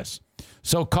doing this.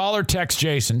 So call or text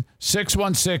Jason,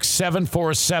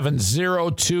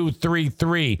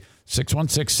 616-747-0233.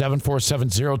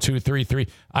 616-747-0233.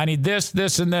 I need this,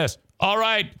 this, and this. All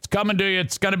right, it's coming to you.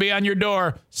 It's going to be on your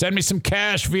door. Send me some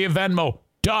cash via Venmo.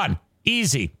 Done.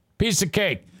 Easy. Piece of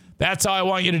cake. That's how I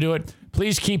want you to do it.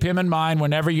 Please keep him in mind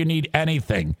whenever you need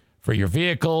anything for your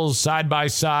vehicles,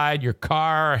 side-by-side, your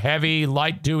car, heavy,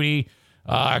 light-duty,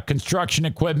 construction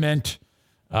equipment,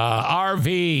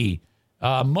 RV,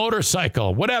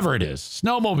 motorcycle, whatever it is,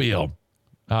 snowmobile,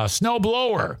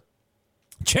 snowblower,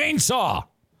 chainsaw,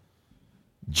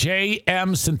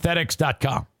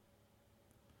 jmsynthetics.com.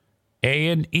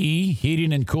 A&E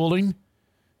Heating and Cooling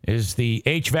is the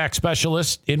HVAC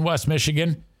specialist in West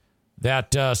Michigan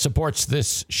that supports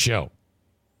this show.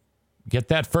 Get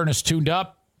that furnace tuned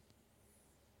up.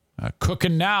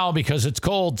 Cooking now because it's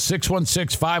cold.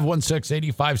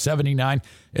 616-516-8579.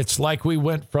 It's like we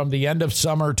went from the end of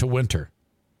summer to winter.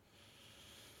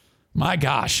 My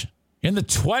gosh. In the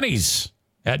 20s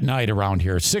at night around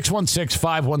here.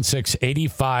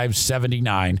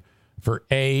 616-516-8579 for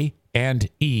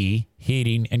A&E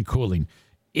Heating and Cooling.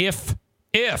 If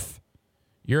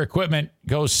your equipment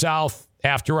goes south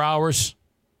after hours,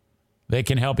 they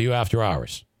can help you after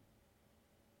hours.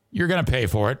 You're going to pay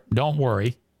for it. Don't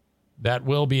worry. That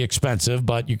will be expensive,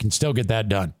 but you can still get that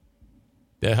done.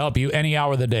 They'll help you any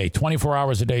hour of the day, 24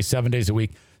 hours a day, 7 days a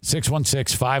week.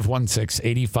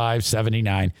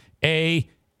 616-516-8579. A&E.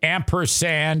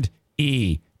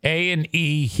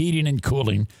 A&E Heating and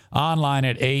Cooling. Online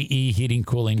at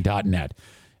aeheatingcooling.net.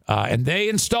 And they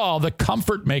install the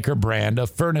Comfort Maker brand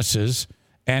of furnaces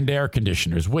and air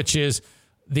conditioners, which is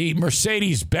the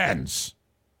Mercedes-Benz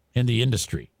in the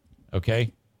industry.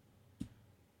 Okay?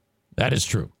 That is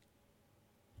true.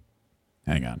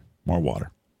 Hang on. More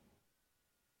water.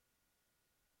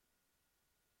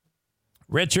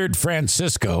 Richard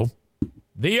Francisco,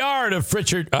 the art of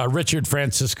Richard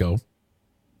Francisco,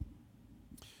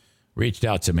 reached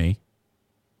out to me.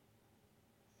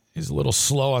 He's a little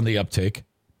slow on the uptake.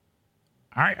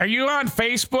 Are you on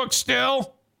Facebook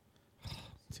still?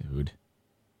 Dude,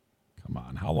 come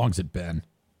on. How long's it been?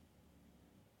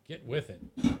 Get with it.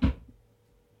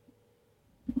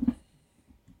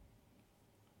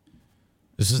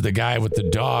 This is the guy with the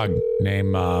dog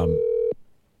named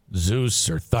Zeus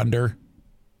or Thunder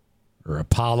or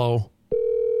Apollo.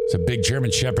 It's a big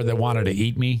German shepherd that wanted to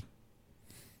eat me.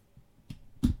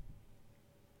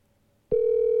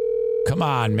 Come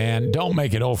on, man. Don't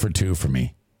make it 0 for 2 for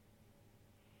me.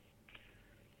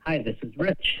 Hi, this is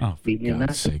Rich. Oh, for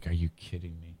God's sake. Are you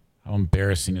kidding me? How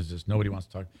embarrassing is this? Nobody wants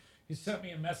to talk. He sent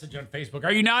me a message on Facebook.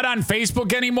 Are you not on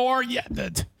Facebook anymore? Yeah.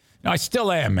 No, I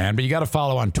still am, man, but you got to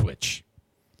follow on Twitch.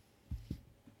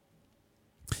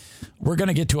 We're going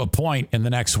to get to a point in the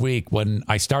next week when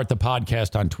I start the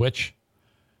podcast on Twitch.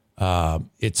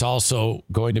 It's also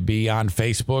going to be on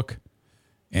Facebook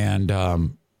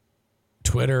and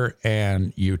Twitter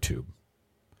and YouTube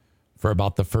for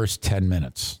about the first 10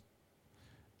 minutes.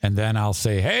 And then I'll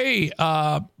say, hey,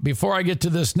 before I get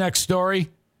to this next story,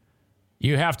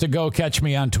 you have to go catch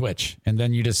me on Twitch. And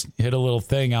then you just hit a little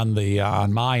thing on the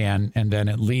on my end, and then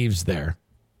it leaves there.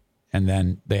 And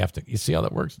then they have to, you see how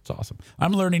that works? It's awesome.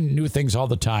 I'm learning new things all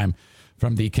the time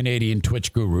from the Canadian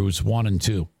Twitch gurus 1 and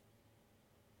 2.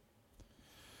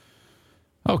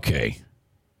 Okay.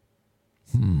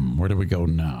 Where do we go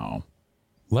now?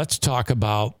 Let's talk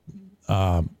about,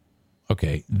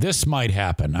 okay, this might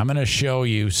happen. I'm going to show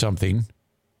you something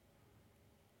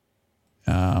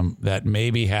that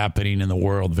may be happening in the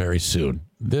world very soon.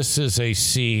 This is a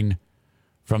scene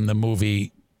from the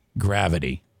movie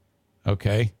Gravity.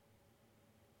 Okay?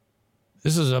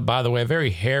 This is, by the way, a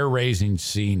very hair-raising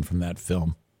scene from that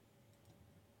film.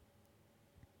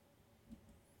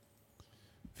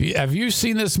 Have you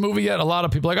seen this movie yet? A lot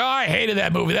of people are like, oh, I hated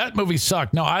that movie. That movie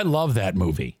sucked. No, I love that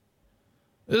movie.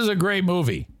 This is a great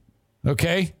movie.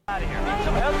 Okay?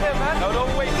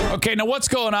 Okay, now what's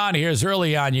going on here is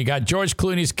early on, you got George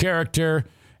Clooney's character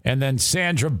and then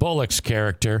Sandra Bullock's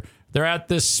character. They're at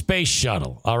this space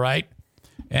shuttle, all right?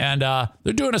 And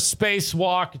they're doing a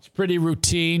spacewalk. It's pretty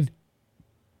routine.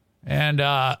 And,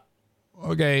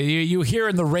 okay, you hear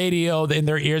in the radio in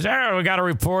their ears, oh, we got a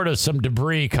report of some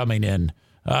debris coming in.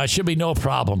 Should be no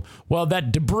problem. Well,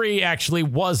 that debris actually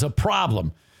was a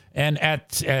problem. And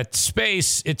at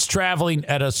space, it's traveling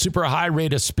at a super high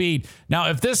rate of speed. Now,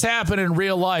 if this happened in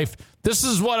real life, this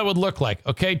is what it would look like.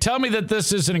 Okay, tell me that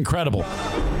this isn't incredible.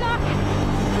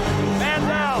 Man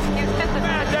down!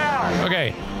 Man down!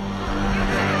 Okay.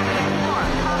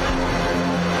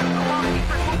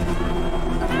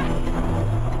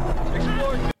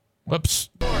 Whoops.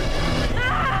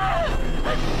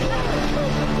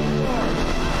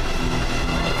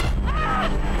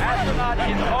 Astronaut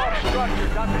is off structure.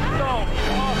 Dr. Stone is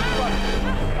off structure.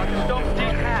 Dr. Stone,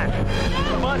 detach.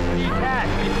 You must detach.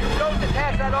 If you don't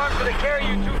detach, that arm's going to carry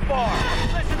you too far.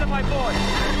 Listen to my voice.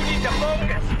 You need to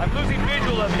focus. I'm losing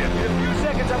visual of you. In a few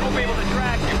seconds, I won't be able to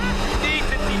track you. You need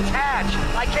to detach.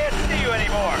 I can't see you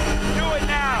anymore. Do it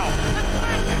now.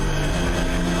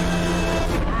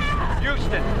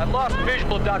 Houston, I've lost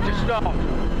visual of Dr. Stone.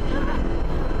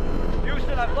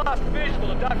 Houston, I've lost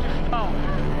visual of Dr. Stone.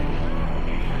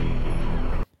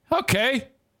 Okay.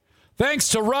 Thanks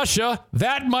to Russia,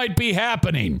 that might be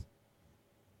happening.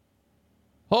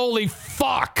 Holy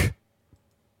fuck.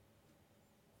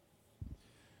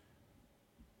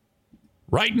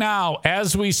 Right now,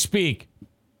 as we speak,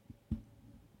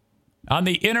 on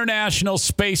the International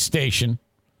Space Station,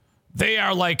 they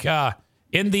are like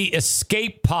in the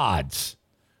escape pods,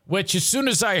 which as soon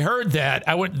as I heard that,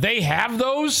 I went, they have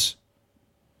those?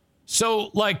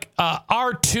 So like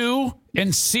R2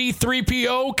 and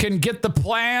C-3PO can get the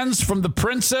plans from the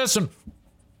princess and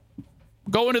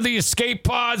go into the escape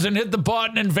pods and hit the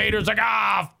button, and Vader's like,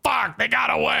 fuck, they got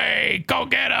away. Go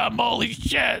get them. Holy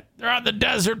shit. They're on the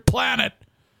desert planet.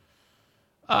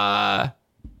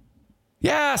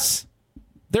 Yes.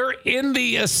 They're in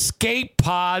the escape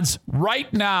pods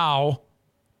right now.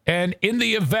 And in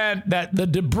the event that the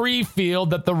debris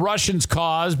field that the Russians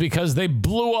caused because they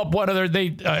blew up one of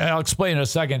their, I'll explain in a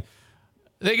second.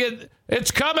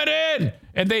 It's coming in,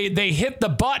 and they hit the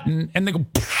button and they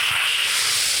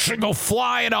go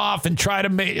flying off and try to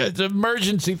make it's an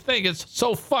emergency thing. It's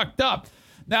so fucked up.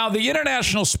 Now the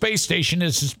International Space Station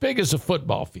is as big as a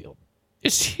football field.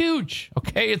 It's huge.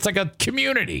 Okay, it's like a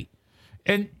community.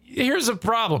 And here's the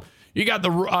problem: you got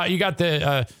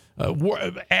the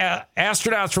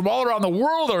astronauts from all around the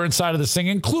world are inside of this thing,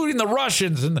 including the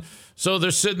Russians. And so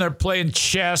they're sitting there playing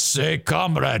chess. Hey,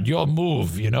 comrade, your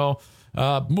move,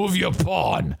 move your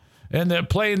pawn. And they're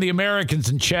playing the Americans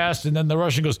in chess. And then the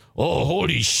Russian goes, oh,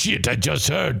 holy shit, I just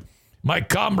heard My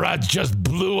comrades just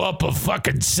blew up a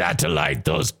fucking satellite,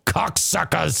 those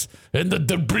cocksuckers, and the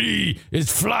debris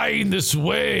is flying this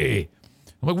way.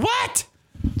 I'm like, what?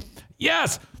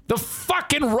 Yes, the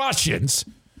fucking Russians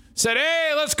said,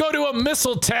 hey, let's go to a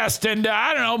missile test and,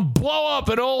 blow up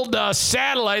an old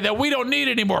satellite that we don't need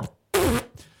anymore.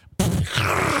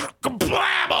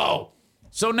 Kablamo!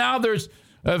 So now there's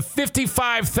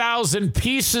 55,000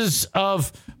 pieces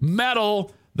of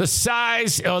metal the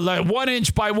size, like 1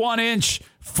 inch by 1 inch,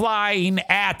 flying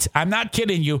at, I'm not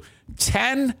kidding you,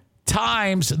 10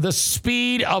 times the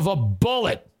speed of a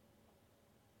bullet.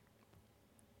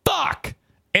 Fuck.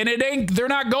 And they're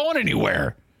not going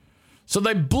anywhere. So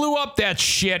they blew up that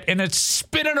shit, and it's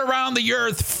spinning around the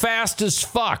earth fast as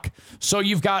fuck. So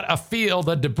you've got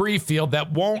a debris field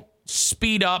that won't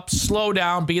speed up, slow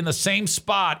down, be in the same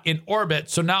spot in orbit.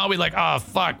 So now we're like, oh,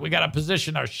 fuck, we got to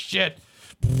position our shit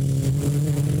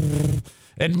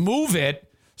and move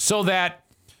it so that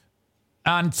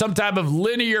on some type of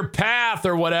linear path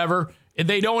or whatever,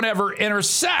 they don't ever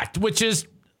intersect, which is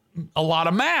a lot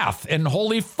of math. And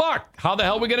holy fuck, how the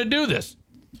hell are we going to do this?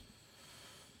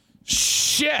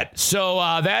 Shit. So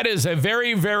that is a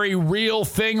very, very real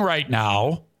thing right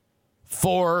now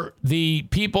for the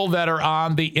people that are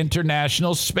on the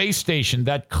International Space Station.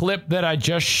 That clip that I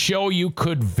just show you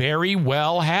could very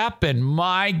well happen.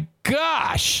 My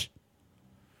gosh.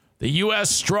 The U.S.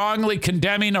 strongly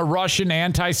condemning a Russian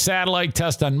anti-satellite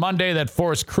test on Monday that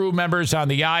forced crew members on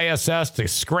the ISS to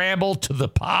scramble to the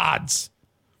pods.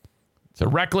 It's a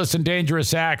reckless and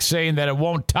dangerous act, saying that it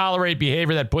won't tolerate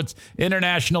behavior that puts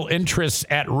international interests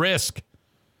at risk.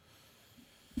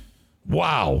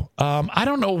 Wow. I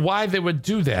don't know why they would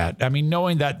do that. I mean,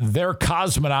 knowing that their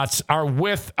cosmonauts are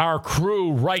with our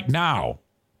crew right now.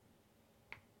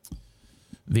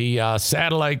 The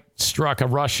satellite struck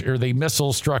the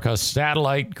missile struck a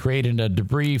satellite, creating a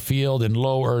debris field in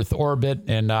low Earth orbit.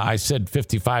 And I said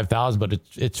 55,000, but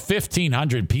it's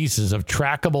 1,500 pieces of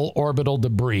trackable orbital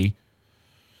debris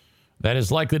that is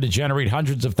likely to generate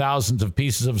hundreds of thousands of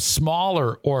pieces of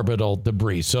smaller orbital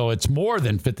debris. So it's more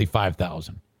than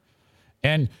 55,000.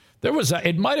 And there was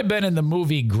it might have been in the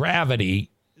movie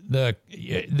Gravity.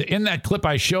 In that clip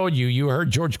I showed you, you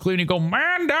heard George Clooney go,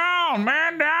 man down,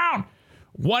 man down.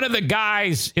 One of the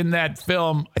guys in that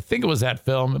film, I think it was that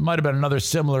film, it might have been another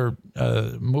similar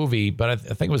movie, but I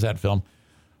think it was that film,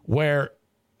 where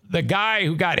the guy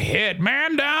who got hit,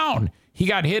 man down, he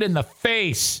got hit in the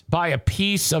face by a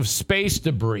piece of space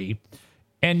debris.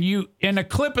 And in a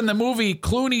clip in the movie,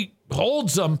 Clooney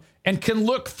holds him and can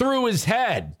look through his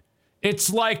head.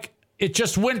 It's like it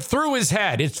just went through his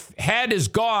head. His head is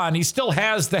gone. He still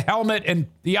has the helmet and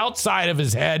the outside of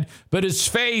his head, but his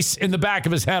face and the back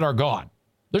of his head are gone.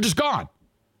 They're just gone.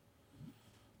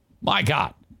 My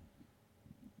God.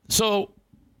 So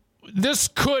this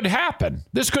could happen.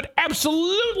 This could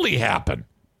absolutely happen.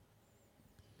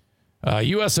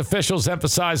 U.S. officials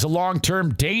emphasize the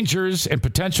long-term dangers and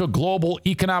potential global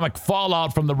economic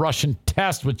fallout from the Russian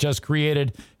test, which has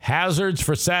created hazards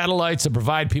for satellites that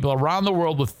provide people around the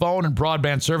world with phone and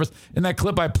broadband service. In that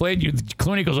clip I played you,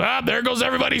 Clooney goes, there goes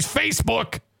everybody's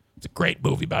Facebook. It's a great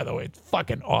movie, by the way. It's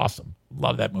fucking awesome.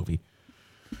 Love that movie.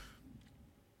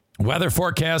 Weather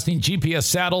forecasting, GPS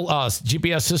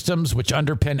systems, which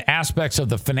underpin aspects of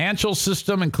the financial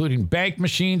system, including bank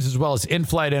machines, as well as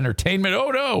in-flight entertainment,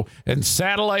 and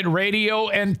satellite radio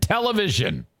and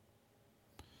television.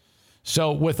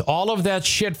 So with all of that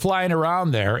shit flying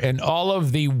around there and all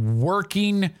of the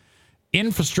working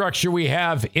infrastructure we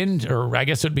have or I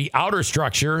guess it'd be outer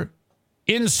structure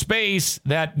in space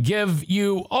that give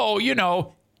you,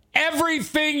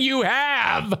 everything you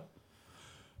have,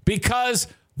 because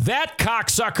that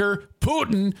cocksucker,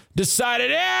 Putin,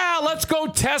 decided, let's go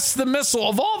test the missile.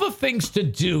 Of all the things to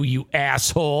do, you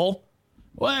asshole.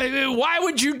 Why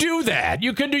would you do that?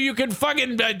 You can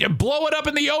fucking blow it up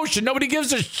in the ocean. Nobody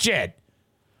gives a shit.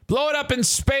 Blow it up in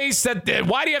space.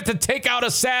 Why do you have to take out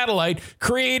a satellite,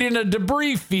 creating a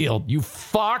debris field? You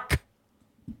fuck.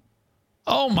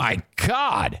 Oh, my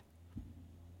God.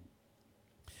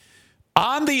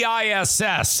 On the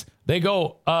ISS, they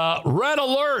go, red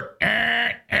alert.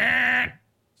 It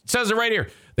says it right here.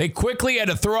 They quickly had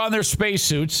to throw on their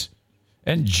spacesuits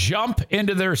and jump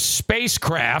into their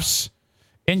spacecrafts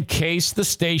in case the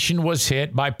station was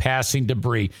hit by passing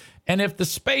debris. And if the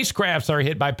spacecrafts are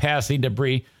hit by passing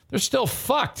debris, they're still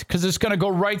fucked because it's going to go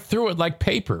right through it like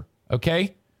paper,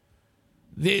 okay?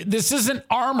 This isn't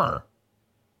armor.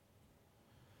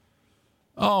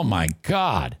 Oh, my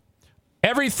God.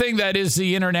 Everything that is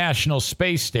the International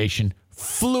Space Station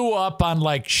flew up on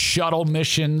shuttle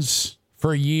missions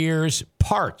for years,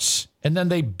 parts, and then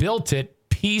they built it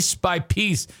piece by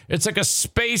piece. It's like a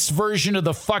space version of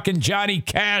the fucking Johnny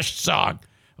Cash song.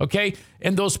 Okay?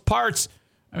 And those parts,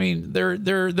 I mean, they're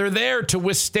there to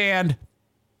withstand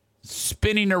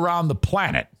spinning around the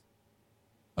planet.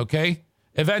 Okay?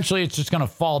 Eventually, it's just going to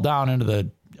fall down into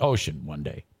the ocean one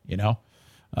day, you know?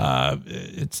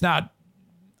 It's not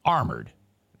armored.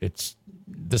 It's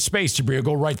the space debris will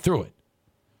go right through it.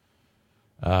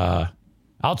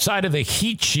 Outside of the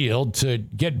heat shield to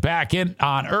get back in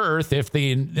on Earth,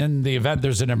 in the event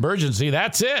there's an emergency,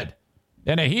 that's it.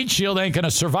 And a heat shield ain't going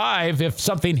to survive if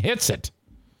something hits it.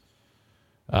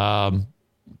 Let's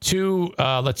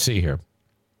see here.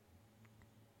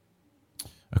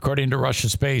 According to Russian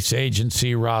space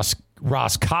agency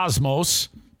Roscosmos,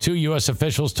 2 U.S.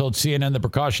 officials told CNN the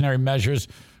precautionary measures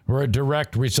were a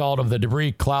direct result of the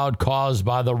debris cloud caused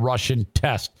by the Russian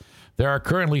test. There are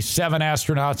currently 7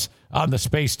 astronauts on the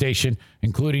space station,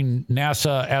 including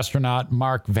NASA astronaut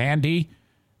Mark Vandy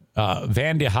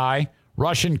High,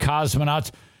 Russian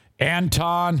cosmonauts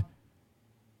Anton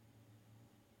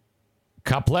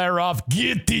Kaplerov.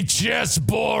 Get the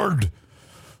chessboard.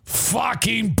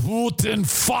 Fucking Putin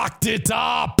fucked it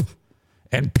up.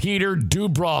 And Peter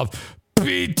Dubrov.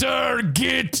 Peter,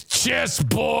 get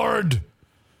chessboard.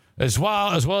 As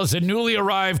well as a newly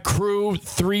arrived crew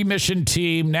 3-mission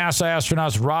team, NASA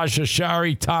astronauts Raja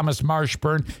Shari, Thomas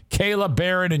Marshburn, Kayla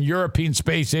Barron, and European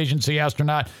Space Agency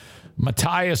astronaut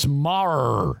Matthias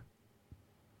Maurer.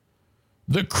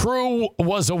 The crew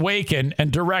was awakened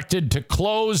and directed to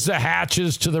close the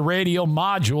hatches to the radio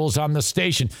modules on the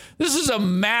station. This is a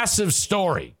massive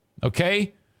story,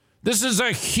 okay? This is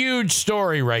a huge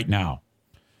story right now.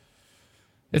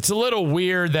 It's a little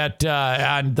weird that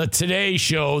on the Today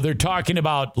Show, they're talking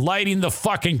about lighting the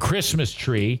fucking Christmas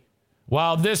tree.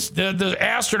 While the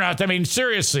astronaut, I mean,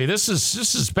 seriously, this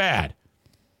is bad.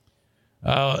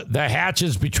 The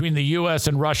hatches between the U.S.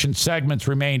 and Russian segments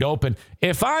remained open.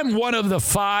 If I'm one of the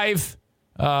 5,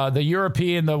 the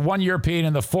 1 European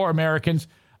and the 4 Americans,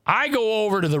 I go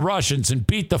over to the Russians and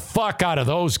beat the fuck out of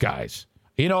those guys.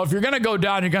 You know, if you're going to go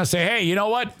down, you're going to say, hey, you know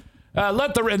what?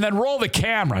 And then roll the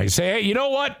camera. You say, hey, you know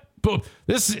what?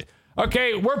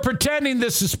 Okay, we're pretending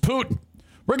this is Putin.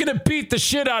 We're going to beat the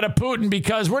shit out of Putin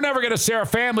because we're never going to see our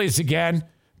families again,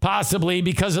 possibly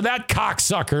because of that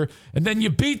cocksucker. And then you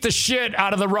beat the shit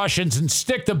out of the Russians and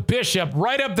stick the bishop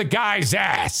right up the guy's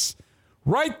ass.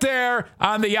 Right there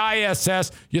on the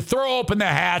ISS. You throw open the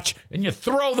hatch and you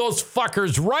throw those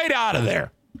fuckers right out of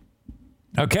there.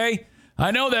 Okay?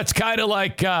 I know that's kind of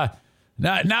like...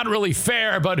 Not really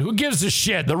fair, but who gives a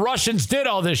shit? The Russians did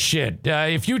all this shit.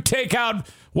 If you take out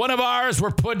one of ours, we're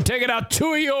taking out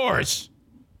 2 of yours.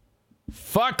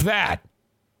 Fuck that.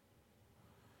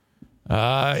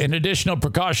 An additional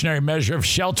precautionary measure of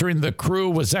sheltering the crew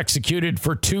was executed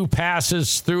for 2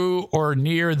 passes through or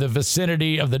near the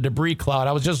vicinity of the debris cloud.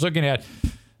 I was just looking at,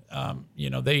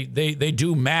 they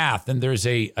do math, and there's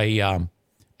a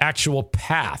actual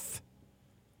path,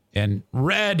 and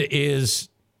red is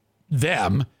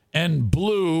them, and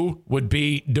blue would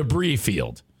be debris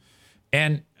field.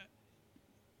 And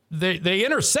they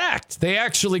intersect. They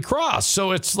actually cross.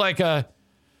 So it's like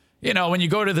when you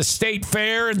go to the state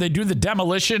fair and they do the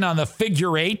demolition on the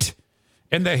figure 8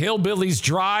 and the hillbillies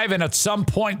drive and at some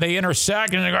point they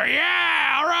intersect and they go,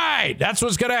 yeah, all right, that's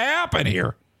what's going to happen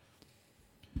here.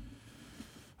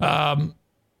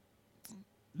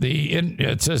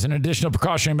 It says an additional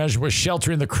precautionary measure was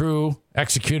sheltering the crew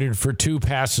executed for 2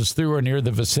 passes through or near the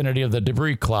vicinity of the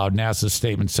debris cloud. NASA's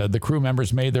statement said the crew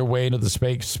members made their way into the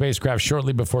spacecraft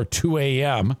shortly before 2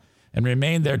 a.m. and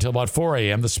remained there till about 4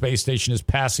 a.m. The space station is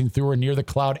passing through or near the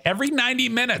cloud every 90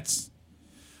 minutes.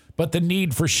 But the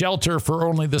need for shelter for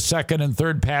only the second and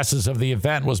third passes of the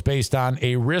event was based on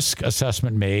a risk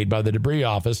assessment made by the debris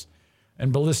office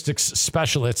and ballistics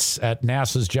specialists at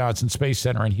NASA's Johnson Space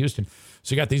Center in Houston.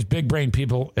 So you got these big brain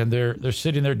people, and they're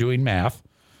sitting there doing math,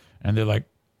 and they're like,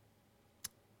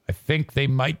 I think they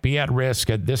might be at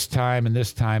risk at this time and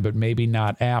this time, but maybe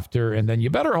not after. And then you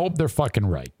better hope they're fucking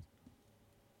right.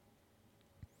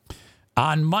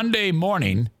 On Monday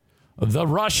morning, the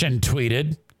Russian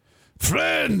tweeted,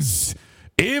 friends,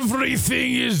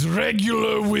 everything is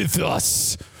regular with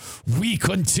us. We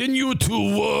continue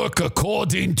to work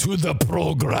according to the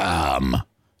program.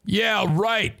 Yeah,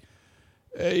 right.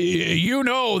 You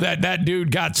know that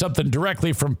dude got something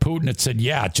directly from Putin that said,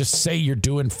 yeah, just say you're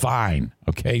doing fine.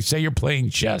 Okay, say you're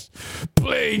playing chess.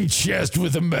 Playing chess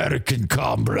with American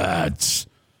comrades.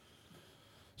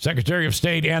 Secretary of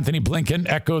State Anthony Blinken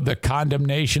echoed the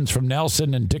condemnations from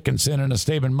Nelson and Dickinson in a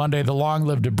statement Monday. The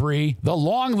long-lived debris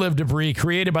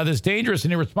created by this dangerous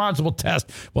and irresponsible test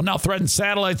will now threaten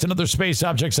satellites and other space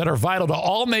objects that are vital to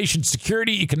all nations'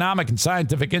 security, economic, and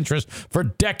scientific interests for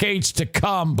decades to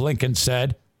come, Blinken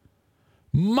said.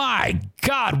 My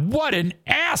God, what an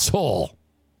asshole.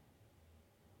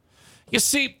 You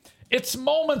see, it's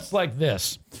moments like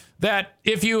this that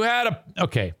if you had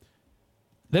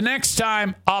the next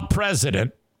time a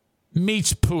president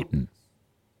meets Putin,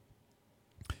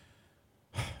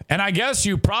 and I guess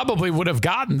you probably would have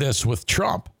gotten this with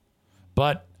Trump,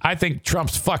 but I think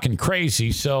Trump's fucking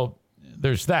crazy, so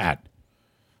there's that.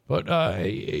 But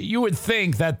you would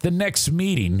think that the next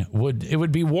meeting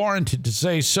would be warranted to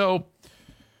say, so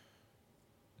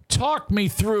talk me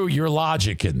through your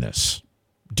logic in this.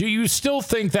 Do you still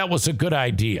think that was a good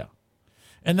idea?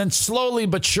 And then slowly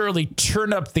but surely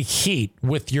turn up the heat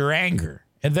with your anger.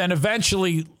 And then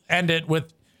eventually end it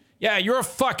with, yeah, you're a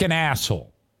fucking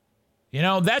asshole. You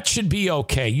know, that should be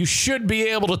okay. You should be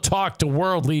able to talk to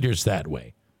world leaders that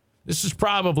way. This is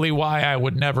probably why I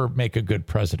would never make a good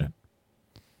president.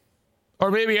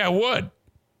 Or maybe I would.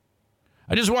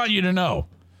 I just want you to know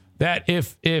that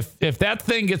if that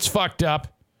thing gets fucked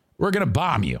up, we're going to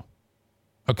bomb you.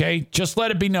 Okay? Just let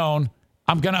it be known,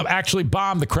 I'm going to actually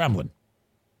bomb the Kremlin.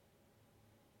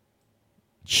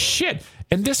 Shit.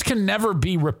 And this can never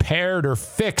be repaired or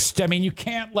fixed. I mean, you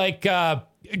can't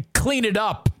clean it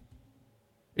up.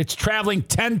 It's traveling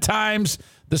 10 times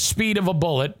the speed of a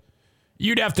bullet.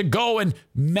 You'd have to go and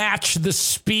match the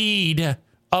speed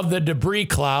of the debris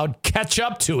cloud, catch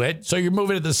up to it. So you're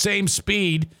moving at the same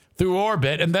speed through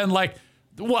orbit. And then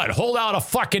hold out a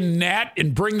fucking net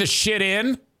and bring the shit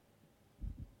in?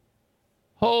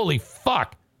 Holy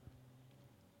fuck.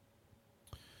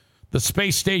 The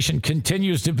space station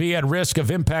continues to be at risk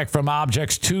of impact from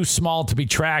objects too small to be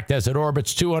tracked as it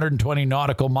orbits 220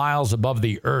 nautical miles above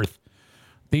the Earth.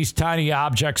 These tiny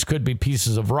objects could be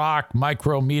pieces of rock,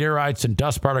 micrometeorites, and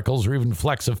dust particles, or even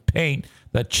flecks of paint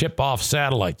that chip off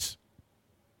satellites.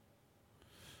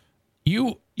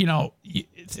 You know,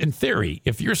 in theory,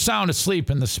 if you're sound asleep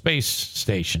in the space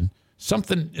station,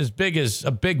 something as big as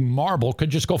a big marble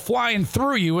could just go flying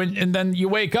through you, and then you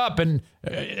wake up and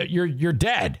you're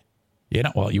dead. You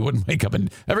know, well, you wouldn't wake up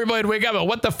and everybody would wake up. But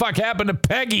what the fuck happened to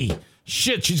Peggy?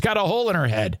 Shit, she's got a hole in her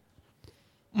head.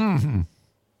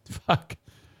 Fuck.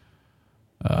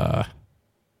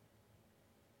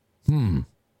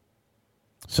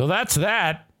 So that's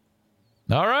that.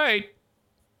 All right.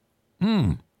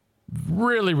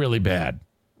 Really, really bad.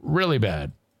 Really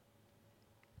bad.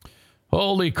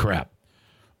 Holy crap.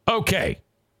 Okay.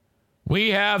 We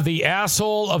have the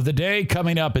asshole of the day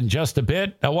coming up in just a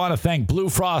bit. I want to thank Blue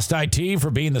Frost IT for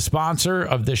being the sponsor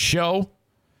of this show.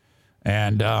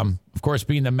 And, of course,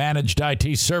 being the managed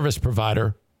IT service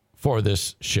provider for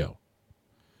this show.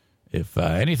 If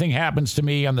anything happens to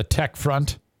me on the tech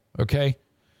front, okay?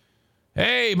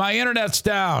 Hey, my internet's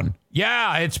down.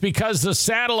 Yeah, it's because the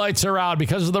satellites are out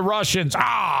because of the Russians.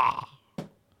 I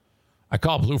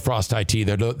call Blue Frost IT.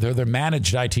 They're the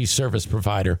managed IT service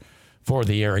provider for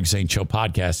the Eric Zane Show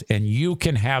podcast. And you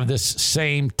can have this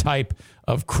same type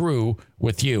of crew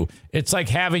with you. It's like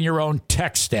having your own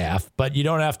tech staff, but you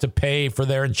don't have to pay for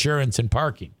their insurance and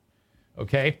parking.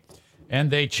 Okay?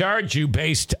 And they charge you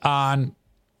based on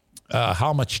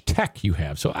how much tech you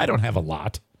have. So I don't have a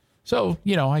lot. So,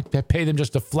 you know, I pay them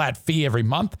just a flat fee every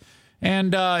month.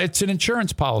 And it's an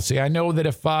insurance policy. I know that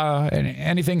if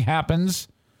anything happens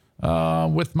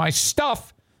with my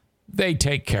stuff, they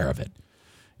take care of it.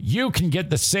 You can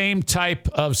get the same type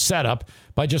of setup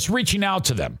by just reaching out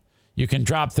to them. You can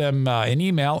drop them an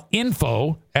email,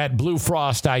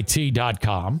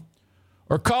 info@bluefrostit.com,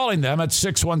 or calling them at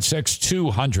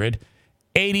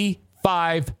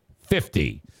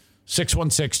 616-200-8550.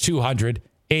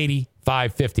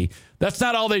 616-200-8550. That's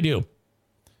not all they do.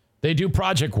 They do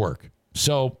project work.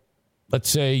 So let's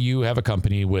say you have a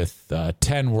company with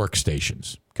 10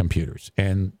 workstations, computers,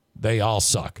 and they all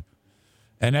suck.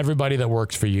 And everybody that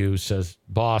works for you says,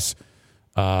 boss,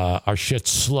 our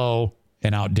shit's slow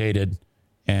and outdated,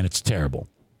 and it's terrible.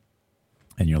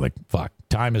 And you're like, fuck,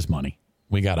 time is money.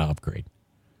 We got to upgrade.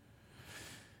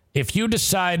 If you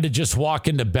decide to just walk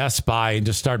into Best Buy and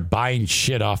just start buying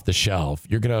shit off the shelf,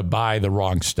 you're going to buy the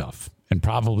wrong stuff and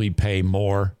probably pay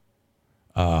more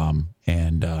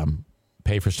and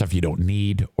pay for stuff you don't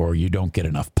need, or you don't get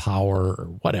enough power, or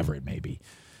whatever it may be.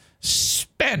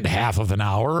 Spend half of an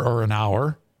hour or an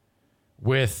hour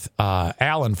with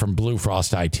Alan from Blue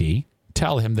Frost IT.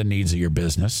 Tell him the needs of your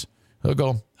business. He'll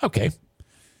go, okay.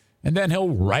 And then he'll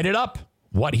write it up,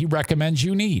 what he recommends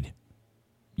you need.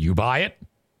 You buy it.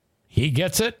 He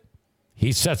gets it.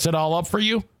 He sets it all up for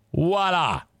you.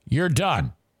 Voila. You're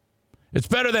done. It's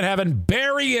better than having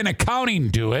Barry in accounting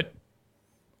do it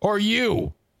or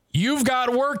you. You've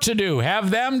got work to do.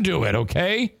 Have them do it,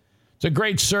 okay? It's a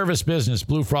great service business,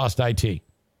 Blue Frost IT.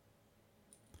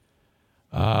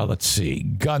 Let's see.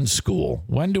 Gun school.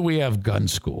 When do we have gun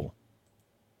school?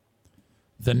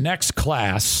 The next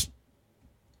class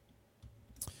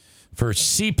for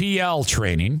CPL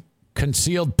training,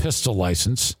 concealed pistol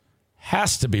license,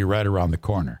 has to be right around the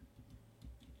corner.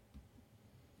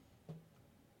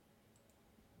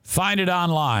 Find it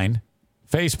online,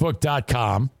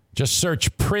 facebook.com. Just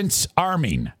search Prince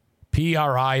Arming,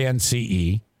 Prince.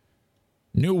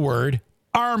 New word,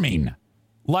 arming.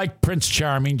 Like Prince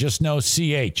Charming, just no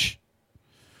CH.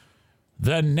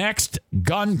 The next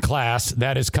gun class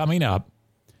that is coming up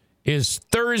is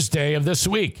Thursday of this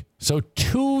week. So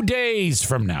 2 days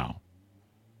from now.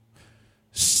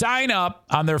 Sign up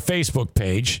on their Facebook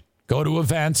page. Go to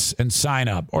events and sign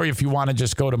up. Or if you want to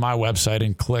just go to my website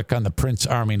and click on the Prince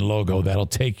Arming logo, that'll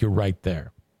take you right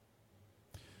there.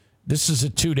 This is a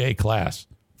 2-day class.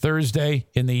 Thursday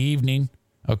in the evening,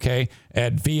 okay,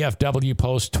 at VFW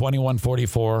Post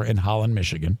 2144 in Holland,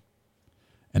 Michigan.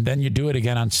 And then you do it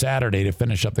again on Saturday to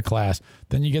finish up the class.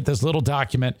 Then you get this little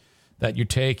document that you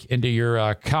take into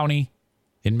your county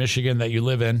in Michigan that you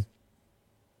live in.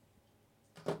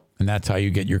 And that's how you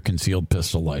get your concealed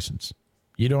pistol license.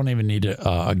 You don't even need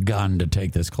a gun to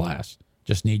take this class.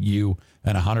 Just need you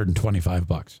and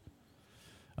 $125.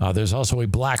 There's also a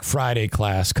Black Friday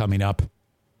class coming up.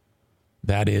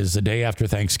 That is the day after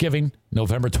Thanksgiving,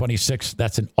 November 26th.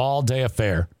 That's an all-day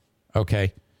affair.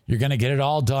 Okay? You're going to get it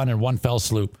all done in one fell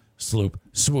swoop. So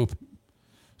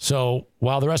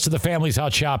while the rest of the family's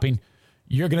out shopping,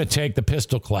 you're going to take the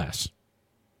pistol class.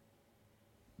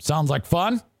 Sounds like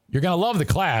fun? You're going to love the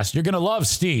class. You're going to love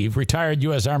Steve, retired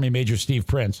U.S. Army Major Steve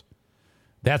Prince.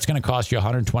 That's going to cost you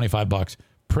 $125.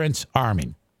 Prince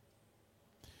Arming.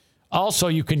 Also,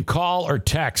 you can call or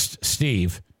text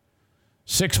Steve,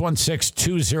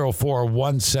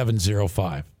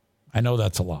 616-204-1705. I know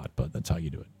that's a lot, but that's how you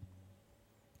do it.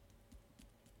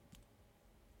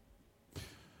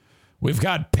 We've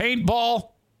got paintball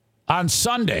on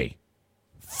Sunday.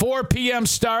 4 p.m.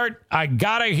 start. I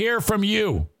got to hear from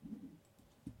you.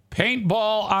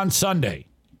 Paintball on Sunday.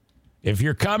 If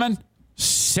you're coming,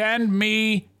 send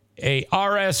me a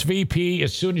RSVP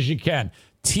as soon as you can.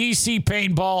 TC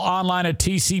Paintball online at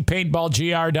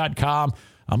tcpaintballgr.com.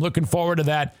 I'm looking forward to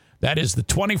that. That is the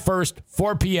 21st,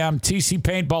 4 p.m. TC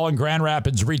Paintball in Grand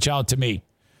Rapids. Reach out to me.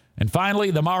 And finally,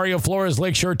 the Mario Flores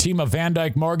Lakeshore team of Van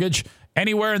Dyke Mortgage.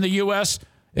 Anywhere in the U.S.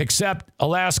 except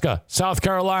Alaska, South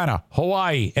Carolina,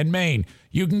 Hawaii, and Maine,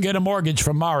 you can get a mortgage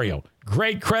from Mario.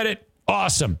 Great credit.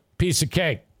 Awesome. Piece of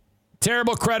cake.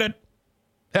 Terrible credit.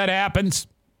 That happens.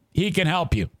 He can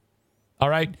help you. All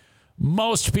right?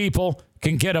 Most people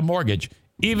can get a mortgage.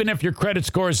 Even if your credit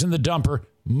score is in the dumper,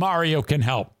 Mario can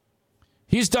help.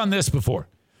 He's done this before.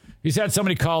 He's had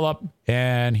somebody call up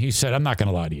and he said, I'm not going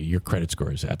to lie to you. Your credit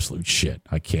score is absolute shit.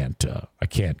 I can't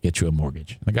get you a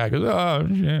mortgage. And the guy goes, oh,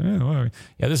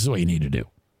 yeah, this is what you need to do.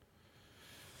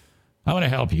 I'm going to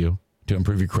help you to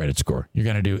improve your credit score. You're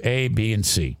going to do A, B, and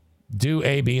C. Do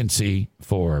A, B, and C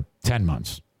for 10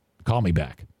 months. Call me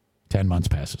back. 10 months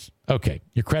passes. Okay,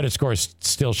 your credit score is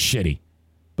still shitty,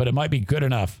 but it might be good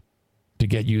enough to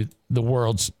get you the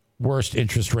world's worst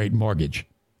interest rate mortgage.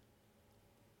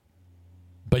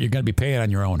 But you're going to be paying on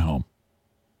your own home.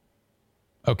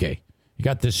 Okay, you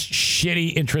got this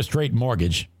shitty interest rate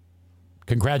mortgage.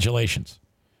 Congratulations.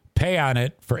 Pay on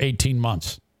it for 18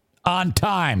 months. On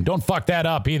time. Don't fuck that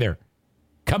up either.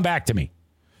 Come back to me.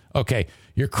 Okay,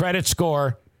 your credit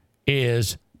score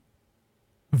is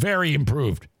very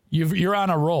improved. You're on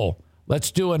a roll.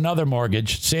 Let's do another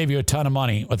mortgage, save you a ton of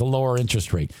money with a lower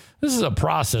interest rate. This is a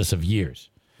process of years.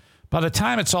 By the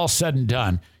time it's all said and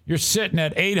done, you're sitting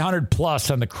at 800 plus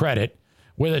on the credit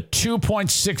with a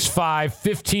 2.65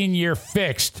 15-year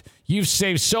fixed. You've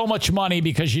saved so much money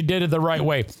because you did it the right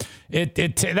way.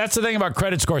 That's the thing about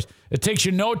credit scores. It takes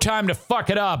you no time to fuck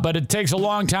it up, but it takes a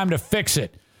long time to fix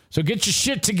it. So get your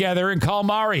shit together and call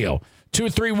Mario.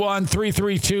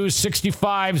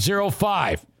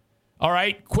 231-332-6505. All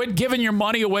right? Quit giving your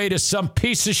money away to some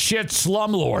piece of shit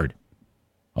slumlord.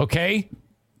 Okay?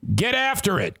 Get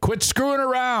after it. Quit screwing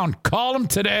around. Call him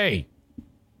today.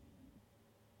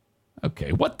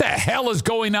 Okay, what the hell is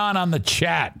going on the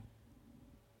chat?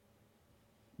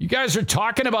 You guys are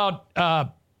talking about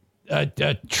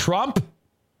Trump?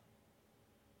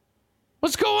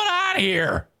 What's going on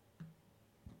here?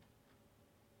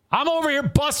 I'm over here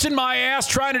busting my ass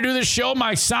trying to do this show.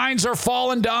 My signs are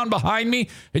falling down behind me,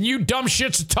 and you dumb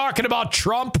shits are talking about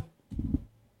Trump.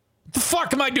 What the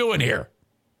fuck am I doing here?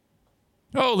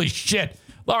 Holy shit.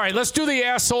 All right, let's do the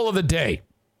asshole of the day.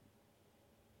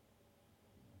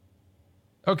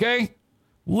 Okay?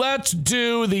 Let's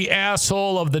do the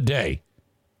asshole of the day.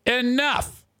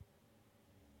 Enough.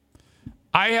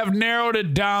 I have narrowed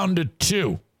it down to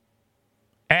 2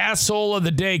 asshole of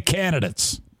the day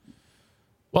candidates.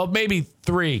 Well, maybe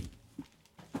 3.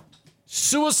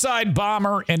 Suicide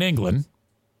bomber in England.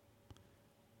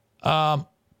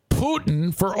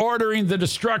 Putin for ordering the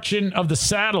destruction of the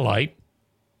satellite.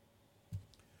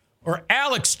 Or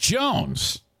Alex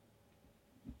Jones.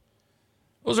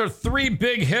 Those are 3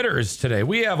 big hitters today.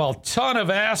 We have a ton of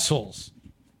assholes.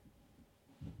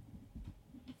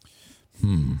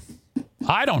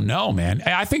 I don't know, man.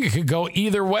 I think it could go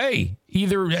either way.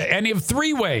 Any of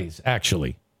 3 ways,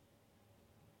 actually.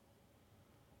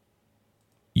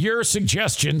 Your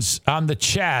suggestions on the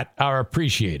chat are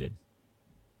appreciated.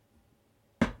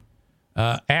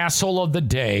 Asshole of the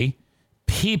day,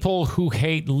 people who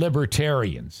hate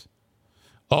libertarians.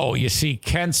 Oh, you see,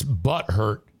 Kent's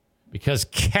butthurt because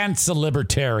Kent's a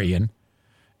libertarian.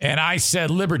 And I said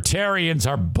libertarians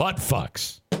are butt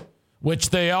fucks, which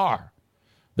they are.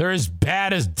 They're as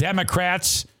bad as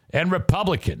Democrats and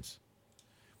Republicans.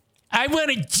 I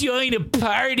want to join a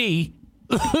party.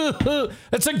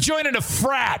 That's like joining a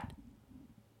frat.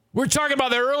 We were talking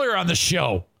about that earlier on the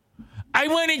show. I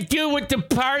want to do what the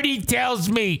party tells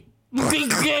me. I'm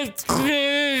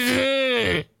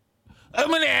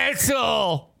an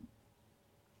asshole.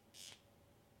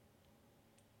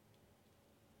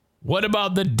 What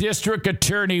about the district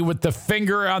attorney with the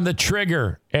finger on the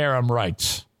trigger? Aram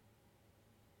writes.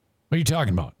 What are you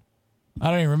talking about?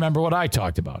 I don't even remember what I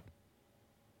talked about.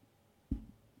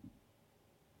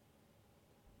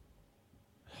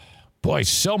 Boy,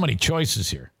 so many choices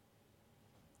here.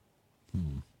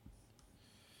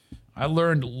 I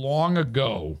learned long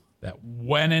ago that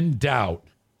when in doubt,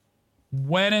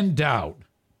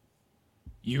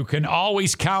 you can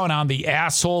always count on the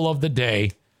asshole of the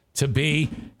day to be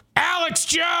Alex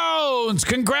Jones.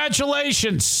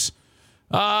 Congratulations.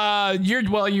 It's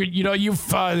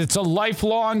a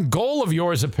lifelong goal of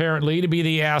yours, apparently, to be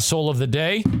the asshole of the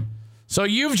day. So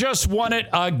you've just won it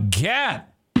again.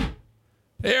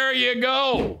 There you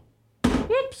go.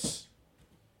 Whoops.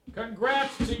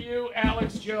 Congrats to you,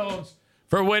 Alex Jones,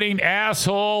 for winning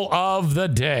asshole of the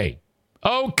day.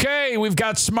 Okay, we've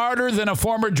got smarter than a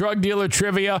former drug dealer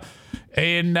trivia.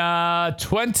 In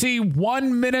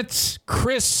 21 minutes,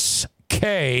 Chris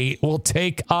K will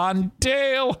take on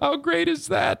Dale. How great is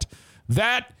that?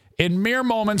 That in mere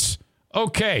moments.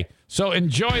 Okay, so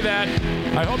enjoy that.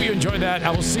 I hope you enjoy that.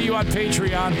 I will see you on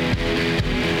Patreon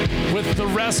with the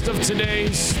rest of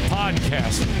today's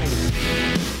podcast.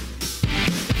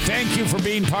 Thank you for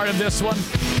being part of this one.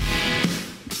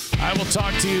 I will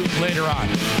talk to you later on.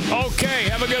 Okay,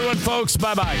 have a good one, folks.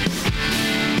 Bye-bye.